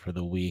Monday of for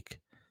the week.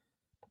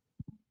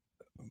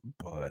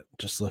 But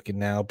just looking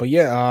now, but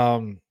yeah,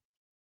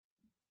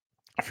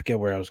 I forget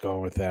where I was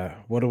going with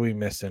that. What are we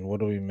missing?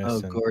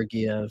 Oh,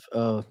 Georgiev.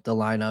 Oh, the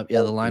lineup.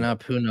 Yeah, the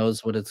lineup. Who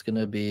knows what it's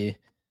gonna be?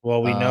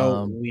 Well, we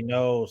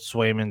know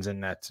Swayman's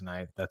in net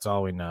tonight. That's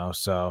all we know.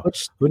 So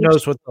who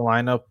knows what the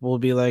lineup will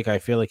be like? I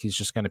feel like he's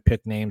just going to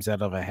pick names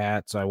out of a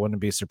hat. So I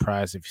wouldn't be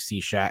surprised if you see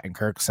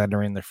Shattenkirk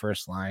centering the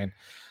first line,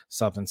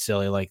 something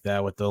silly like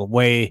that. With the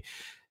way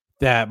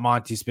that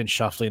Monty's been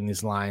shuffling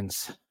these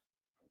lines.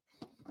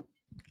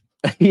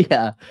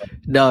 Yeah,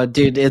 no,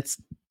 dude, it's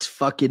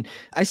fucking.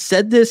 I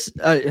said this.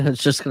 I was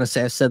just gonna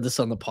say I said this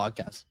on the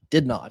podcast.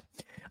 Did not.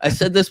 I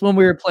said this when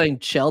we were playing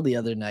Chell the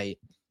other night.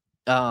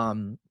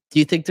 Do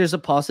you think there's a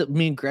possibility?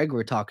 Me and Greg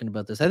were talking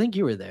about this. I think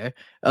you were there.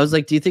 I was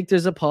like, do you think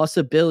there's a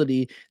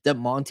possibility that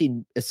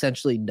Monty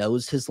essentially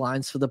knows his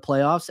lines for the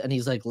playoffs? And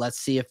he's like, let's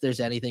see if there's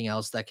anything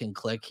else that can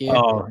click here.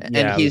 Oh, yeah,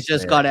 and he's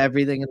just got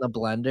everything in the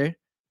blender.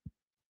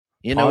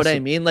 You know what I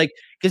mean? Like,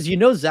 because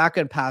Zacha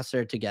and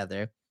Passer are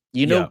together.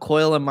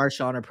 Coyle and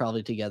Marchand are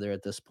probably together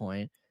at this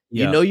point.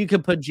 Yeah. You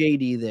can put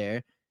JD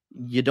there.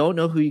 You don't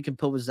know who you can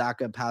put with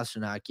Zacha and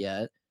Pasternak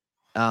yet.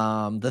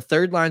 The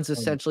third line's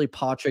essentially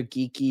Patra,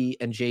 Geeky,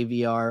 and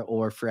JVR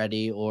or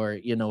Freddie, or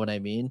you know what I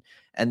mean.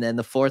 And then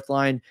the fourth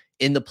line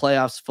in the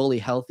playoffs, fully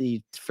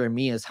healthy for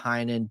me, is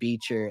Heinen,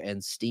 Beecher,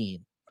 and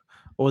Steen.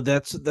 Well,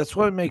 that's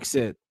what makes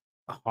it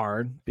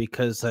hard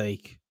because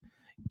like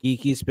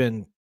Geeky's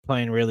been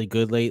playing really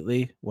good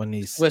lately. When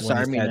he's Swiss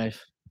Army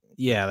knife.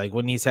 Yeah, like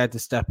when he's had to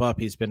step up,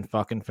 he's been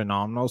fucking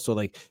phenomenal. So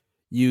like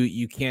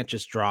you can't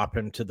just drop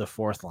him to the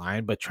fourth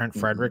line, but Trent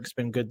Frederick's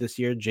been good this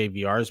year.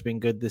 JVR's been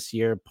good this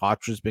year.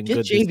 Patra's been good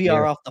this year. Get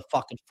JVR off the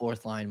fucking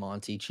fourth line,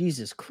 Monty.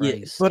 Jesus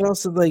Christ. Yeah, but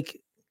also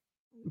like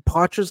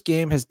Patra's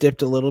game has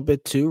dipped a little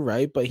bit too,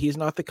 right? But he's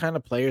not the kind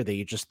of player that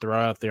you just throw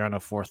out there on a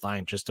fourth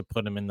line just to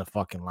put him in the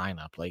fucking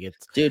lineup. Like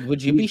it's dude,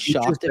 would you be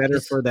shocked if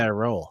better for that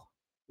role?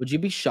 Would you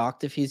be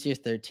shocked if he's your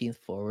 13th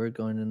forward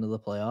going into the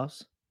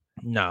playoffs?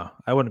 No,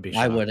 I wouldn't be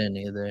shocked. I wouldn't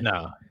either.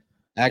 No.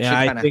 I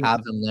actually kind of have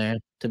him there.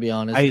 To be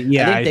honest,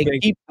 I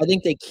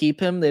think they keep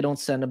him. They don't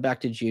send him back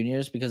to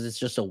juniors because it's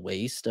just a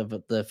waste of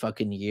the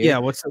fucking year. Yeah,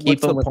 what's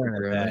Keep the him with point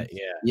the of that? Bruins.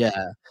 Yeah.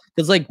 Yeah,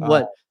 because like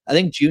what I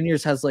think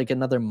juniors has like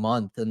another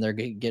month, and they're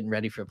getting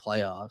ready for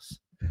playoffs.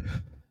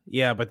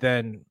 Yeah, but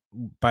then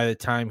by the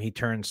time he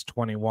turns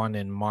 21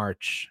 in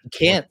March, You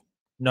can't.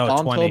 no,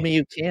 Dom 20. told me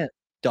you can't.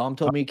 Dom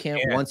told me you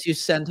can't. can't. Once you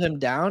send him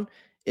down,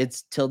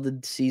 it's till the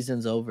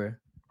season's over.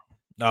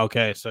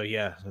 Okay, so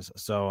yeah,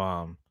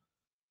 so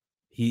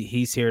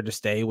he's here to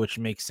stay, which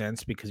makes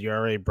sense because you're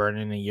already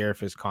burning a year of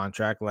his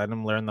contract. Let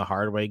him learn the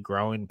hard way,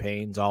 growing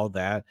pains, all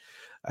that.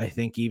 I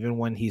think even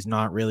when he's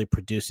not really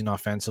producing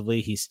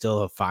offensively, he's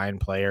still a fine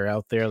player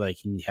out there. Like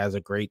he has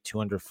a great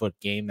 200-foot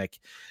game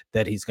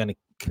that he's going to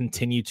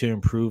continue to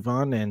improve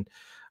on, and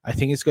I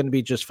think it's going to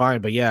be just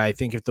fine. But yeah, I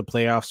think if the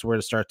playoffs were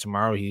to start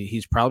tomorrow,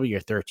 he's probably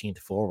your 13th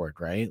forward,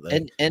 right?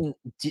 Like, and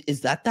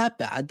is that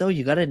bad though?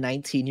 You got a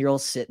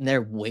 19-year-old sitting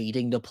there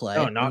waiting to play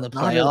no, in the not at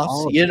playoffs.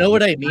 all. You know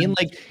what I He's mean?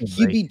 Like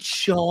he'd be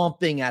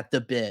chomping at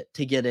the bit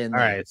to get in All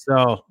there. right,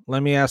 so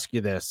let me ask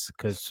you this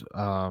because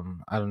I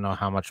don't know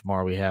how much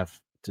more we have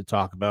to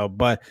talk about,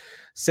 but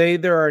say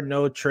there are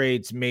no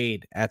trades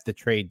made at the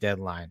trade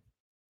deadline.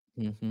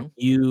 Mm-hmm.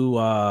 You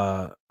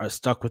are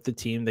stuck with the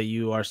team that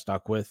you are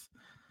stuck with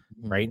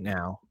right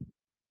now.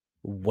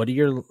 Who are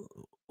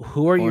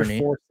your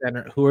four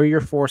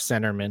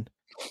centermen?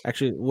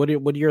 Actually, what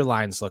are your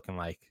lines looking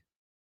like?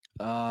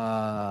 Give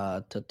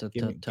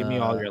me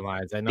all your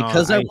lines. I know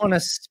because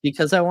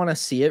I want to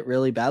see it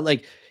really bad.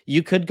 Like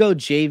you could go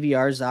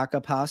JVR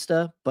Zaka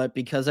Pasta, but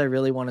because I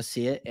really want to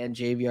see it and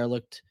JVR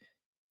looked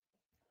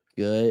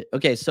good.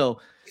 Okay,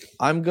 so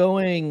I'm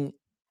going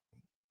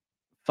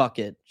fuck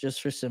it,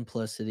 just for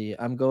simplicity.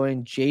 I'm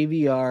going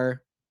JVR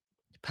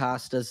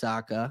Pasta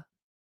Zaka,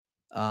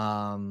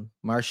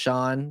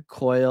 Marchand,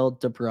 Coyle,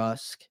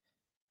 DeBrusque,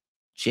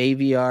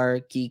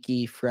 JVR,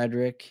 Geeky,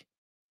 Frederick,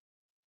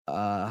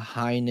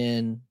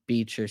 Heinen,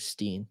 Beecher,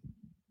 Steen,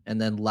 and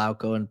then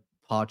Lauko and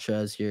Pacha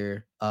as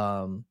your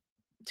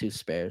two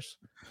spares.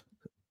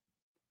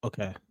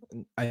 Okay.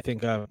 I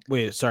think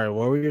wait, sorry,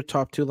 what were your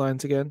top two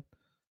lines again?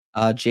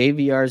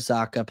 JVR,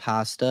 Zaka,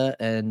 Pasta,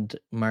 and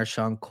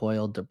Marchand,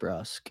 Coyle,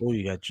 DeBrusque. Oh,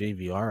 you got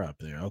JVR up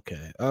there.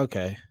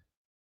 Okay.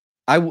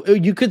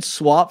 You could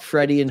swap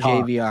Freddie and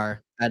JVR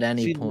at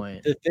any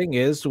point. The thing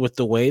is, with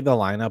the way the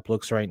lineup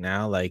looks right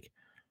now, like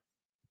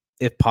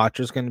if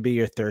Pacha's going to be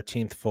your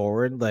 13th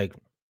forward, like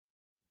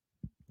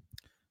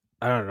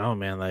I don't know,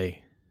 man.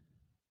 Like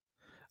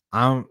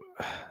I'm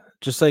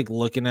just like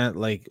looking at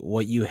like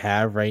what you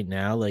have right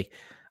now. Like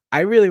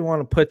I really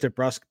want to put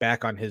DeBrusque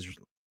back on his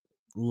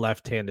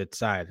left-handed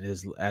side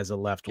as a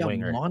left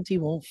winger. Monty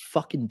won't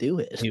fucking do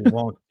it. He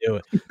won't do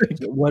it.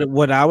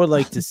 What I would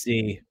like to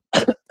see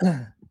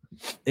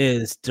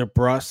is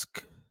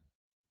DeBrusque.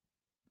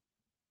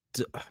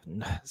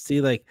 See,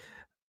 like,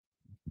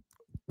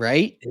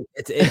 right?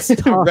 It's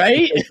tough.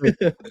 Right?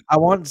 I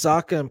want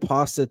Zaka and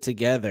Pasta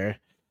together,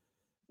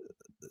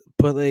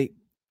 but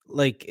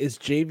like is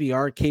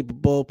JVR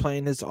capable of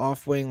playing his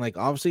off wing? Like,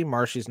 obviously,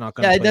 Marshy's not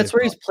going to. Yeah, that's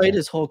where he's played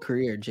his whole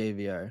career,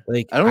 JVR.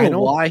 Like, I don't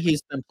know why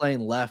he's been playing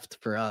left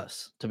for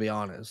us, to be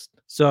honest.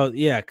 So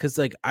yeah, because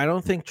like I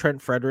don't think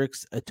Trent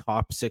Frederick's a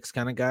top 6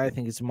 kind of guy. I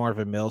think he's more of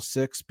a middle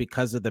 6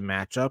 because of the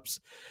matchups.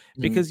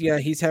 Because yeah,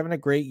 he's having a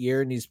great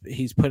year and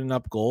he's putting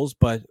up goals,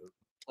 but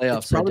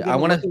playoffs. I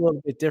want to a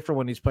little bit different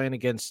when he's playing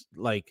against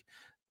like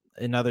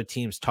another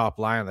team's top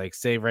line. Like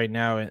say right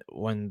now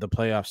when the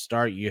playoffs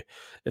start, if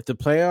the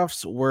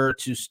playoffs were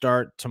to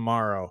start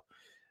tomorrow,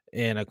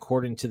 and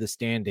according to the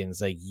standings,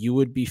 like you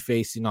would be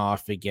facing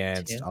off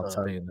against. Tampa. I'll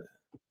tell you.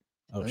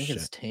 I think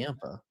it's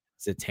Tampa.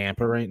 Is it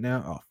Tampa right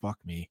now? Oh, fuck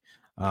me.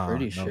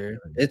 Pretty sure.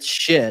 It's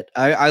shit.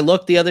 I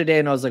looked the other day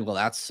and I was like, well,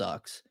 that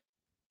sucks.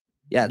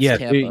 Yeah, it's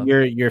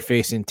Tampa. You're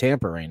facing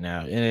Tampa right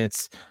now. And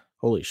it's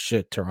holy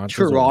shit,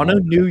 Toronto,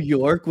 New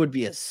York would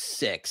be a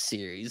sick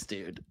series,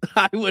 dude.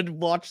 I would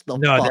watch the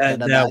fuck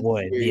out of that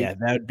would. Series. Yeah,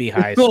 that would be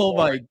high. Oh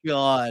my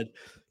god.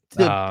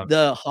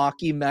 The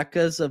hockey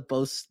meccas of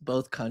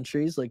both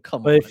countries. Like,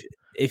 come on.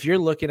 If you're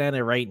looking at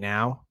it right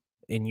now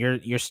and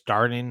you're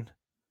starting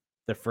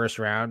the first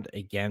round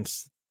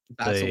against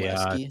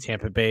the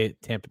Tampa Bay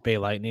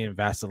Lightning and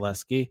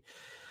Vasilevsky,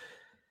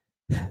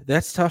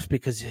 that's tough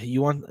because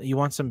you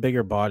want some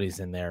bigger bodies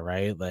in there,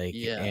 right? Like,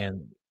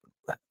 and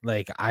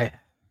like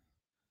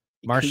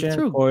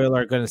Marchand and Coyle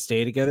are going to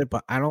stay together,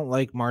 but I don't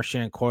like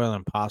Marchand, Coyle,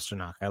 and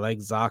Pastrnak. I like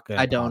Zaka.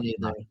 I don't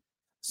either.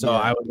 So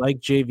I would like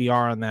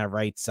JVR on that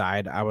right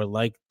side. I would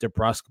like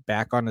DeBrusque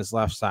back on his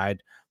left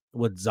side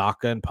with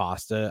Zaka and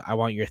Pasta. I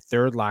want your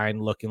third line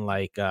looking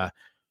like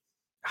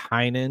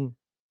Heinen,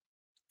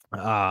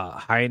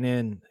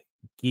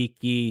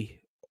 Geeky,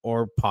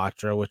 or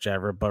Patra,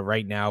 whichever. But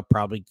right now,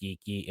 probably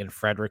Geeky and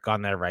Frederick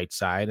on that right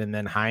side, and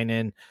then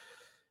Heinen,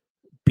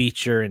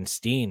 Beecher, and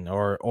Steen,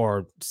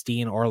 or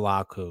Steen or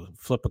Lauko.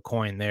 Flip a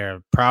coin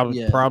there. Probably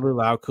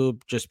Lauko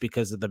just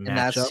because of the matchup. In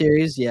that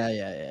series,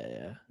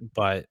 yeah.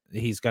 But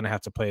he's gonna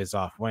have to play his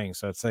off wing,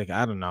 so it's like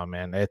I don't know,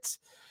 man. It's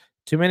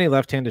too many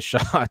left-handed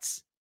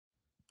shots.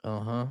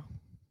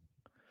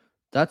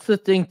 That's the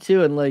thing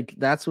too, and like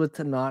that's what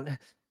to not.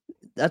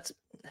 That's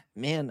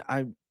man.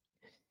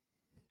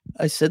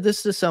 I said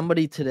this to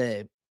somebody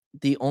today.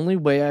 The only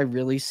way I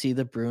really see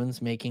the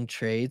Bruins making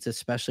trades,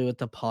 especially with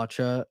the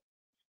Pacha,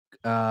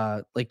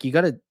 like you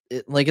gotta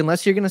like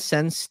unless you're gonna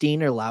send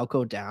Steen or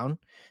Lauko down,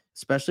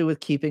 especially with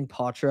keeping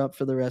Pacha up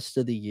for the rest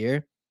of the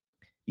year,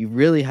 you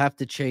really have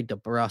to trade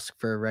DeBrusque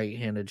for a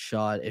right-handed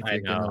shot if I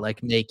you're gonna know.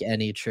 like make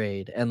any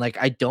trade. And like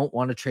I don't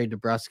want to trade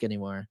DeBrusque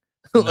anymore.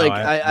 No, Like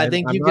I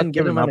think I'm you not can get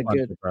giving him on up a on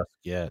good DeBrusque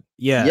yet.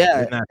 Yeah, yeah,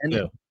 and that and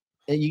too.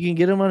 and you can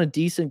get him on a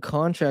decent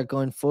contract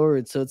going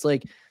forward. So it's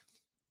like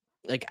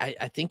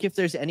I think if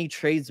there's any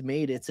trades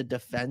made, it's a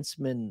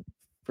defenseman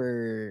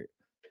for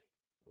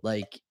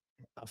like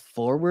a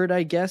forward,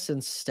 I guess,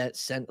 instead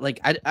sent like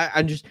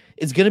I'm just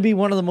it's gonna be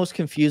one of the most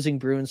confusing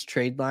Bruins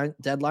trade line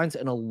deadlines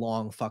in a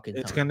long fucking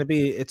It's time.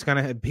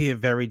 gonna be a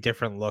very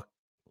different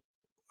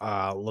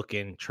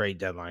looking trade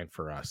deadline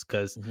for us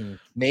because you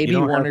Maybe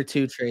don't one have or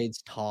two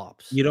trades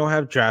tops. you don't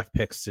have draft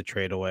picks to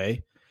trade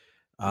away.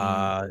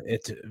 Mm,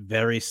 It's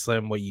very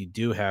slim what you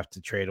do have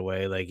to trade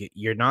away. Like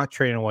you're not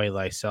trading away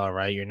Lysell,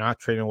 right? You're not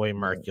trading away yeah.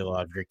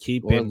 Markulov. You're Or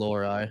keeping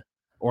Lori.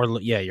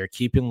 yeah, you're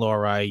keeping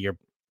Lori.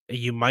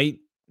 You might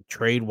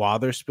trade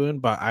Wotherspoon,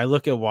 but I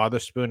look at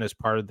Wotherspoon as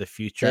part of the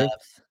future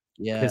Depth.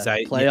 because Yeah.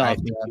 I Playoff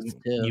think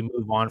depth too. you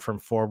move on from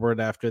forward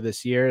after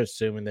this year,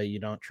 assuming that you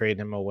don't trade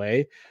him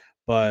away.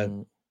 But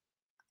Mm.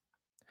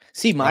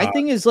 See, my uh,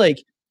 thing is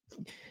like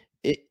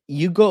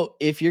you go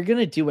if you're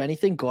gonna do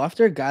anything, go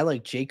after a guy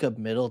like Jacob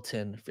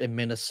Middleton in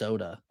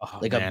Minnesota, oh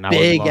like a man, I would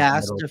big love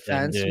ass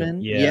Middleton, dude. defenseman.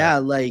 Yeah, Yeah,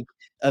 like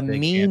a big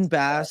mean fancy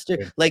bastard.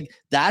 bastard. Like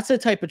that's a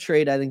type of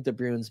trade I think the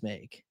Bruins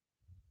make.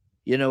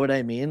 You know what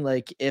I mean?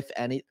 Like if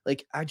any,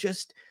 like I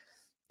just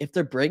if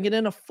they're bringing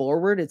in a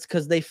forward, it's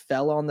because they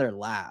fell on their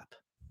lap,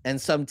 and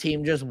some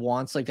team just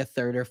wants like a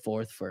third or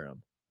fourth for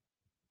him.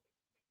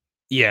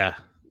 Yeah,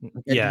 And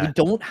we yeah.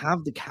 don't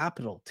have the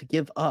capital to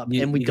give up,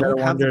 and we You gotta don't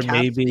have the wonder cap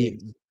maybe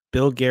space.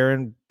 Bill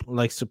Guerin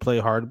likes to play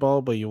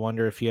hardball, but you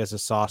wonder if he has a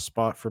soft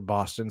spot for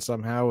Boston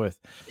somehow with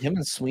Him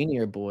and Sweeney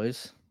are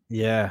boys.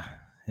 yeah,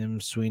 him,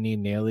 Sweeney,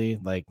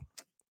 Naily. Like,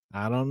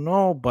 I don't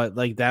know, but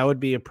like that would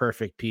be a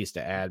perfect piece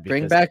to add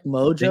Bring because back then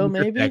Mojo,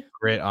 you get that maybe?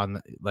 grit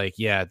on like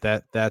yeah,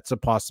 that's a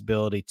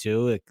possibility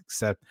too,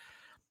 except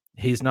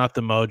he's not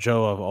the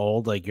Mojo of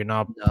old. Like you're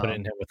not No.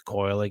 putting him with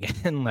Coyle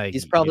again. Like,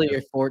 He's probably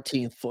your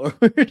 14th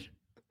forward.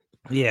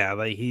 yeah,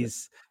 like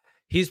he's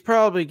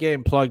probably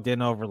getting plugged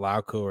in over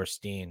Lauko or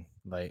Steen.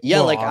 Like, Yeah,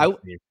 well, like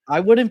obviously, I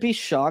wouldn't be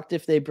shocked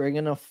if they bring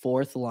in a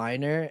fourth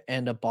liner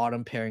and a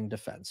bottom pairing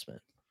defenseman.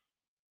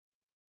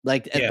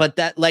 Like, yeah, but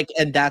that like,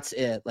 and that's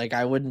it. Like,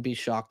 I wouldn't be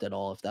shocked at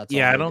all if that's all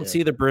yeah. I they don't do.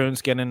 see the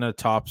Bruins getting a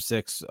top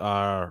six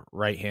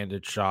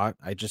right-handed shot.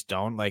 I just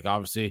don't. Like,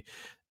 obviously,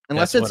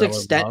 Unless that's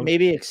it's what I would love.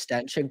 maybe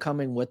extension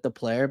coming with the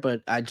player,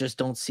 but I just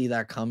don't see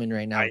that coming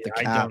right now with the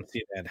I cap. don't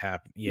see that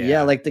happen. Yeah,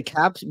 Yeah. like the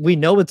caps, we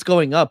know it's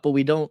going up, but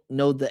we don't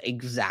know the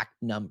exact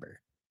number.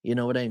 You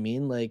know what I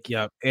mean? Like,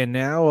 Yep. And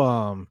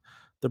now,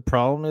 the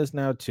problem is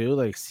now too,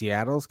 like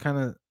Seattle's kind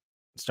of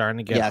starting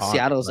to get yeah, hot.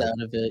 Seattle's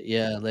out of it.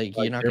 Yeah, like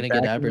you're Like not they're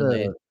gonna get back in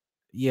Eberle. the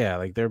yeah,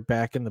 like they're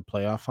back in the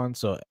playoff hunt.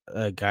 So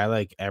a guy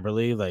like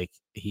Eberle, like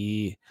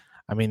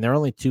I mean, they're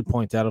only 2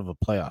 points out of a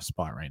playoff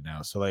spot right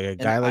now. So like a And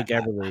guy like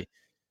Eberle,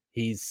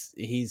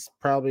 he's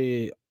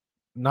probably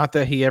not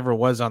that he ever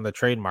was on the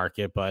trade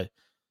market, but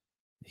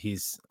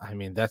I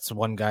mean, that's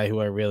one guy who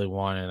I really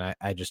want, and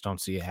I just don't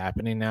see it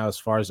happening now. As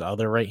far as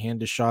other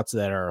right-handed shots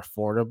that are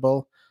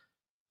affordable,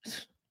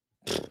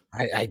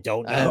 I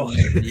don't know.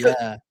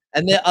 yeah.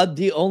 And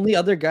the only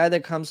other guy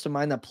that comes to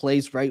mind that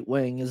plays right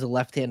wing is a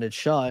left-handed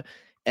shot.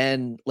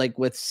 And like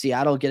with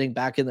Seattle getting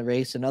back in the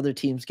race and other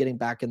teams getting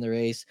back in the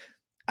race,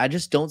 I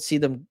just don't see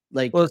them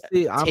like Well,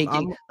 see, taking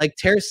I'm like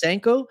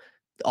Tarasenko.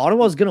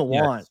 Ottawa's gonna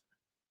want. yes,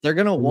 They're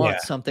gonna yeah,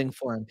 want something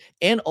for him.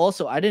 And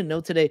also, I didn't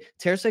know today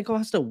Tarasenko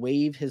has to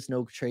waive his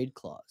no trade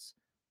clause.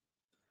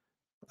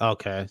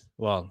 okay,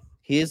 well,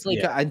 He is like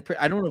yeah,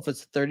 I don't know if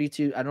it's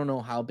 32. I don't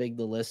know how big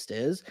the list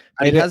is,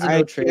 but he has a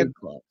no trade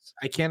clause.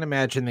 I can't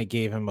imagine they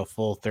gave him a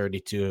full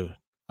 32.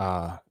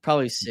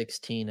 Probably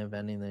 16 if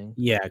anything.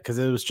 Yeah, because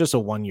it was just a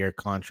 1-year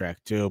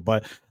contract too.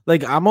 But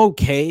like, I'm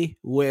okay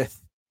with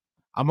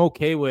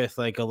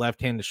like a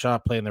left-handed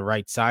shot playing the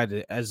right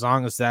side as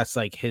long as that's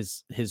like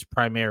his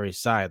primary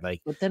side.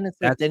 Like But then it's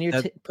like that's then you're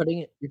that.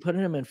 you're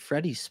putting him in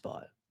Freddie's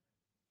spot,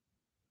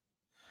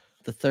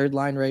 the third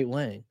line right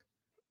wing.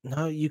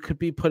 No, you could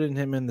be putting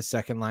him in the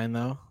second line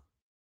though.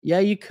 Yeah,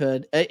 you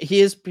could.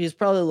 He's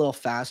probably a little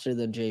faster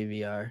than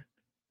JVR.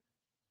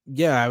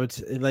 Yeah, I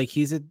would like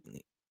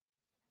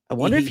I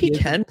wonder if he he is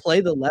can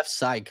play the left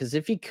side because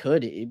if he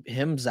could,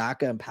 him,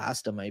 Zaka, and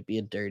Pasta might be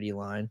a dirty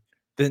line.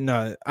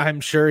 no, I'm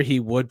sure he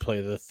would play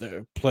Yeah,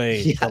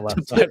 the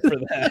left side for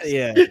that.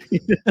 Yeah.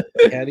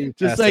 How do you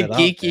just pass like that up,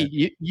 geeky.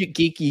 man? You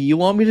geeky. You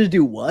want me to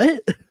do what?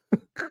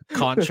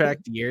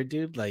 Contract year,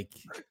 dude. Like,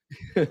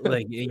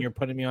 and you're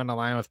putting me on the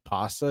line with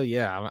Pasta.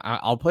 Yeah,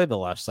 I'll play the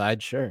left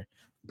side, sure.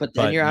 But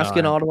then you're no,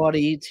 asking Ottawa to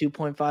eat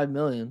 2.5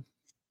 million.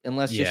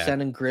 unless you're Yeah.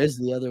 sending Grizz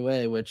the other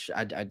way, which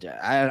I don't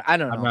know.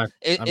 I'm not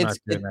It's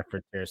doing that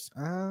for Tears.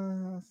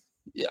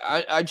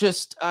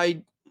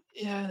 yeah,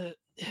 yeah.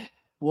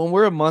 When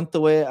we're a month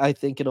away, I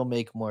think it'll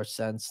make more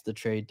sense, the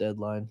trade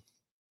deadline.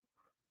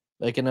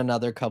 Like in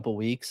another couple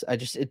weeks.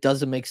 It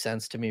doesn't make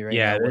sense to me right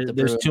Yeah, now what the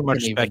there's Bruins too much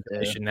can even do.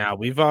 speculation now.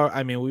 We've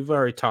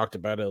already talked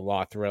about it a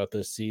lot throughout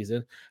this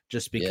season,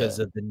 just because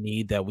Yeah. of the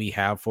need that we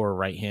have for a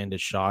right-handed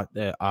shot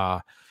that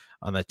on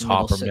the Middle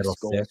top or six middle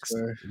goal six.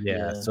 scorer.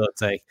 Yeah, so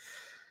it's like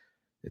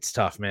it's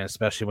tough, man,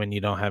 especially when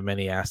you don't have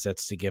many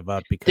assets to give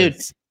up Dude,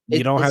 because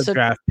you don't it's have such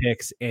draft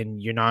picks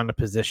and you're not in a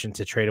position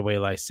to trade away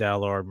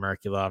Lysell or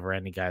Merkulov or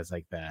any guys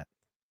like that.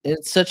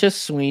 it's such a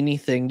Sweeney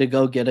thing to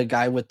go get a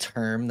guy with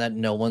term that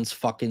no one's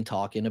fucking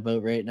talking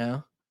about right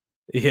now.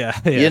 Yeah,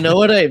 You know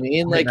what I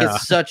mean? I Like, know.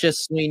 it's such a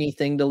Sweeney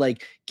thing to,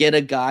 like, get a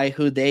guy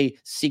who they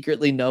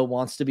secretly know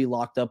wants to be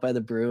locked up by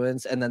the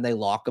Bruins, and then they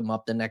lock him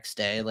up the next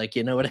day. Like,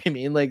 you know what I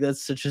mean? Like,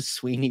 that's such a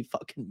Sweeney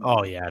fucking move.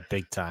 Oh yeah,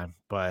 big time.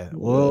 But Yeah.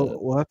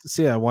 we'll have to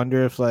see. I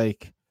wonder if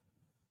like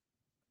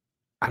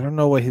I don't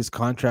know what his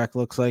contract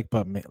looks like,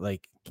 but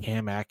like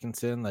Cam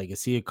Atkinson, like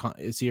is he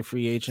a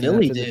free agent?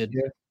 Philly, after this dude.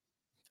 year?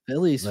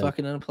 Philly's Like,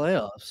 fucking in the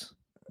playoffs.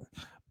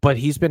 but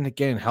he's been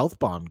getting health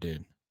bombed,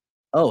 dude.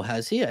 Oh,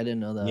 has he? I didn't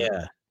know that.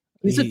 Yeah,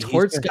 He's a he's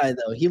Torts been- guy,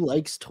 though. He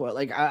likes Torts.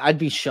 Like, I'd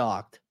be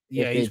shocked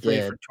Yeah, if he's they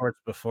played did. for Torts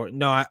before.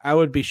 No, I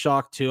would be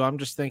shocked too. I'm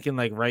just thinking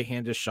like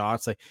right-handed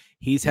shots. Like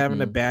he's having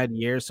a Mhm. bad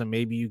year, so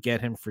maybe you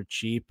get him for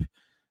cheap.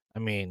 I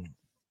mean,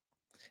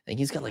 I think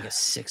he's got like a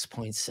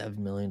 $6.7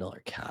 million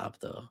cap,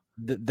 though.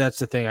 that's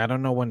the thing. I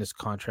don't know when his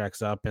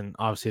contract's up, and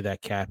obviously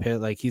that cap hit.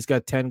 Like he's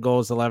got 10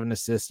 goals, 11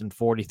 assists in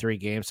 43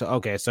 games. So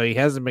okay, so he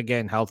hasn't been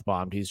getting health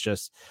bombed.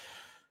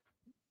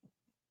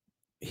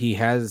 He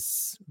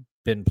has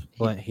been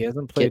playing. He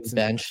hasn't played Get since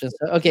benched and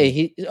stuff.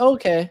 Okay,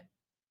 okay.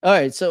 All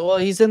right, so well,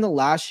 he's in the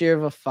last year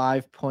of a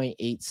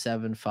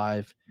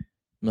 $5.875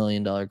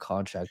 million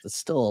contract. That's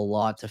still a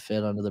lot to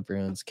fit under the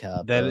Bruins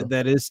cap. though.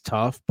 that is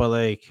tough, but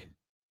like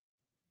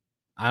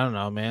I don't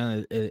know,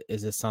 man.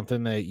 Is it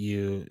something that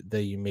you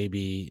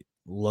maybe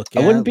look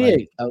at? I wouldn't be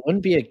like, I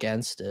wouldn't be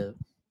against it.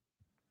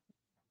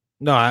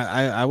 no,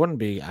 I wouldn't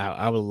be.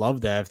 I would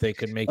love that if they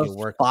could make A it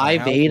work.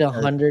 5'8",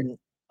 somehow,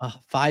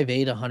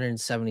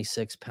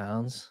 176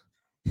 pounds.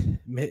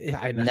 because-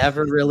 I know.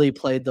 Never really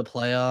played the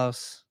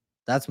playoffs.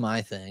 That's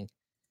my thing.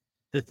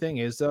 The thing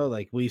is, though,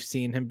 like we've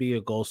seen him be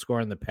a goal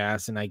scorer in the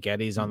past, and I get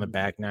he's on the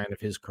back nine of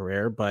his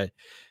career, but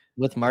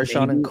With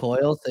Marchand and Maybe-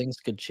 Coyle, things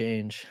could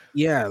change.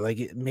 yeah,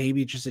 like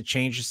maybe just a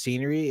change of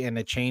scenery and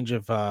a change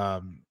of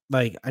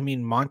like I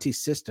mean Monty's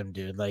system,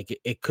 dude. Like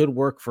it could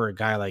work for a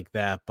guy like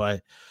that,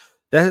 but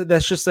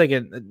that's just like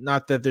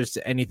not that there's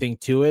anything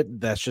to it.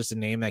 That's just a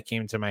name that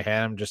came to my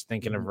head. I'm just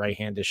thinking of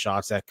right-handed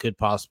shots that could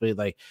possibly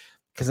like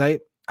because I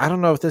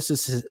don't know if this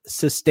is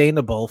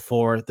sustainable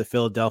for the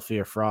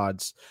Philadelphia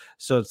Frauds.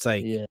 So it's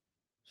like Yeah,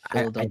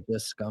 Philadelphia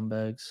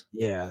scumbags.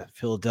 yeah,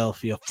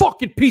 Philadelphia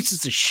fucking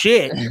pieces of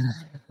shit.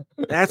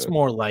 That's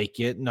more like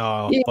it.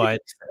 No, Yeah.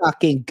 but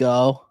Fucking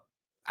go.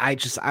 I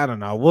don't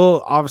know.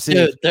 Well, obviously,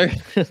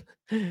 Dude,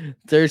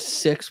 they're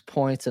 6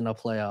 points in a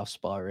playoff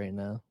spot right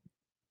now.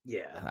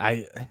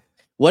 yeah,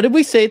 What did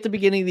we say at the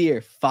beginning of the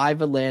year?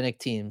 5 Atlantic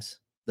teams.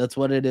 That's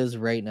what it is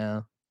right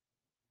now.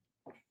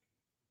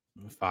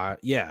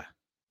 yeah.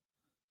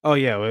 Oh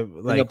yeah,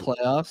 In like the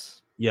playoffs.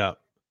 yeah.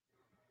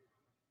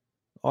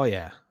 Oh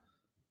yeah,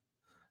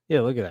 yeah.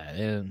 Look at that,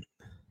 and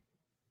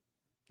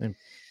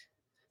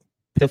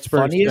Pittsburgh's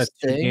got funniest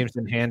 2 thing- games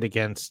in hand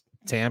against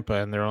Tampa,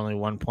 and they're only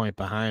 1 point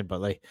behind.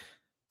 But like,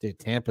 dude,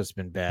 Tampa's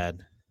been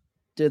bad.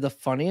 Dude, the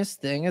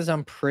funniest thing is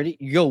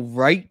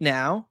right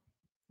now,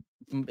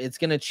 it's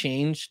gonna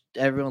change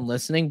everyone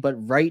listening, but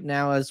right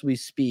now as we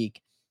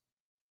speak,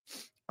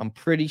 I'm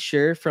pretty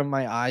sure from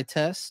my eye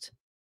test,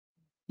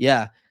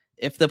 yeah,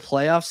 if the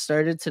playoffs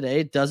started today,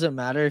 it doesn't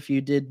matter if you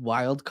did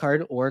wild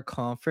card or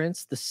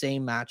conference, the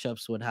same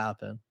matchups would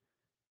happen.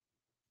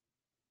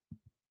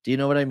 Do you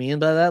know what I mean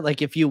by that?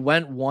 Like if you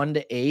went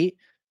 1-8,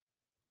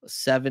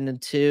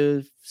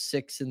 7-2,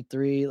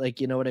 6-3, like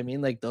you know what I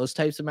mean? Like those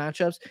types of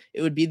matchups,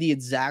 it would be the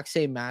exact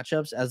same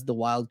matchups as the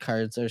wild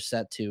cards are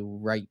set to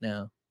right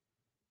now.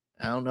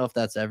 I don't know if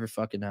that's ever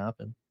fucking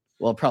happened.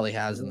 Well, it probably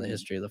has in the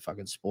history of the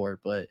fucking sport,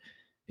 but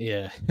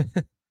Yeah,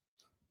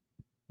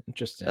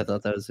 interesting. I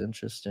thought that was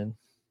interesting.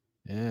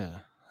 Yeah,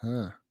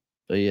 huh?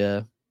 But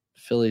yeah,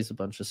 Philly's a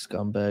bunch of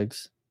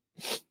scumbags.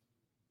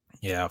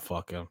 Yeah,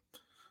 fuck him.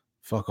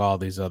 Fuck all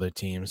these other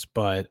teams.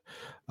 But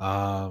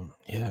yeah,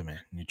 man,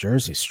 New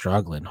Jersey's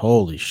struggling.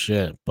 Holy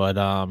shit. But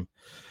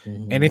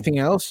Mhm. anything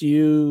else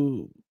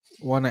you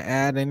want to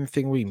add?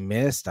 Anything we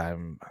missed?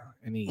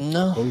 Any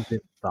No. closing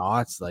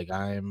thoughts? Like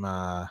I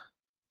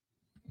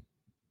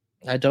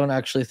don't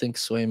actually think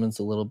Swayman's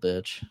a little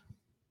bitch.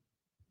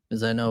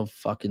 Because I know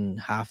fucking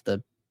half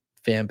the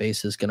fan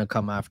base is gonna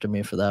come after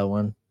me for that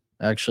one.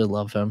 I actually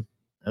love him.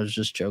 I was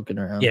just joking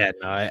around. yeah,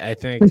 no, I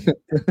think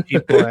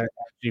people that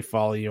actually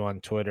follow you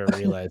on Twitter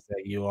realize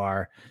that you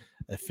are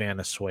a fan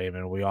of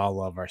Swayman. We all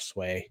love our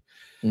Sway.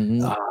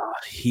 Mhm.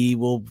 He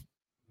will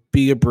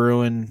be a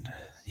Bruin.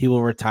 he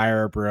will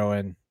retire a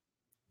Bruin.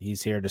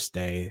 He's here to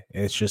stay.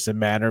 It's just a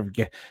matter of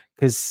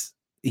because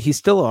he's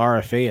still a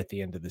RFA at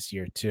the end of this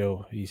year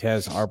too. He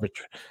has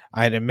arbitration.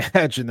 I'd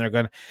imagine they're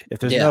gonna if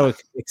there's no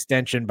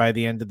extension by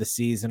the end of the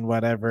season,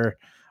 whatever.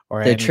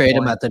 Or they trade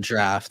him at the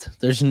draft.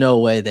 There's no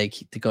way they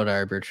go to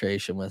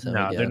arbitration with him.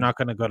 No, again. They're not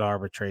going to go to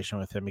arbitration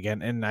with him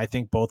again. And I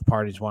think both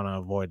parties want to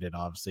avoid it,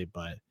 obviously.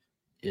 But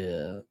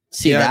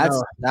see,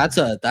 that's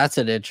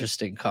an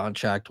interesting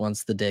contract.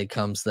 Once the day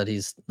comes that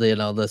he's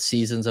the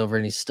season's over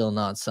and he's still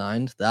not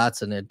signed,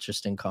 that's an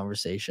interesting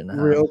conversation.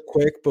 Real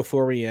quick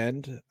before we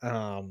end,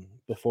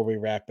 before we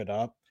wrap it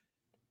up,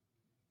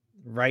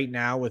 right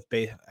now with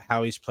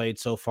how he's played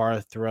so far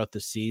throughout the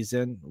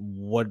season,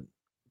 what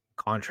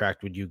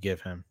contract would you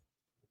give him?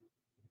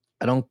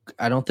 I don't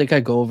think I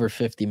go over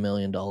 $50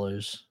 million.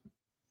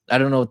 I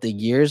don't know what the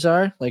years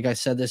are. Like I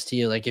said this to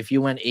you, like if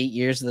you went 8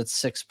 years, that's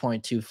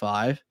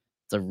 6.25. It's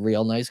a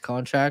real nice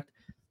contract.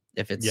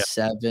 If it's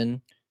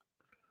 7,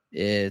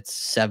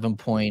 it's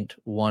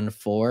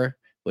 7.14,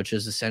 which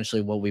is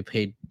essentially what we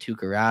paid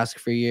Tuukka Rask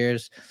for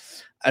years.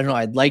 I don't know.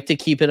 I'd like to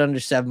keep it under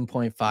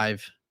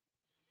 7.5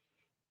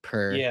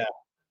 per. Yeah.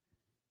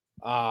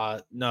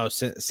 No,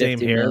 same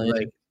here. Million.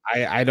 Like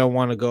I don't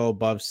want to go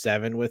above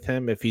 7 with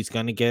him. If he's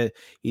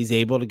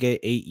able to get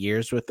 8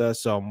 years with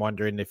us. So I'm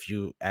wondering if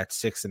you at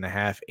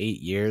 6.5,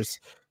 8 years.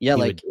 Yeah,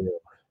 like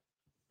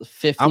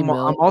 50 million.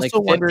 I'm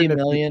also like 50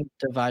 million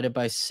divided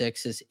by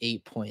 6 is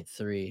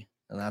 8.3.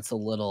 And that's a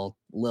little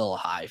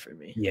high for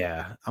me.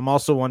 Yeah. I'm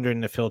also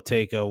wondering if he'll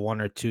take a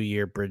 1 or 2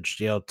 year bridge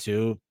deal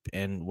too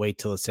and wait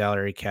till the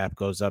salary cap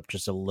goes up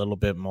just a little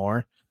bit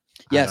more.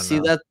 Yeah, see,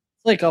 that's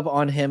like up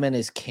on him and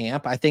his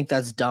camp. I think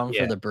that's dumb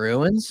for the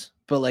Bruins,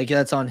 but like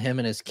that's on him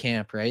and his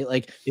camp, right?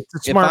 Like it's a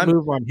smart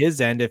move on his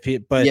end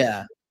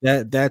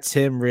that's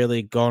him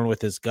really going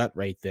with his gut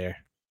right there.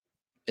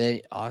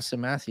 Austin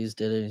Matthews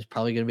did it. He's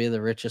probably going to be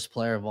the richest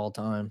player of all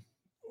time.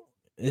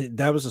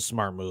 That was a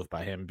smart move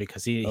by him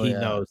because he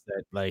knows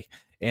that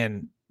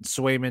and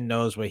Swayman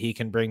knows what he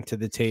can bring to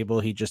the table.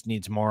 He just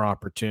needs more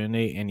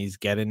opportunity and he's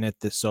getting it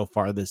so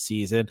far this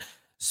season,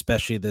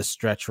 especially this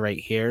stretch right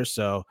here.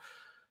 So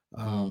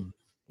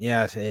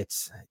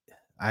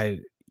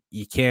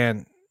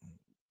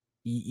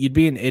you'd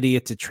be an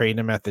idiot to trade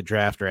him at the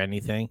draft or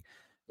anything.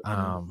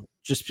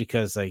 Just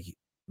because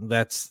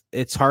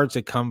it's hard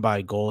to come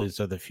by goalies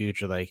of the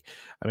future. Like,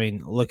 I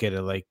mean, look at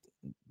it. Like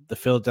the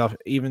Philadelphia,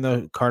 even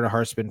though Carter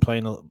Hart's been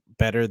playing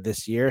better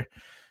this year,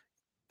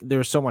 there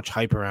was so much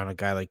hype around a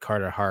guy like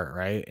Carter Hart,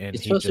 right? And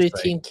he's supposed to be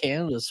Team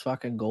Canada's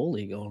fucking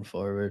goalie going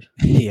forward.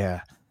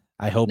 Yeah,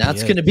 I hope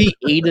that's going to be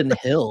Aiden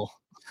Hill.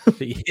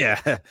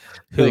 Yeah,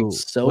 who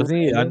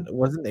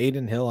wasn't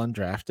Aiden Hill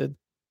undrafted?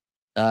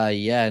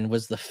 Yeah, and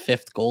was the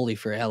 5th goalie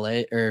for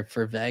LA or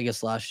for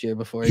Vegas last year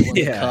before he won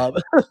the Cup.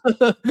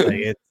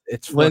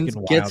 It's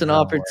fucking gets an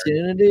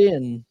opportunity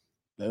and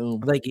boom.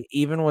 Like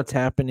even what's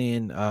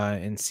happening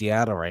in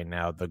Seattle right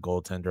now, the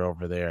goaltender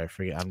over there, I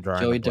forget. I'm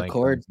drawing Joey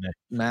Daccord,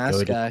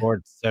 mask guy.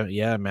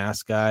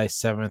 Mask guy,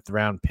 7th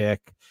round pick.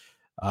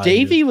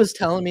 Davey was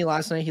telling me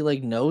last night he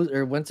knows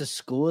or went to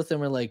school with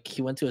him, or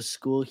he went to a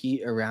school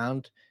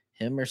around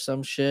him or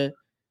some shit.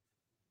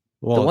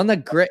 Well, the one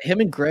that him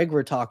and Greg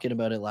were talking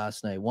about it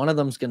last night. One of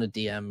them's gonna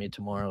DM me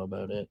tomorrow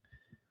about it.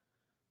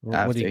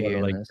 What do you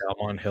go to,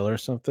 Belmont Hill or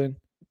something?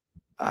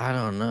 I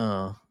don't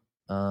know.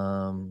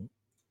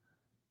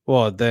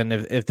 Well, then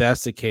if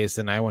that's the case,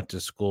 then I went to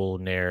school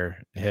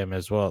near him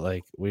as well.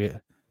 Like we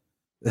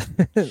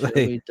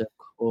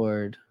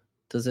Daccord.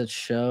 Does it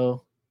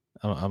show?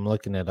 I'm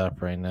looking it up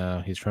right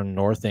now. He's from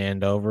North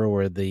Andover,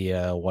 where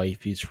the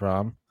wifey's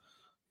from.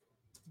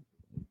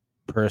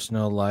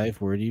 Personal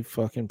life. Where do you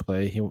fucking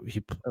play? He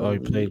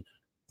played.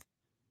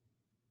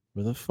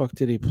 Where the fuck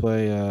did he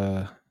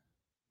play?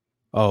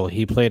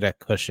 He played at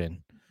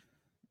Cushion.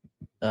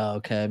 Oh,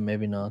 okay,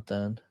 maybe not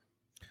then.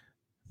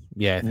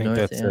 Yeah, I think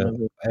North that's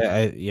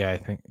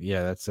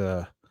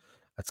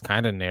that's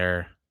kind of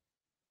near.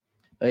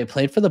 Oh, he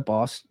played for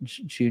the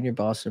junior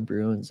Boston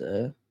Bruins.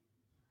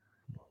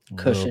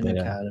 Cushion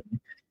Academy.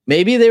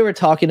 Maybe they were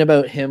talking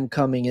about him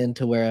coming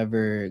into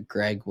wherever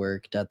Greg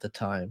worked at the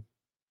time.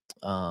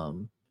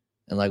 And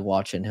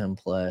watching him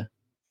play.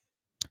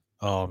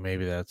 Oh,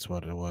 maybe that's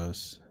what it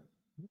was.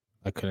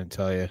 I couldn't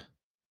tell you.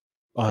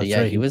 Oh,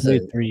 yeah, right. He was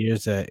 3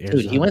 years at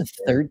Arizona. Dude, he went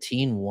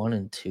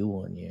 13-1-2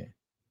 1 year.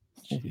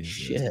 Holy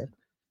shit.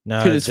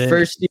 No, dude, his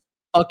first year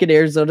fucking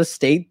Arizona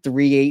State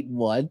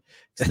 3-8-1.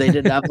 So they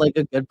didn't have a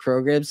good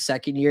program.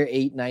 Second year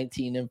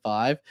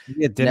 8-19-5.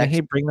 Yeah, didn't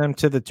he bring them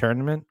to the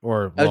tournament?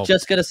 Or I was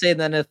just gonna say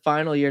then the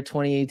final year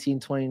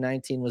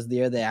 2018-2019 was the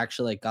year they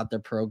actually got their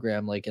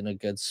program in a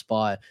good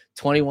spot.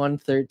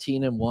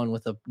 21-13-1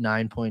 with a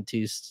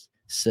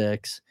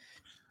 9.26.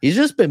 He's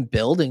just been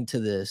building to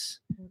this.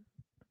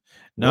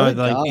 No,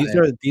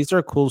 these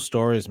are cool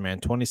stories,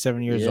 man.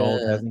 27 years old,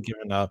 hasn't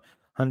given up.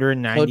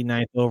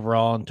 199th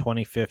overall in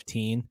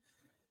 2015.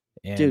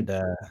 And dude,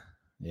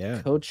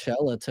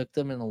 Coachella took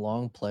them in a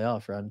long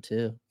playoff run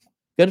too.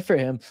 Good for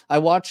him. I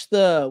watched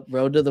the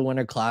Road to the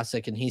Winter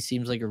Classic and he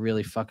seems like a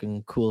really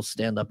fucking cool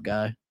stand-up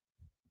guy.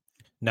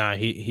 No,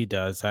 he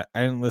does. I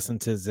didn't listen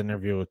to his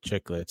interview with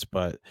Chicklets,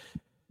 but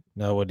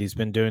no, what he's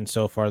been doing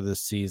so far this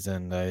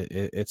season,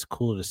 it's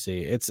cool to see.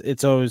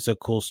 It's always a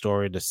cool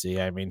story to see.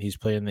 I mean, he's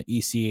playing the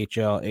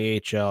ECHL,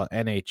 AHL,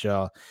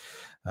 NHL.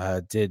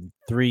 Did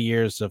 3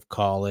 years of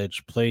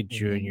college, played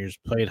juniors,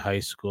 played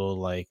high school.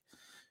 Like,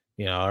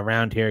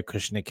 around here,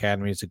 Cushing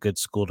Academy is a good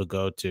school to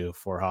go to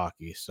for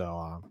hockey.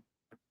 So,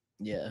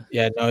 yeah,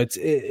 no,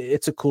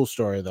 it's a cool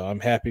story though. I'm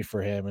happy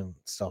for him and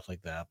stuff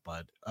like that.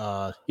 But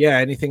yeah,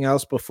 anything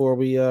else before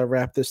we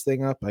wrap this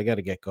thing up? I got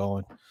to get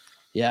going.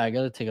 Yeah, I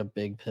gotta take a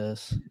big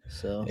piss.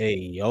 So Hey,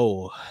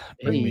 yo,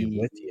 bring me hey,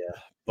 with you.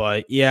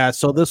 But yeah,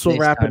 so this will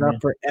wrap it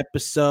up for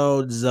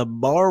episode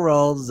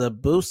Zaboro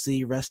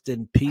Zabusi. Rest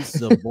in peace,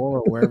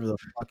 Zaboro, wherever the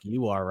fuck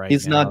you are right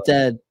he's now. not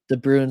dead. The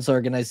Bruins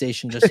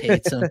organization just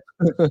hates him.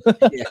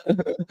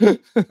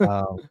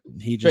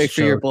 He Pray just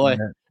for your boy.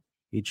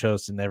 He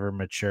chose to never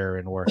mature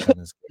and work on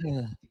his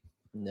game.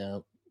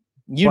 No,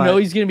 know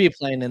he's gonna be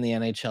playing in the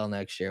NHL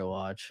next year.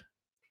 Watch.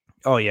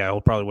 Oh yeah, he'll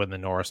probably win the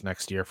Norris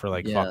next year for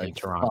fucking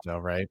Toronto,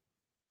 right?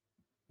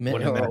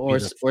 Or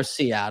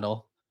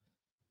Seattle.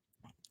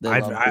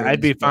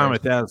 I'd be fine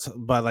with that,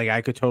 but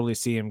I could totally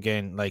see him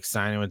getting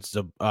signing with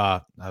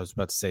I was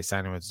about to say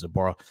signing with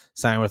Zaboro,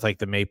 signing with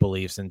the Maple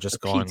Leafs and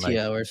just going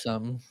PTO or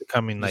something,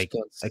 becoming a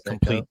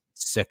complete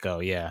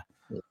sicko, yeah.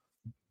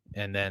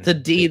 And then the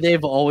D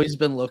they've always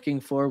been looking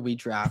for, we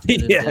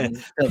drafted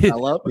and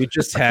developed. We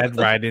just had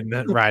ride in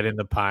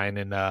the pine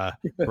and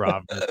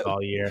Providence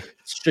all year.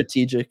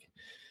 Strategic.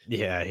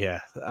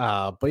 Yeah.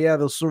 But yeah,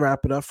 this will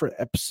wrap it up for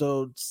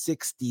episode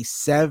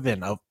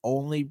 67 of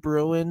Only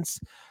Bruins.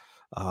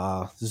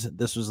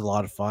 This was a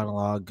lot of fun, a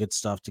lot of good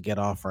stuff to get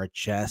off our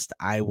chest.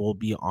 I will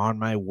be on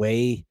my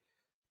way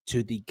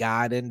to the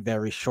Garden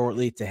very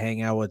shortly to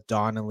hang out with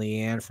Don and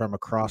Leanne from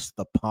across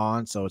the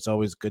pond. So it's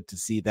always good to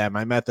see them.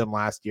 I met them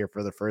last year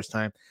for the first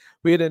time.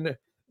 We had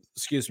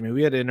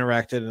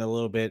interacted a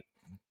little bit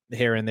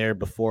here and there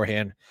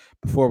beforehand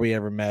before we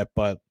ever met,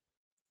 but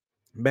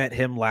met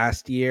him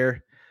last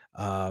year.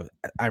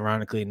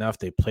 Ironically enough,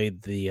 they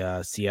played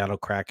the Seattle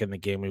Kraken, the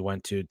game we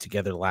went to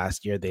together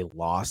last year. They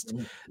lost.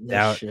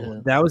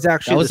 That was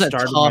actually the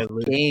start of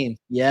my game.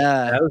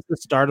 Yeah, that was the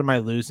start of my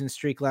losing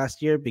streak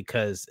last year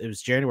because it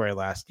was January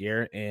last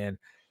year, and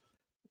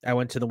I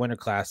went to the Winter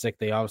Classic.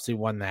 They obviously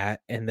won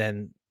that, and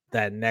then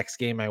that next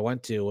game I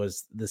went to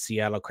was the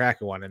Seattle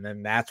Kraken one, and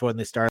then that's when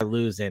they started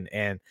losing,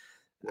 and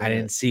I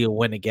didn't see a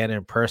win again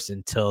in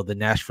person till the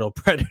Nashville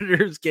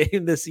Predators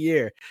game this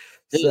year.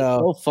 It's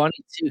so funny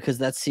too because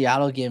that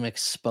Seattle game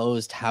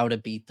exposed how to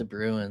beat the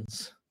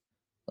Bruins.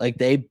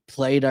 They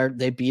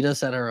beat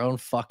us at our own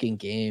fucking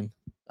game.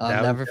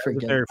 I'll never forget.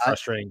 Was a very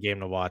frustrating game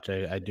to watch.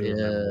 I do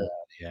remember that.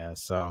 Yeah.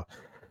 So,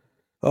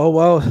 oh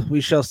well,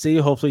 we shall see.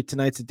 Hopefully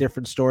tonight's a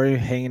different story.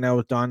 Hanging out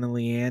with Don and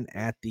Leanne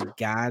at the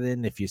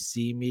Garden. If you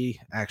see me,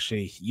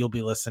 actually, you'll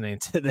be listening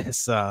to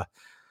this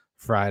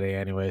Friday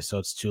anyway, so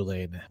it's too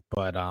late,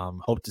 but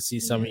hope to see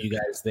some of you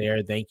guys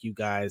there. Thank you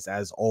guys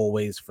as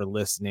always for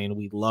listening.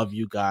 We love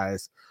you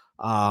guys.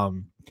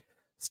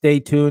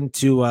 Stay tuned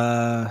to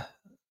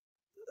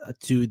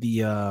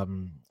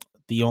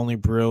the Only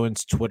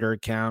Bruins Twitter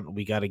account.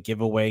 We got a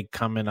giveaway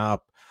coming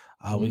up.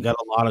 We got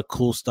a lot of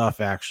cool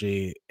stuff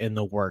actually in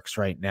the works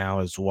right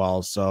now as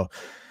well, so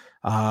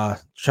try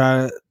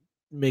to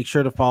make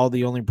sure to follow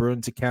the Only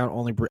Bruins account,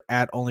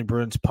 at Only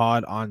Bruins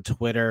Pod on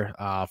Twitter.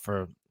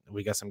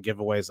 We got some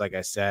giveaways, like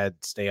I said.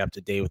 Stay up to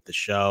date with the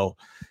show,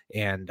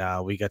 and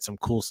we got some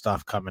cool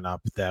stuff coming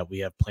up that we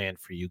have planned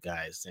for you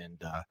guys,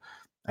 and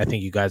I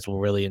think you guys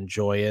will really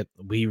enjoy it.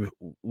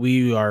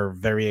 We are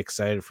very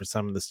excited for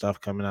some of the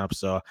stuff coming up,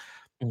 so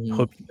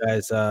hope you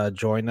guys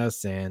join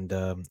us, and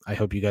I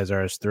hope you guys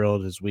are as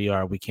thrilled as we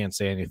are. We can't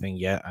say anything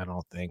yet, I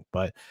don't think,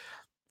 but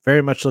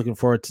very much looking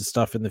forward to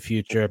stuff in the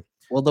future.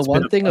 Well, the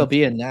one thing will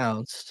be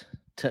announced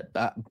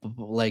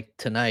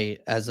tonight,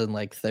 as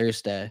in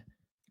Thursday.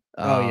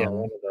 Oh yeah,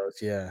 one of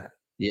those.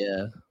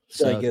 Yeah.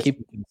 So I guess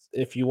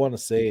if you want to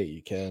say it,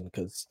 you can.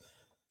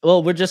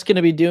 We're just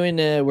gonna be doing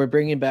it. We're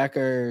bringing back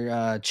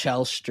our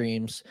Chell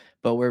streams,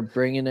 but we're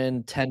bringing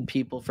in 10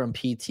 people from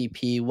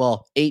PTP.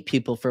 Well, 8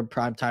 people from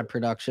Primetime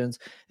Productions,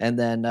 and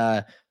then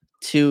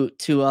two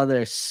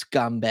other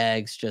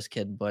scumbags. Just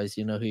kidding, boys.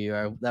 You know who you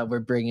are. That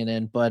we're bringing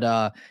in. But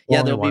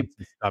there'll be a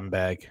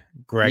scumbag.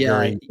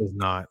 Gregory is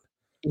not.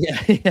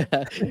 Yeah.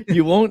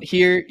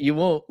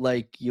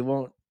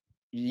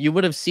 You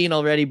would have seen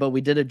already, but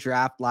we did a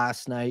draft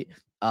last night.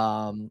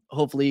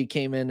 Hopefully you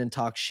came in and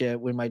talk shit.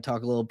 We might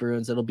talk a little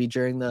Bruins. It'll be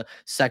during the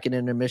second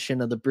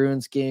intermission of the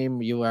Bruins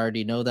game. You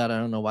already know that. I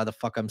don't know why the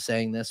fuck I'm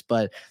saying this,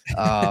 but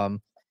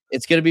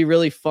it's going to be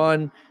really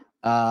fun.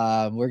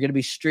 We're going to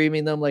be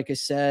streaming them, like I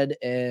said,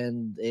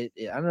 and I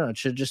don't know, it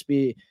should just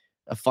be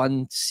a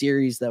fun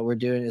series that we're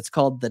doing. It's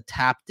called the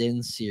Tapped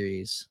In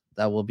series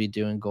that we'll be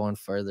doing going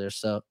further.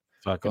 So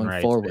fucking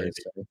going forward.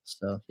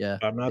 So yeah,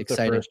 if I'm not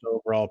excited. The first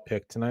overall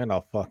pick tonight,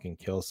 I'll fucking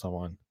kill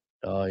someone.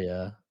 Oh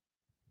yeah.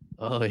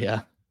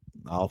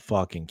 I'll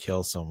fucking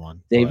kill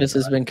someone. Davis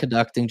has been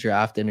conducting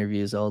draft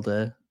interviews all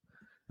day.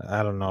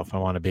 I don't know if I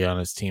want to be on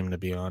his team, to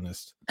be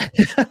honest.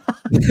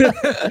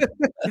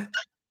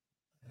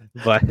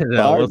 But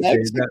we'll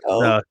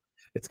see.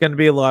 It's going to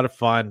be a lot of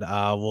fun.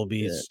 We'll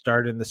be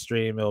starting the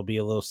stream. It'll be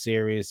a little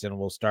serious, and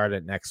we'll start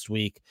it next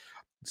week.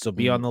 So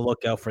be on the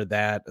lookout for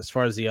that. As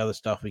far as the other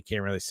stuff, we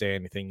can't really say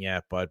anything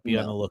yet, but be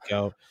on the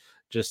lookout.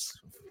 Just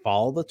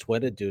follow the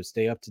Twitter, dude.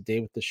 Stay up to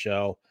date with the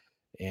show.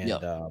 And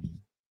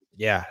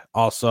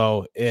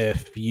also,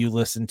 if you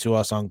listen to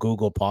us on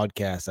Google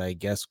Podcasts, I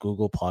guess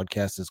Google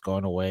Podcast is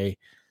going away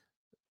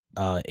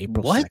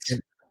April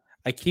 2nd.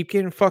 I keep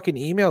getting fucking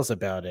emails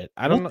about it.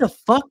 I don't know. What the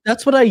fuck?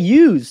 That's what I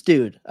use,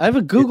 dude. I have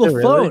a Google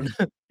phone.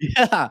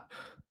 Yeah.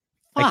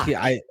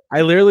 I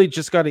literally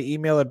just got an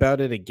email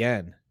about it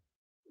again.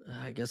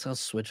 I guess I'll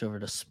switch over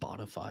to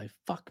Spotify.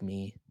 Fuck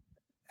me.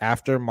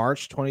 After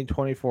March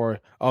 2024.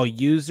 Oh,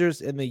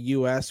 users in the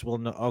US will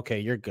know. Okay,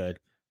 you're good.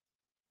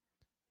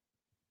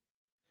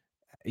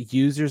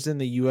 Users in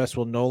the US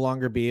will no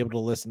longer be able to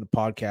listen to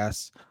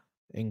podcasts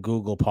in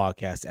Google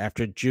Podcasts.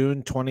 After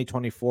June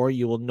 2024,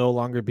 you will no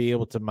longer be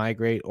able to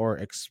migrate or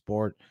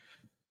export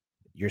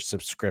your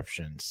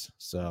subscriptions.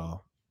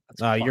 So,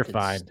 you're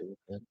fine.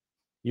 Stupid.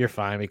 You're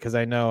fine because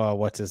I know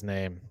what's his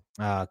name,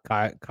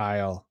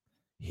 Kyle.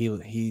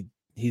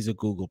 He's a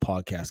Google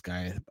Podcast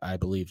guy, I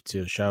believe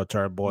too. Shout out to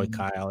our boy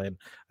Kyle, and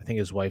I think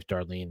his wife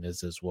Darlene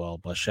is as well.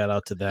 But shout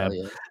out to them.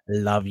 Yeah.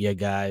 Love you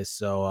guys.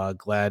 So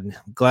glad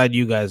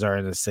you guys are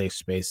in a safe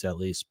space at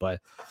least.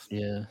 But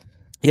yeah,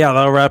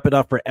 that'll wrap it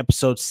up for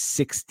episode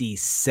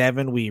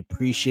 67. We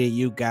appreciate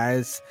you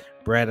guys.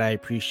 Brett, I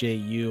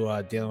appreciate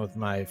you dealing with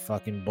my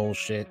fucking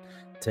bullshit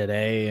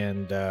today,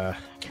 and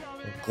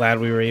glad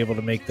we were able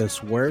to make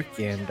this work.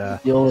 And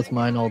deal with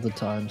mine all the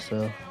time,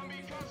 so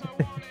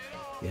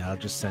yeah, I'll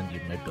just send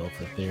you my bill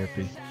for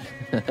therapy.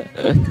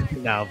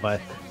 No, but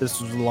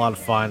this was a lot of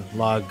fun, a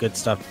lot of good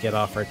stuff to get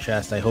off our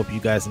chest. I hope you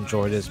guys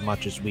enjoyed it as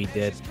much as we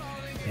did,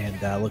 and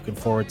looking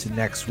forward to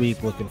next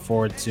week. Looking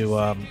forward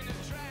to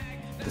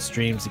the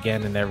streams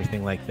again and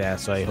everything like that.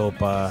 So I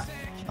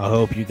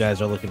hope you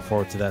guys are looking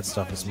forward to that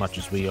stuff as much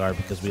as we are,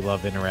 because we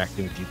love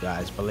interacting with you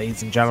guys. But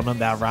ladies and gentlemen,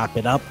 that'll wrap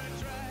it up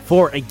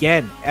for,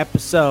 again,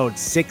 episode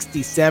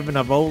 67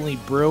 of Only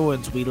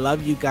Bruins. We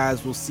love you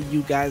guys. We'll see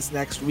you guys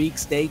next week.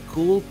 Stay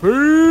cool. Peace.